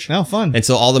to French. Oh, fun. And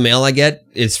so all the mail I get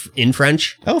is in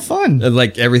French. Oh, fun. And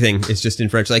like everything is just in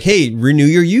French. Like, hey, renew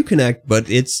your Uconnect, but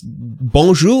it's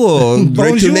bonjour.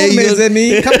 Bonjour, mes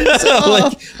amis.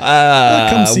 Like,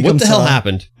 what the hell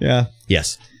happened? Yeah.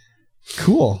 Yes.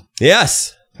 Cool.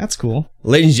 Yes. That's cool.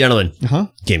 Ladies and gentlemen,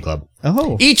 Game Club.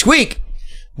 Oh. Each week,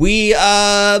 we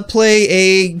play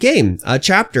a game, a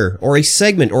chapter, or a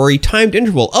segment, or a timed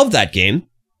interval of that game,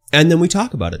 and then we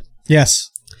talk about it. Yes.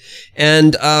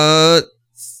 And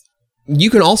you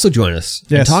can also join us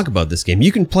and talk about this game.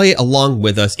 You can play along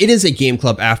with us. It is a game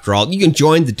club after all. You can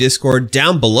join the Discord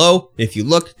down below. If you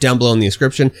look down below in the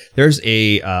description, there's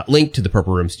a link to the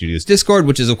Purple Room Studios Discord,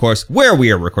 which is, of course, where we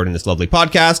are recording this lovely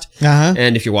podcast.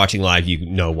 And if you're watching live, you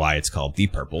know why it's called the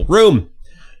Purple Room.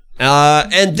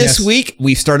 And this week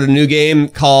we started a new game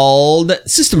called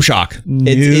System Shock.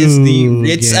 It is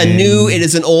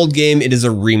an old game. It is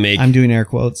a remake. I'm doing air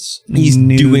quotes. He's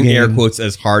doing air quotes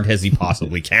as hard as he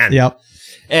possibly can. Yep.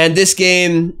 And this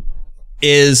game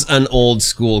is an old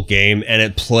school game, and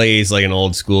it plays like an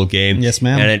old school game. Yes,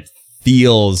 ma'am. And it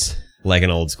feels like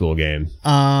an old school game.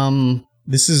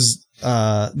 This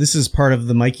is part of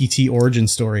the Mikey T origin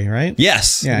story, right?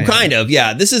 Yes, kind of.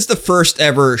 Yeah, this is the first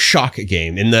ever Shock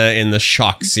game in the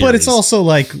Shock series. But it's also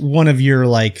like one of your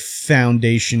like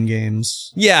foundation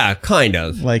games. Yeah, kind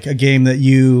of. Like a game that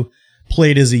you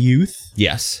played as a youth.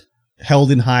 Yes.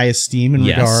 Held in high esteem and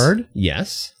regard.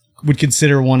 Yes. Would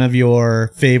consider one of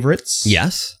your favorites.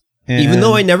 Yes. Even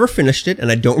though I never finished it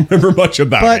and I don't remember much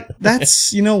about it. But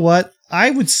that's, you know what?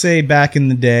 I would say back in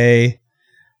the day,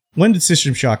 when did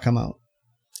System Shock come out?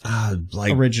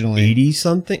 Like originally 80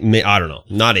 something? I don't know.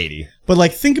 Not 80. But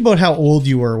like, think about how old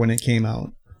you were when it came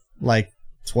out. Like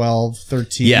 12,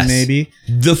 13 maybe.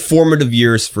 The formative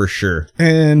years for sure.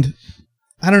 And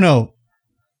I don't know.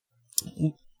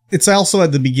 It's also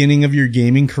at the beginning of your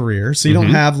gaming career. So you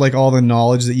don't have like all the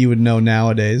knowledge that you would know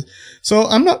nowadays. So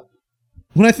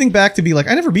when I think back to be like,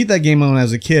 I never beat that game when I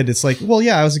was a kid. It's like, well,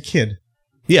 yeah, I was a kid.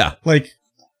 Yeah. Like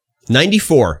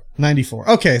 94.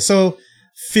 Okay, so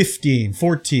 15,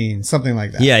 14, something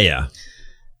like that. Yeah.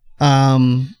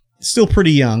 Still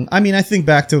pretty young. I mean, I think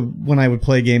back to when I would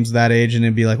play games that age and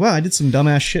it'd be like, wow, I did some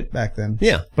dumbass shit back then.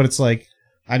 Yeah. But it's like,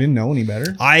 I didn't know any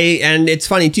better. And it's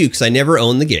funny too, because I never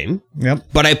owned the game. Yep.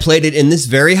 But I played it in this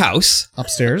very house.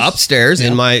 Upstairs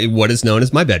in my, what is known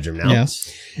as my bedroom now.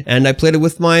 Yes. And I played it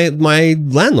with my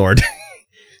landlord.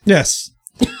 Yes.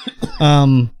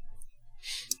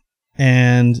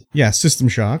 And yeah, System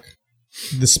Shock.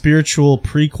 The spiritual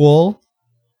prequel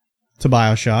to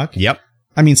BioShock. Yep.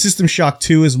 I mean, System Shock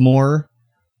 2 is more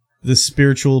the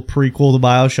spiritual prequel to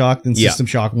BioShock than System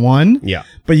Shock 1. Yeah.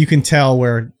 But you can tell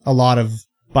where a lot of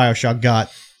BioShock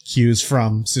got cues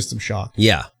from System Shock.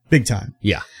 Yeah. Big time.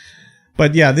 Yeah.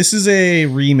 But yeah, this is a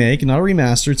remake, not a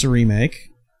remaster, it's a remake.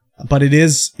 But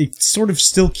it sort of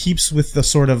still keeps with the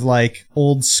sort of like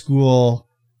old school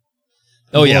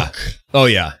look. Oh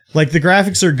yeah. Like the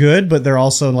graphics are good, but they're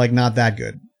also like not that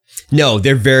good. No,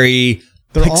 they're very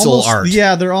pixel art.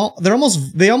 Yeah, they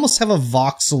almost have a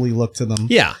voxely look to them.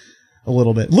 Yeah. A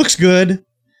little bit. Looks good.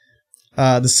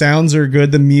 The sounds are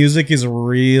good. The music is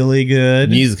really good.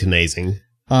 Music's amazing.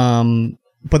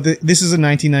 But this is a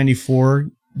 1994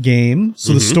 game,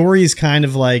 so the story is kind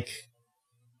of like...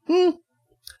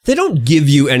 They don't give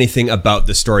you anything about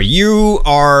the story.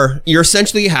 You're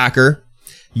essentially a hacker.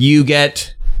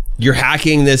 You're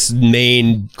hacking this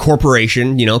main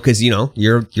corporation, because,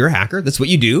 you're a hacker. That's what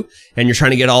you do. And you're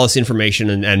trying to get all this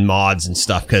information and mods and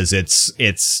stuff because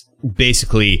it's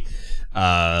basically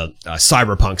a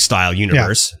cyberpunk style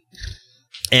universe.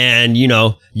 Yeah. And,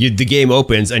 the game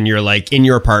opens and you're like in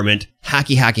your apartment,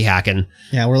 hacking.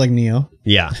 Yeah, we're like Neo.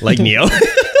 Yeah, like Neo.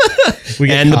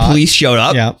 And the police showed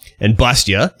up and bust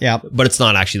you. Yeah. But it's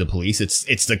not actually the police.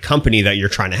 It's the company that you're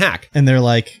trying to hack. And they're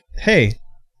like, hey,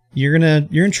 you're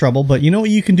in trouble, but you know what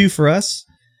you can do for us?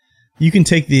 You can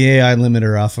take the AI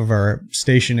limiter off of our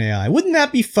station AI. Wouldn't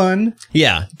that be fun?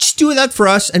 Yeah. Just do that for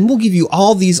us and we'll give you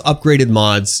all these upgraded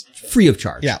mods free of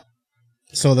charge. Yeah.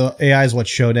 So the AI is what,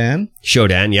 Shodan?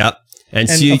 Shodan, yep. And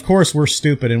of course we're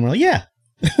stupid and we're like, yeah.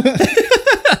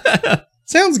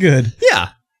 Sounds good. Yeah.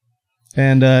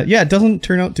 And it doesn't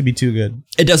turn out to be too good.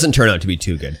 It doesn't turn out to be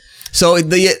too good. So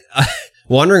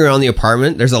wandering around the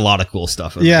apartment, there's a lot of cool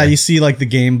stuff. Yeah, you see like the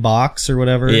game box or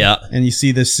whatever. Yeah. And you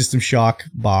see the System Shock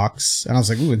box. And I was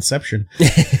like, ooh, Inception.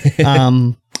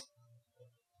 You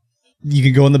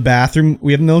can go in the bathroom.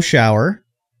 We have no shower.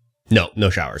 No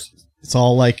showers. It's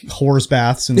all like horse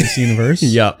baths in this universe.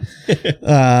 Yep.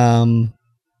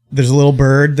 There's a little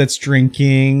bird that's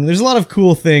drinking. There's a lot of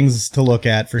cool things to look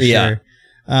at for sure.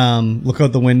 Look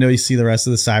out the window, you see the rest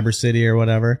of the cyber city or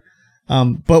whatever.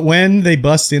 But when they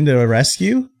bust into a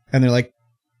rescue and they're like,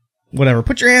 whatever,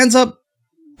 put your hands up,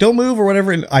 don't move or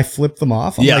whatever, and I flip them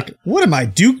off. I'm like, what am I,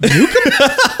 Duke Nukem?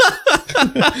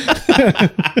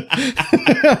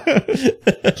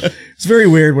 It's very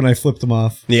weird when I flip them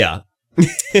off. Yeah.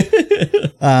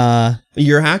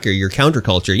 You're a hacker, you're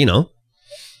counterculture,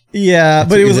 Yeah,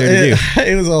 but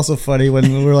it was also funny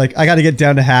when we were like, I got to get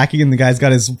down to hacking, and the guy's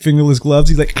got his fingerless gloves.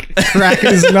 He's like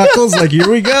cracking his knuckles, like, here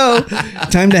we go,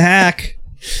 time to hack.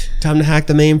 Time to hack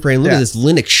the mainframe. Look at this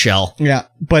Linux shell. Yeah,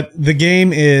 but the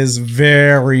game is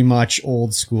very much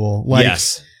old school. Like,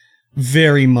 yes,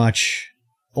 very much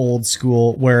old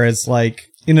school. Whereas, like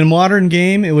in a modern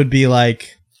game, it would be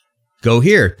like, go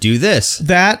here, do this.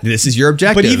 This is your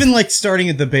objective. But even like starting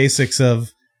at the basics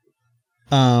of,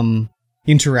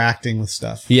 interacting with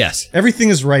stuff. Yes. Everything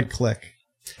is right click.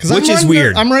 Which is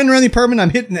weird. I'm running around the apartment, I'm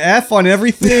hitting F on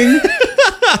everything.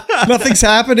 Nothing's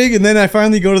happening, and then I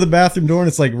finally go to the bathroom door and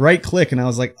it's like right click, and I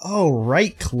was like, oh,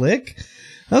 right click?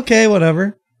 Okay,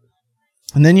 whatever.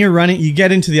 And then you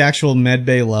get into the actual med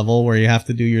bay level where you have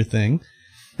to do your thing,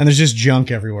 and there's just junk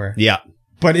everywhere. Yeah.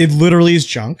 But it literally is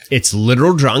junk. It's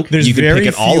literal junk. You can pick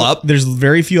it all up. There's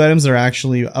very few items that are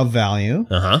actually of value.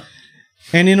 Uh-huh.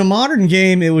 And in a modern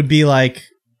game, it would be like,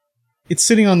 it's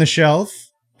sitting on the shelf,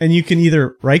 and you can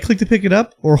either right-click to pick it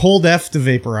up, or hold F to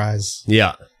vaporize.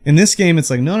 Yeah. In this game, it's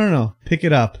like, no, pick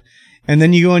it up. And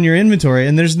then you go in your inventory,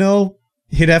 and there's no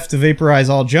hit F to vaporize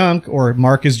all junk, or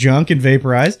mark as junk and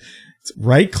vaporize. It's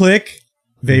right-click,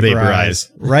 vaporize.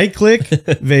 Right-click,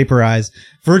 vaporize.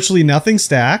 Virtually nothing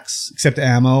stacks, except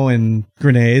ammo and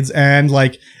grenades, and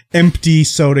like empty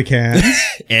soda cans.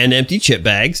 And empty chip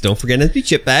bags. Don't forget empty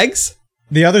chip bags.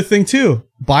 The other thing, too,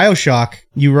 BioShock,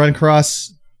 you run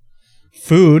across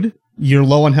food, you're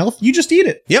low on health, you just eat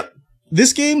it. Yep.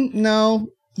 This game, no,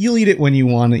 you'll eat it when you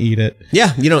want to eat it.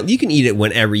 Yeah, you can eat it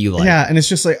whenever you like. Yeah, and it's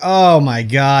just like, oh my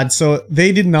God. So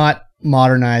they did not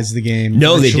modernize the game.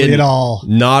 No, they didn't. At all.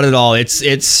 Not at all.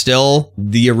 It's still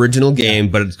the original game,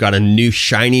 but it's got a new,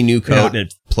 shiny new coat, and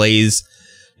it plays...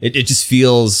 It just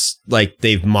feels like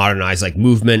they've modernized like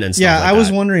movement and stuff like that. Yeah, I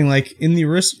was wondering, like, in the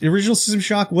original System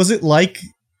Shock, was it like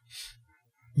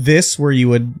this where you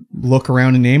would look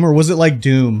around and aim, or was it like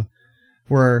Doom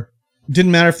where it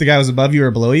didn't matter if the guy was above you or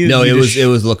below you? No, it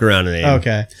was look around and aim.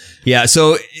 Okay. Yeah,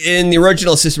 so in the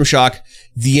original System Shock,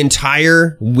 the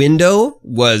entire window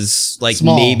was like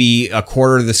small. Maybe a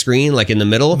quarter of the screen, like in the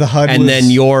middle. The HUD and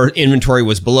then your inventory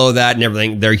was below that and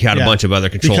everything. There you had a bunch of other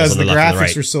controls on the left and the right. Because the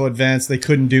graphics were so advanced, they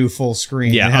couldn't do full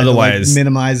screen. Yeah, they had otherwise... to, like,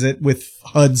 minimize it with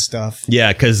HUD stuff.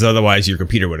 Yeah, because otherwise your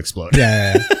computer would explode.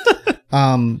 Yeah.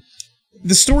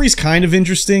 The story's kind of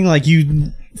interesting. Like,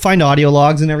 you find audio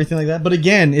logs and everything like that. But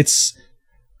again, it's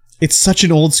such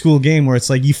an old school game where it's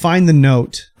like, you find the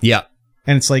note. Yeah.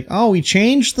 And it's like, oh, we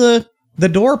changed the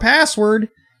door password.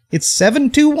 It's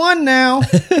 721 now.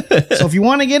 So if you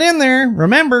want to get in there,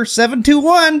 remember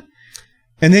 721.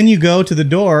 And then you go to the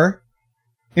door,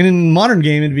 and in a modern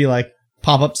game, it'd be like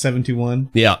pop up 721.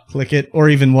 Yeah. Click it, or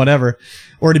even whatever.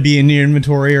 Or to be in your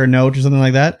inventory or a note or something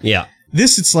like that. Yeah.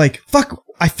 This, it's like, fuck,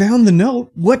 I found the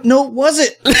note. What note was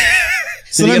it?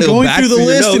 So then I'm going through the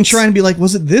list and trying to be like,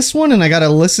 was it this one? And I got to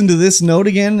listen to this note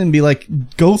again and be like,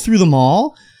 go through them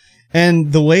all.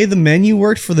 And the way the menu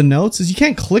worked for the notes is you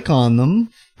can't click on them.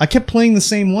 I kept playing the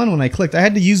same one when I clicked. I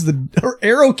had to use the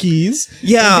arrow keys.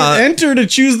 Yeah. And enter to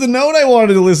choose the note I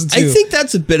wanted to listen to. I think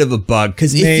that's a bit of a bug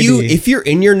because if you're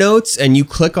in your notes and you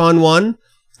click on one,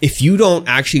 if you don't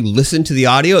actually listen to the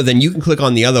audio, then you can click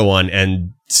on the other one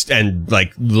and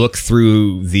like look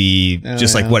through the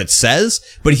just like what it says.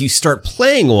 But if you start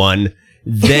playing one,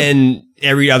 then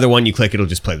every other one you click, it'll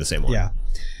just play the same one. Yeah.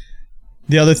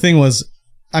 The other thing was,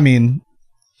 I mean,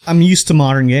 I'm used to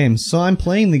modern games, so I'm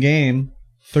playing the game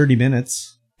 30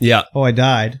 minutes. Yeah. Oh, I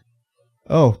died.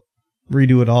 Oh,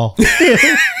 redo it all.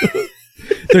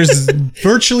 There's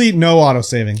virtually no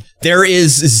autosaving. There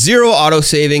is zero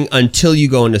autosaving until you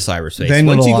go into cyberspace. Then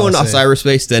once you go into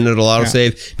cyberspace, then it'll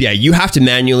autosave. Yeah, you have to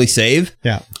manually save.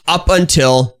 Yeah. Up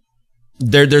until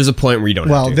there's a point where you don't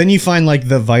have to. Well, then you find like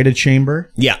the Vita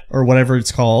chamber. Yeah. Or whatever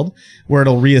it's called, where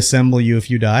it'll reassemble you if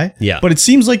you die. Yeah. But it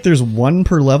seems like there's one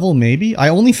per level, maybe. I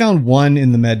only found one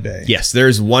in the med bay. Yes,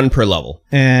 there's one per level.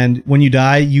 And when you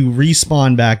die, you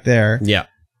respawn back there. Yeah.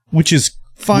 Which is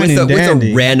fine and dandy.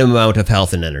 With a random amount of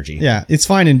health and energy. Yeah, it's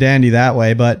fine and dandy that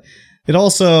way, but it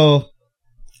also,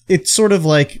 it's sort of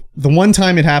like the one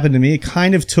time it happened to me, it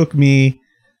kind of took me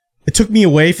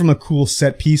away from a cool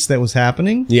set piece that was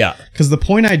happening. Yeah. Because the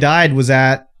point I died was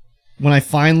at when I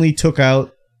finally took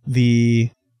out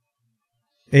the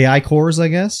AI cores, I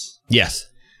guess. Yes.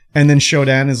 And then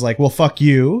Shodan is like, well, fuck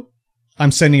you.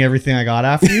 I'm sending everything I got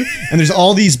after you. And there's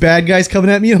all these bad guys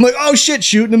coming at me. And I'm like, oh shit,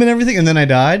 shooting them and everything. And then I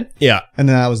died. Yeah. And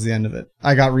then that was the end of it.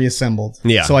 I got reassembled.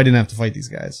 Yeah. So I didn't have to fight these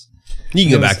guys. You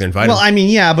can go back there and fight them. Well, I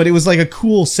mean, yeah, but it was like a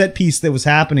cool set piece that was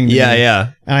happening to me.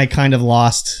 Yeah. And I kind of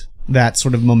lost that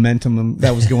sort of momentum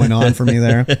that was going on for me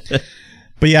there.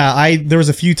 But yeah, there was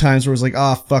a few times where it was like,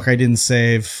 oh, fuck, I didn't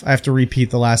save. I have to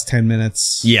repeat the last 10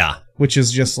 minutes. Yeah. Which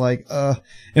is just like,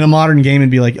 in a modern game,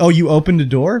 it'd be like, oh, you opened a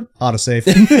door? Autosave.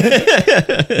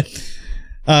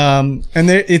 And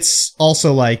it's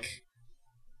also like,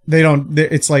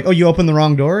 it's like, oh, you opened the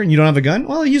wrong door and you don't have a gun?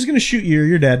 Well, he's going to shoot you or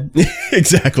you're dead.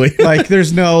 Exactly. Like,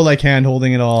 there's no like hand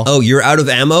holding at all. Oh, you're out of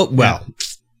ammo? Well, yeah.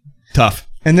 Tough.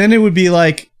 And then it would be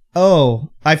like, oh,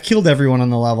 I've killed everyone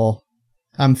on the level.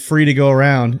 I'm free to go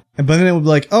around. But then it would be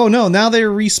like, oh no, now they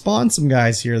respawn some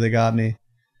guys here that got me.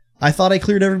 I thought I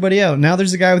cleared everybody out. Now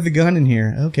there's a guy with a gun in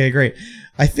here. Okay, great.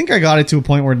 I think I got it to a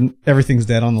point where everything's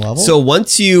dead on the level. So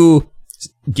once you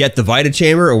get the Vita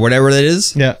chamber or whatever that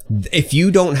is, yeah. If you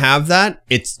don't have that,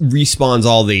 it respawns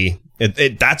all the...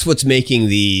 that's what's making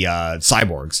the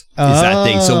cyborgs, is that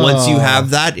thing. So once you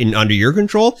have that under your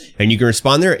control and you can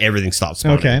respawn there, everything stops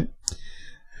spawning. Okay.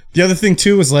 The other thing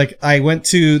too was like, I went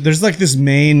to... There's like this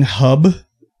main hub...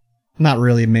 Not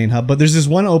really a main hub, but there's this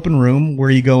one open room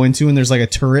where you go into and there's like a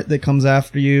turret that comes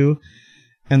after you.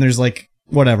 And there's like,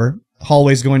 whatever,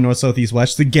 hallways going north, south, east,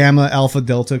 west. The gamma, alpha,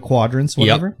 delta quadrants,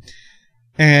 whatever. Yep.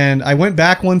 And I went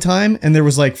back one time and there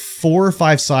was like 4 or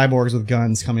 5 cyborgs with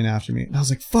guns coming after me. And I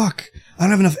was like, fuck, I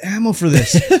don't have enough ammo for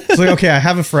this. It's like, okay, I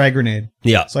have a frag grenade.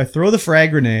 Yeah. So I throw the frag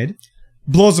grenade,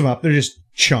 blows them up. They're just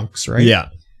chunks, right? Yeah.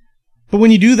 But when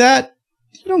you do that,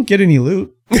 you don't get any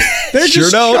loot. They're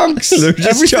just chunks. They're just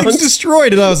Everything's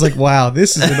destroyed. And I was like, wow,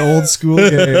 this is an old school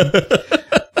game.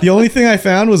 The only thing I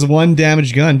found was 1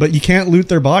 damaged gun, but you can't loot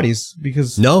their bodies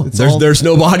because there's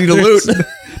no body to loot.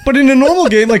 But in a normal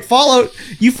game like Fallout,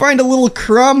 you find a little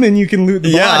crumb and you can loot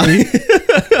the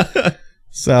body.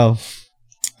 So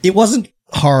it wasn't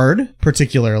hard,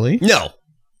 particularly. No.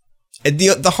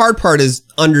 The hard part is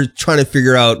trying to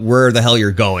figure out where the hell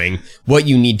you're going, what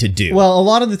you need to do. Well, a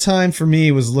lot of the time for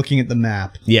me was looking at the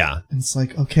map. Yeah. And it's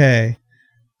like, okay,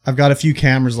 I've got a few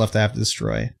cameras left I have to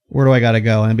destroy. Where do I got to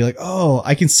go? And I'd be like, oh,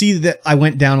 I can see that I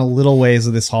went down a little ways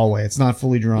of this hallway. It's not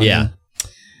fully drawn in.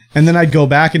 And then I'd go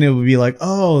back and it would be like,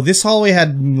 oh, this hallway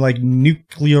had like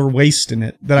nuclear waste in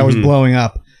it that I was blowing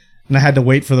up. And I had to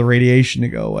wait for the radiation to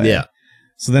go away. Yeah.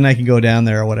 So then I can go down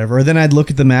there or whatever. Or then I'd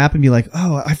look at the map and be like,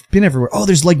 oh, I've been everywhere. Oh,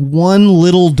 there's like one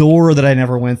little door that I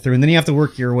never went through. And then you have to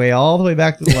work your way all the way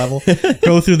back to the level,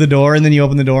 go through the door, and then you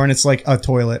open the door and it's like a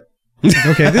toilet. Like,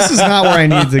 okay, this is not where I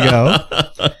need to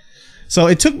go. So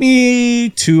it took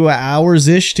me 2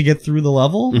 hours-ish to get through the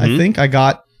level. I think I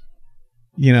got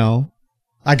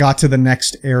to the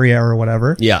next area or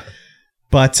whatever. Yeah.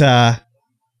 But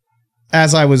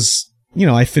as I was,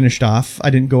 I finished off.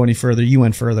 I didn't go any further. You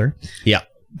went further. Yeah.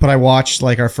 But I watched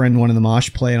like our friend One in the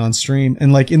Mosh play it on stream.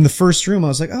 And like in the first room, I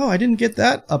was like, oh, I didn't get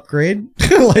that upgrade.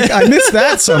 Like I missed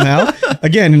that somehow.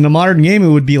 Again, in a modern game, it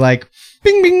would be like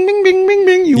bing, bing, bing, bing, bing,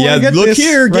 bing. You want to get look this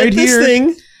here, right get this here.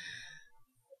 thing.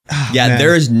 Oh, yeah, man.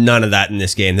 there is none of that in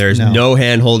this game. There's no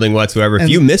hand holding whatsoever. If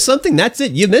you miss something, that's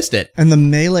it. You missed it. And the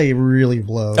melee really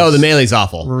blows. Oh, the melee's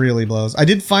awful. Really blows. I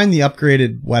did find the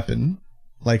upgraded weapon.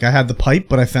 Like, I had the pipe,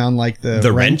 but I found, like,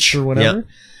 the wrench or whatever. Yep.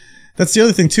 That's the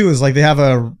other thing, too, is, like, they have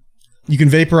you can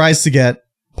vaporize to get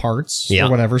parts or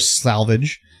whatever,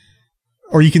 salvage.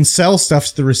 Or you can sell stuff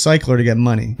to the recycler to get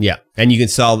money. Yeah, and you can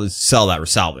sell that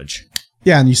salvage.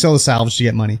 Yeah, and you sell the salvage to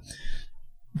get money.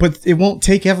 But it won't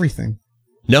take everything.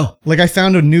 No. Like, I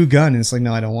found a new gun, and it's like,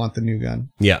 no, I don't want the new gun.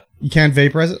 Yeah. You can't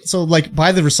vaporize it. So, like,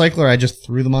 by the recycler, I just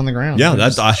threw them on the ground. Yeah,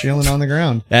 that's chilling on the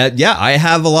ground. Yeah, I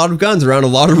have a lot of guns around a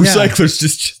lot of recyclers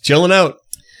just chilling out.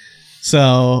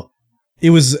 So,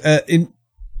 it was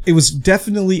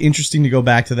definitely interesting to go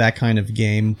back to that kind of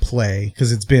game play,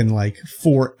 because it's been, like,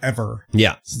 forever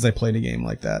since I played a game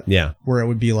like that. Yeah. Where it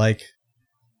would be like,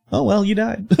 oh, well, you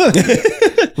died.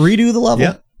 Redo the level.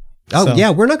 Yeah. Oh, yeah,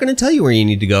 we're not going to tell you where you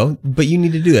need to go, but you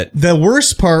need to do it. The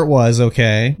worst part was,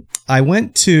 I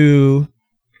went to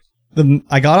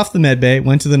I got off the med bay,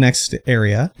 went to the next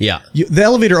area. Yeah. The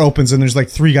elevator opens and there's like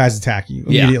 3 guys attacking you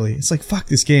immediately. Yeah. It's like, fuck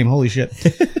this game. Holy shit.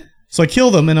 So I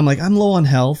kill them and I'm like, I'm low on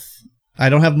health. I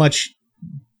don't have much,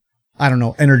 I don't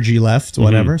know, energy left,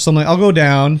 whatever. So I'm like, I'll go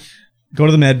down, go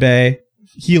to the med bay,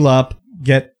 heal up,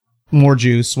 get more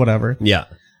juice, whatever. Yeah.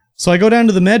 So I go down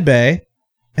to the med bay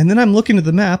and then I'm looking at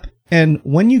the map, and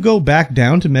when you go back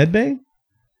down to med bay,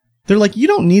 they're like, you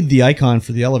don't need the icon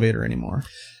for the elevator anymore.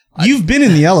 You've been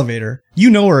in the elevator. You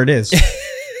know where it is.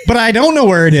 But I don't know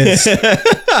where it is.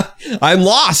 I'm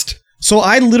lost. So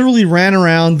I literally ran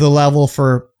around the level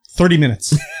for 30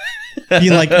 minutes.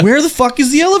 Being like, where the fuck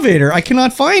is the elevator? I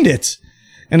cannot find it.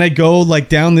 And I go like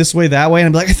down this way, that way. And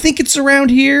I'm like, I think it's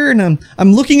around here. And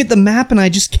I'm looking at the map and I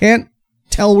just can't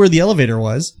tell where the elevator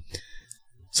was.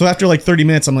 So after like 30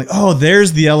 minutes, I'm like, oh,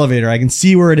 there's the elevator. I can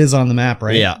see where it is on the map,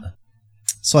 right? Yeah.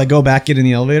 So I go back, get in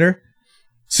the elevator.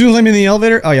 As soon as I'm in the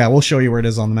elevator, oh yeah, we'll show you where it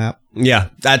is on the map. Yeah,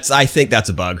 I think that's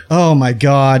a bug. Oh my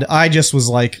God. I just was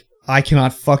like, I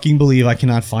cannot fucking believe I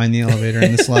cannot find the elevator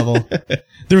in this level.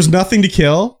 There was nothing to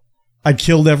kill. I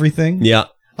killed everything. Yeah.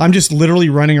 I'm just literally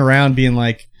running around being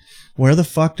like, where the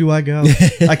fuck do I go?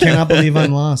 I cannot believe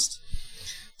I'm lost.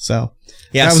 So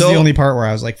yeah, that was the only part where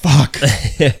I was like, fuck.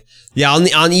 Yeah,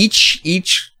 on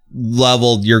each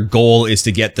level, your goal is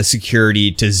to get the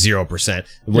security to 0%.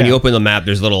 When you open the map,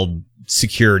 there's a little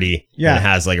security that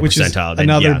has like a percentile.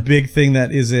 Another big thing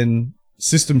that is in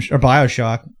or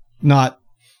BioShock, not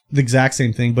the exact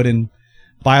same thing, but in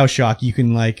BioShock, you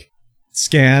can like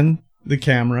scan the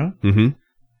camera and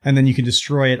then you can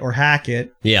destroy it or hack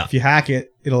it. Yeah. If you hack it,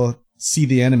 it'll see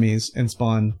the enemies and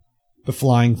spawn the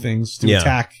flying things to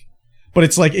attack. But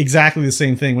it's like exactly the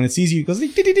same thing. When it sees you, it goes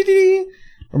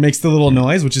or makes the little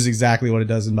noise, which is exactly what it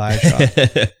does in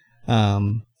BioShock.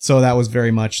 So that was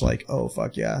very much like, oh,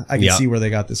 fuck yeah. I can see where they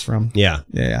got this from. Yeah.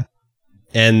 Yeah.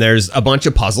 And there's a bunch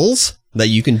of puzzles that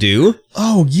you can do.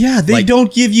 Oh, yeah. They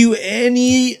don't give you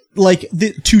any like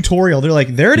the tutorial. They're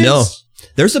like, there it is. No.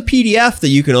 There's a PDF that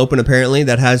you can open apparently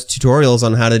that has tutorials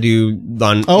on how to do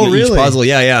each puzzle.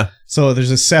 Yeah, yeah. So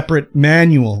there's a separate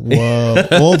manual. Whoa.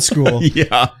 Old school.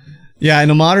 Yeah. Yeah,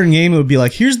 in a modern game, it would be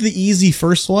like, here's the easy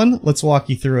first one. Let's walk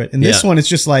you through it. And this one, it's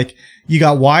just like, you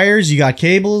got wires, you got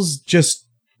cables, just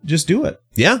do it.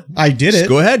 Yeah. I did it.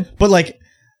 Go ahead. But like,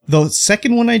 the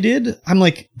second one I did, I'm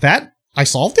like, I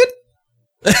solved it?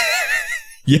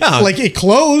 Yeah. Like, it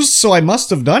closed, so I must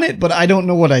have done it, but I don't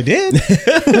know what I did.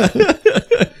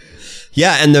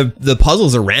 Yeah, and the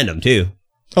puzzles are random, too.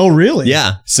 Oh, really?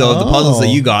 Yeah. So the puzzles that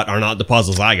you got are not the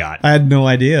puzzles I got. I had no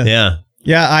idea. Yeah.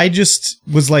 Yeah, I just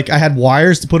was like, I had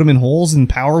wires to put them in holes and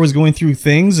power was going through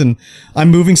things and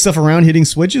I'm moving stuff around, hitting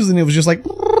switches, and it was just like,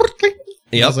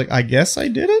 I was like, I guess I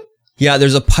did it. Yeah,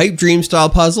 there's a pipe dream style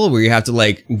puzzle where you have to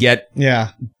like get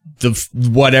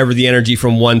whatever the energy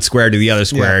from one square to the other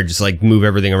square, just like move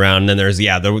everything around. And then there's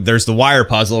the wire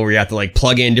puzzle where you have to like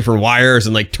plug in different wires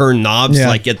and like turn knobs to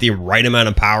like get the right amount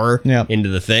of power into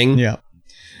the thing. Yeah.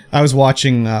 I was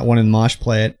watching one in Mosh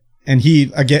play it. And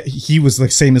he was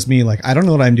like same as me, like, I don't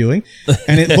know what I'm doing.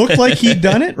 And it looked like he'd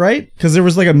done it, right? Because there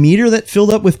was like a meter that filled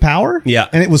up with power. Yeah.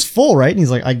 And it was full, right? And he's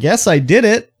like, I guess I did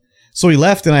it. So he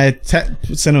left and I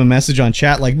sent him a message on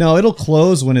chat like, no, it'll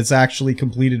close when it's actually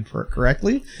completed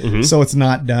correctly. So it's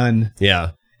not done.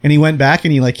 Yeah. And he went back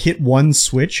and he like hit one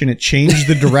switch and it changed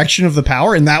the direction of the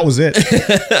power and that was it.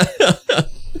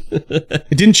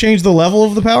 It didn't change the level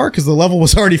of the power because the level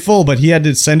was already full, but he had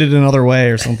to send it another way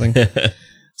or something.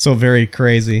 So very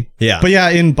crazy. Yeah. But yeah,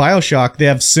 in BioShock, they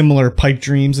have similar pipe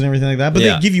dreams and everything like that, but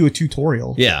they give you a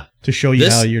tutorial. Yeah. To show you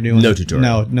how you're doing no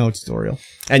tutorial. No tutorial.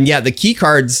 And yeah, the key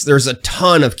cards, there's a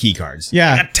ton of key cards.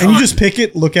 Yeah. And you just pick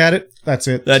it, look at it. That's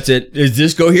it. That's it. Does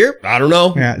this go here? I don't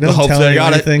know. Yeah. It doesn't tell you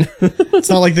anything. It's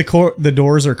not like the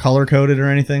doors are color coded or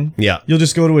anything. Yeah. You'll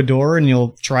just go to a door and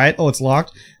you'll try it. Oh, it's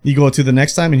locked. You go to the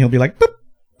next time and he'll be like, boop,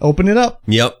 open it up.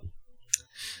 Yep.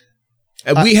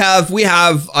 We have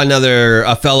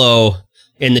a fellow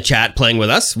in the chat playing with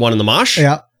us, one in the mosh.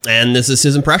 Yeah. And this is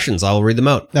his impressions. I'll read them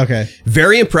out. Okay.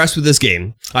 Very impressed with this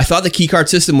game. I thought the keycard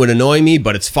system would annoy me,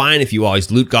 but it's fine if you always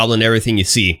loot goblin everything you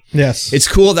see. Yes. It's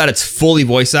cool that it's fully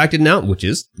voice acted now, which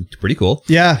is pretty cool.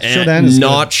 Yeah. And is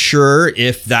not sure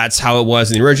if that's how it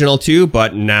was in the original too,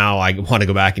 but now I want to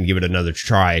go back and give it another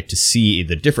try to see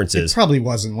the differences. It probably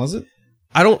wasn't, was it?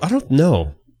 I don't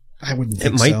know. I wouldn't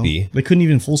think so. It might be. They couldn't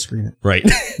even full screen it. Right.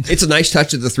 It's a nice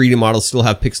touch that the 3D models still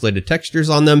have pixelated textures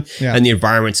on them, and the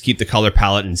environments keep the color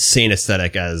palette insane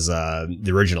aesthetic as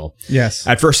the original. Yes.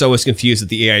 At first, I was confused that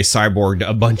the AI cyborged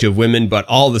a bunch of women, but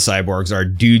all the cyborgs are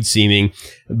dude-seeming.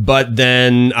 But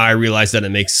then I realized that it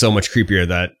makes so much creepier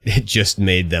that it just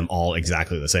made them all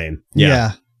exactly the same.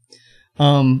 Yeah.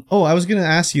 Oh, I was going to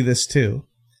ask you this too.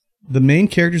 The main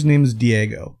character's name is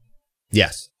Diego.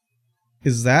 Yes.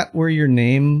 Is that where your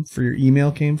name for your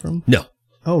email came from? No.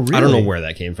 Oh, really? I don't know where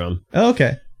that came from. Oh,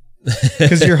 okay.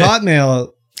 Because your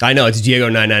Hotmail... I know, it's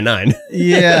Diego999.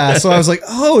 Yeah, so I was like,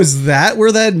 oh, is that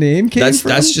where that name came from?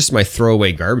 That's just my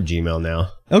throwaway garbage email now.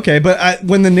 Okay, but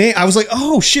when the name... I was like,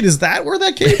 oh, shit, is that where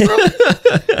that came from?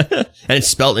 And it's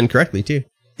spelled incorrectly, too.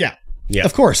 Yeah. Yeah.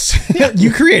 Of course.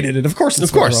 You created it. Of course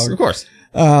it's wrong. Of course.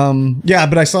 Yeah,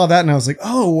 but I saw that and I was like,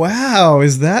 oh, wow,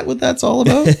 is that what that's all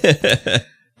about?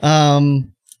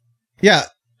 Yeah,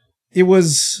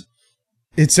 it's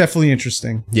definitely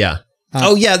interesting. Yeah.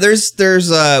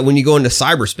 There's when you go into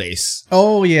cyberspace.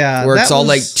 Oh yeah. Where it's all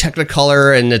like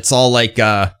Technicolor and it's all like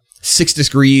 6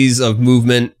 degrees of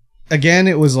movement. Again,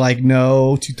 it was like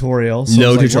no tutorial. So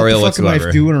no tutorial whatsoever. What the fuck am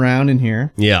I doing around in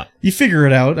here? Yeah. You figure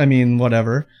it out. I mean,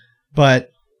 whatever. But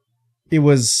it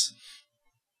was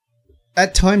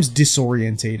at times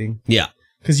disorientating. Yeah.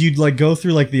 Because you'd like go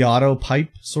through like the auto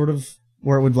pipe sort of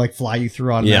where it would like fly you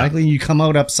through automatically. Yeah. You come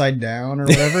out upside down or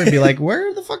whatever and be like,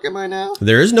 where the fuck am I now?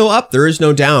 There is no up. There is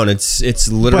no down. It's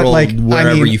literal like,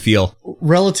 wherever you feel.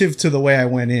 Relative to the way I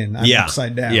went in, I'm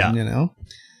upside down, you know?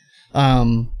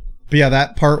 But yeah,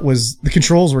 that part was, the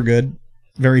controls were good.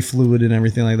 Very fluid and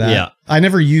everything like that. Yeah. I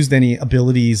never used any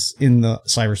abilities in the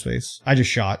cyberspace. I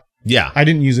just shot. Yeah. I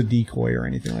didn't use a decoy or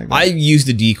anything like that. I used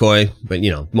a decoy, but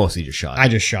mostly just shot. I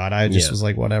just shot. I just was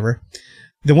like, whatever.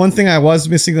 The one thing I was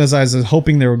missing was I was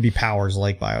hoping there would be powers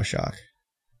like BioShock.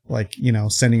 Like,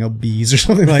 sending out bees or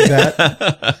something like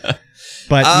that.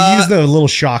 But we used the little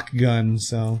shock gun,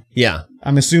 so. Yeah.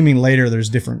 I'm assuming later there's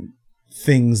different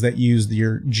things that use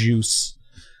your juice.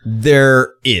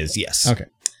 There is, yes. Okay.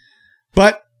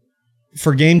 But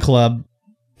for Game Club,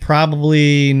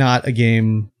 probably not a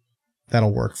game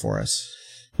that'll work for us.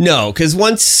 No, because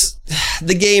once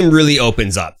the game really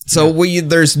opens up, so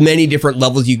there's many different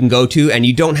levels you can go to, and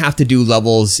you don't have to do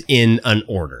levels in an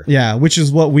order. Yeah, which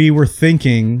is what we were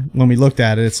thinking when we looked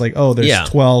at it. It's like, oh, there's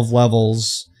 12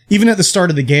 levels. Even at the start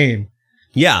of the game.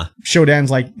 Yeah. Shodan's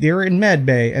like, they're in med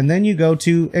bay, and then you go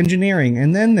to engineering,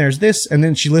 and then there's this, and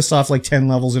then she lists off like 10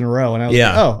 levels in a row, and I was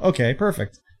like, oh, okay,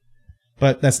 perfect.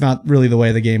 But that's not really the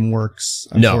way the game works,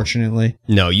 unfortunately.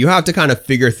 No, you have to kind of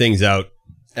figure things out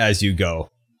as you go.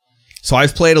 So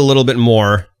I've played a little bit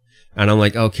more, and I'm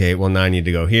like, okay, well, now I need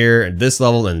to go here at this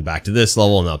level and back to this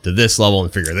level and up to this level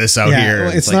and figure this out here.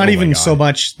 Well, it's like, not even so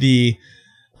much the,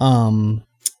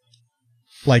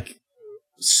 like,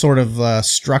 sort of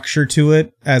structure to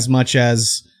it as much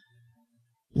as,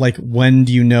 like, when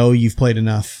do you know you've played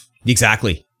enough?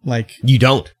 Exactly. Like, you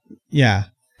don't. Yeah.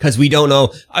 Because we don't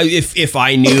know. If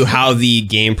I knew how the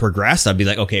game progressed, I'd be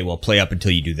like, okay, well, play up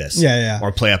until you do this. Yeah.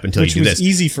 Or play up until you do this. Which was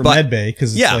easy for medbay,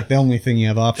 because it's like the only thing you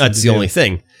have options. That's the only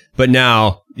thing. But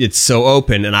now it's so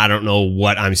open, and I don't know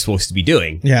what I'm supposed to be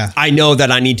doing. Yeah. I know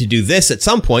that I need to do this at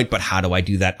some point, but how do I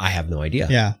do that? I have no idea.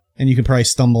 Yeah. And you can probably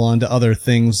stumble onto other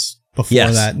things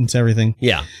before that and everything.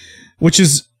 Yeah. Which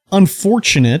is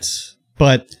unfortunate,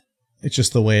 but it's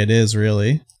just the way it is,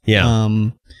 really. Yeah.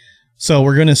 So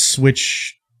we're going to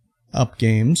switch up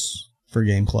games for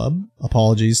Game Club.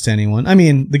 Apologies to anyone. I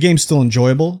mean, the game's still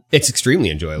enjoyable. It's extremely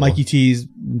enjoyable. Mikey T's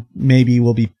maybe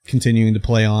will be continuing to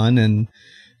play on and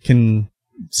can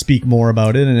speak more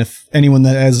about it. And if anyone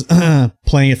that is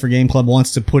playing it for Game Club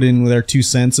wants to put in their 2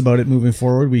 cents about it moving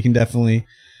forward, we can definitely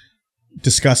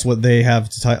discuss what they have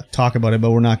to talk about it,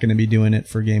 but we're not going to be doing it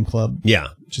for Game Club. Yeah.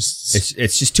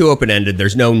 It's just too open-ended.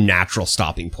 There's no natural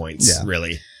stopping points,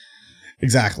 really.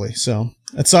 Exactly. So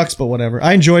it sucks, but whatever.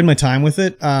 I enjoyed my time with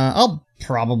it. I'll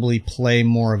probably play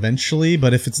more eventually,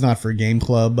 but if it's not for Game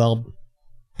Club, I'll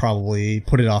probably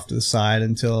put it off to the side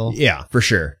until... Yeah, for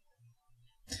sure.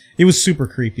 It was super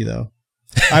creepy, though.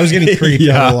 I was getting creeped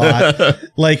out a lot.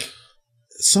 Like,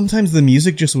 sometimes the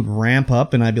music just would ramp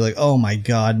up, and I'd be like, oh my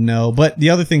god, no. But the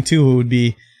other thing, too, would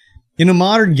be, in a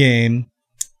modern game...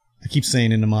 I keep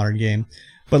saying in a modern game,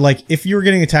 but like, if you were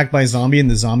getting attacked by a zombie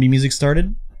and the zombie music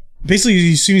started,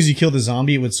 basically, as soon as you kill the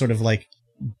zombie, it would sort of like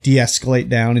de-escalate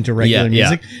down into regular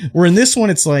music. Where in this one,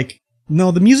 it's like,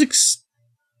 no, the music's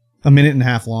a minute and a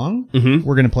half long. Mm-hmm.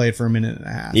 We're going to play it for a minute and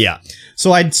a half. Yeah.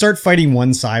 So I'd start fighting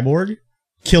one cyborg,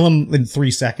 kill him in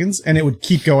 3 seconds, and it would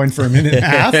keep going for a minute and a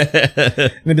half.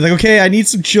 And I'd be like, okay, I need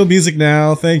some chill music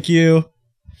now. Thank you.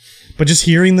 But just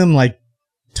hearing them like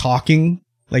talking,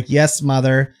 like, yes,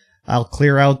 mother, I'll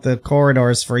clear out the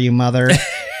corridors for you, mother.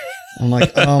 I'm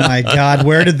like, oh my god,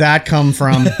 where did that come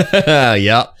from?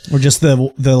 Yep. Or just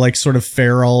the like sort of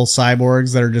feral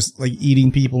cyborgs that are just like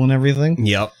eating people and everything.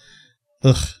 Yep.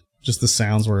 Ugh. Just the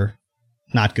sounds were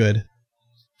not good.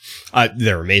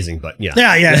 They're amazing, but yeah.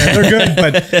 Yeah, they're good,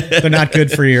 but they're not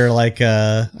good for your like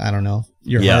I don't know,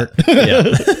 your heart.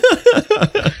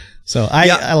 Yeah. So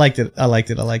I liked it. I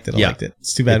liked it.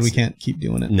 It's too bad we can't keep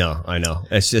doing it. No, I know.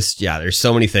 It's just, there's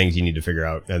so many things you need to figure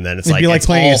out. And then it's It'd be like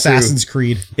playing Assassin's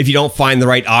Creed. If you don't find the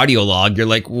right audio log, you're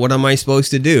like, what am I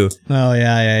supposed to do? Oh,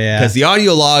 yeah. Because the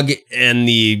audio log and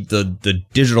the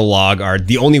digital log are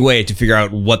the only way to figure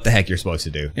out what the heck you're supposed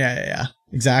to do. Yeah.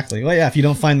 Exactly. Well, yeah, if you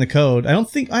don't find the code,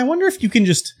 I wonder if you can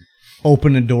just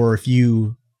open a door if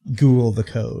you Google the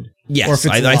code. Yes, or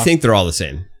if I think they're all the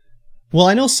same. Well,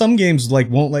 I know some games like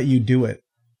won't let you do it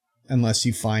unless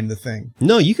you find the thing.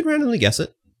 No, you can randomly guess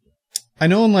it. I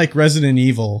know in like Resident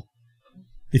Evil,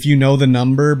 if you know the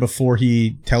number before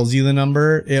he tells you the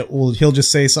number, he'll just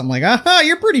say something like, "Aha,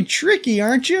 you're pretty tricky,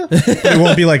 aren't you?" It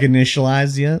won't be like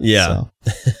initialized yet. Yeah.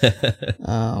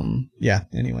 So. Yeah.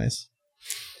 Anyways.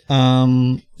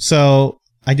 So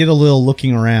I did a little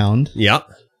looking around. Yeah.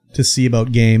 To see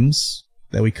about games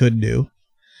that we could do.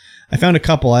 I found a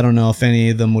couple. I don't know if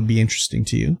any of them would be interesting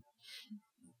to you,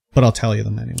 but I'll tell you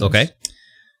them anyway. Okay.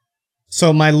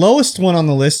 So my lowest one on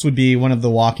the list would be one of the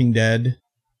Walking Dead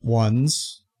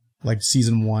ones, like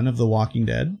season 1 of The Walking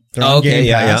Dead. They're on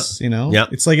Game Pass, you know? Yeah.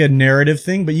 It's like a narrative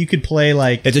thing, but you could play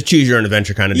like... It's a choose your own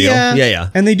adventure kind of deal. Yeah.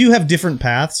 And they do have different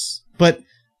paths, but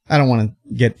I don't want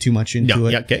to get too much into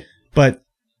it. Yeah, okay. But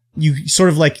you sort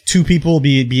of like two people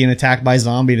being attacked by a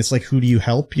zombie, and it's like, who do you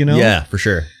help, you know? Yeah, for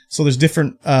sure. So there's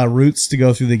different routes to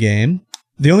go through the game.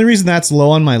 The only reason that's low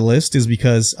on my list is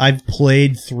because I've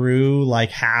played through like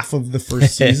half of the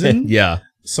first season. Yeah.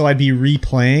 So I'd be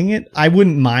replaying it. I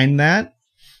wouldn't mind that,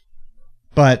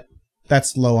 but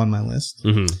that's low on my list.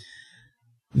 Mm-hmm.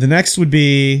 The next would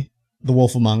be The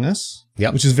Wolf Among Us,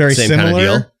 which is very similar, kind of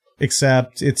deal.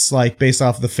 Except it's like based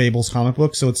off of the Fables comic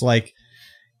book. So it's like,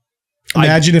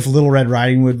 imagine if Little Red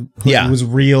Riding Hood was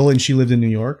real and she lived in New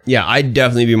York. Yeah, I'd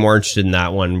definitely be more interested in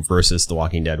that one versus the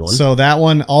Walking Dead one. So that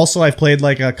one, also I've played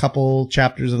like a couple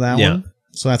chapters of that one.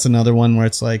 So that's another one where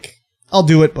it's like, I'll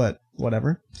do it, but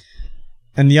whatever.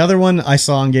 And the other one I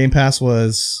saw on Game Pass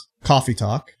was Coffee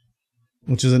Talk,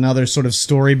 which is another sort of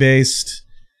story-based.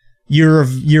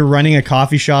 You're running a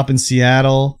coffee shop in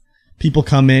Seattle. People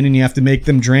come in and you have to make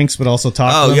them drinks, but also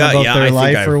talk to them about their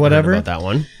life or whatever. About that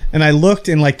one. And I looked,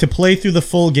 and like to play through the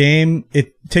full game,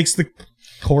 it takes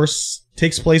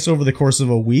place over the course of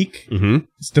a week. Mm-hmm.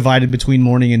 It's divided between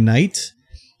morning and night,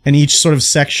 and each sort of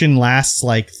section lasts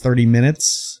like 30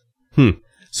 minutes.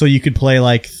 So you could play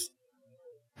like,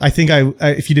 I think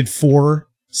if you did 4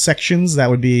 sections, that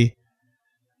would be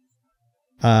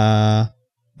the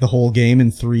whole game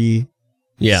in 3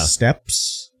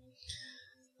 steps.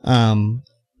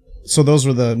 So those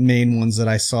were the main ones that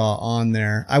I saw on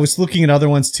there. I was looking at other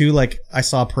ones too, like I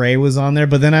saw Prey was on there,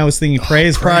 but then I was thinking Prey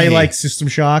is probably like System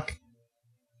Shock,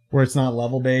 where it's not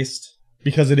level based,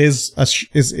 because it is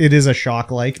a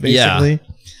shock like basically.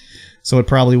 So it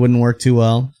probably wouldn't work too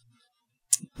well.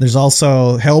 There's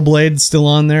also Hellblade still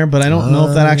on there, but I don't know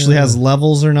if that actually has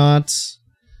levels or not.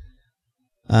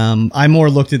 I more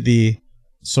looked at the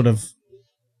sort of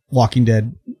Walking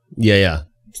Dead. Yeah.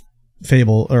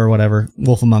 Fable or whatever,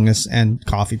 Wolf Among Us and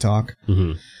Coffee Talk.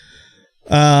 Mm-hmm.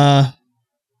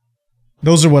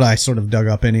 Those are what I sort of dug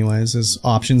up anyways as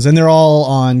options, and they're all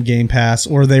on Game Pass,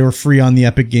 or they were free on the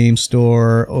Epic Game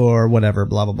Store or whatever,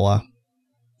 blah blah blah.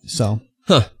 So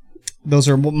those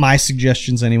are my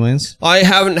suggestions anyways. I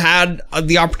haven't had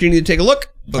the opportunity to take a look,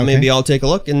 but maybe I'll take a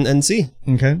look and see.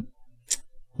 Okay.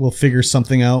 We'll figure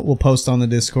something out. We'll post on the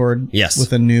Discord. Yes.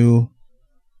 With a new...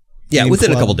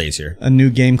 within a couple days here. A new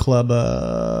game club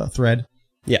thread.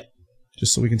 Yeah.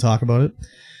 Just so we can talk about it.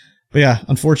 But yeah,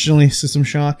 unfortunately, System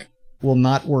Shock will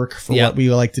not work for what we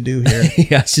like to do here.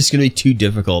 Yeah, it's just going to be too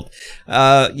difficult.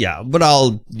 But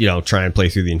I'll, try and play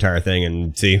through the entire thing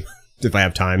and see if I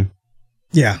have time.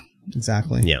 Yeah,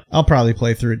 exactly. Yeah. I'll probably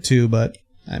play through it too, but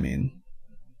I mean,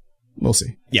 we'll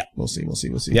see. Yeah. We'll see.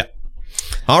 Yeah.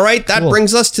 All right, that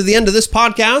brings us to the end of this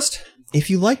podcast. If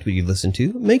you liked what you listened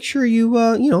to, make sure you,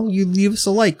 you leave us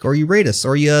a like, or you rate us,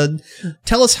 or you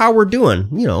tell us how we're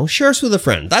doing. Share us with a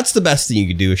friend. That's the best thing you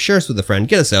could do, is share us with a friend.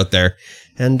 Get us out there,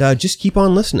 and just keep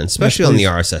on listening, especially on the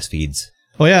RSS feeds.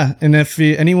 Oh, yeah. And if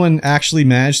anyone actually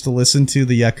managed to listen to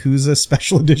the Yakuza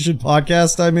Special Edition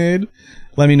podcast I made,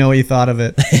 let me know what you thought of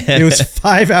it. It was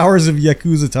 5 hours of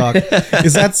Yakuza talk.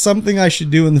 Is that something I should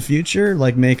do in the future?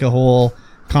 Like make a whole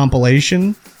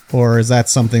compilation? Or is that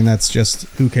something that's just,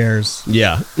 who cares?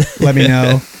 Yeah. Let me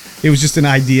know. It was just an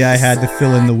idea I had to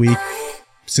fill in the week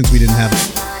since we didn't have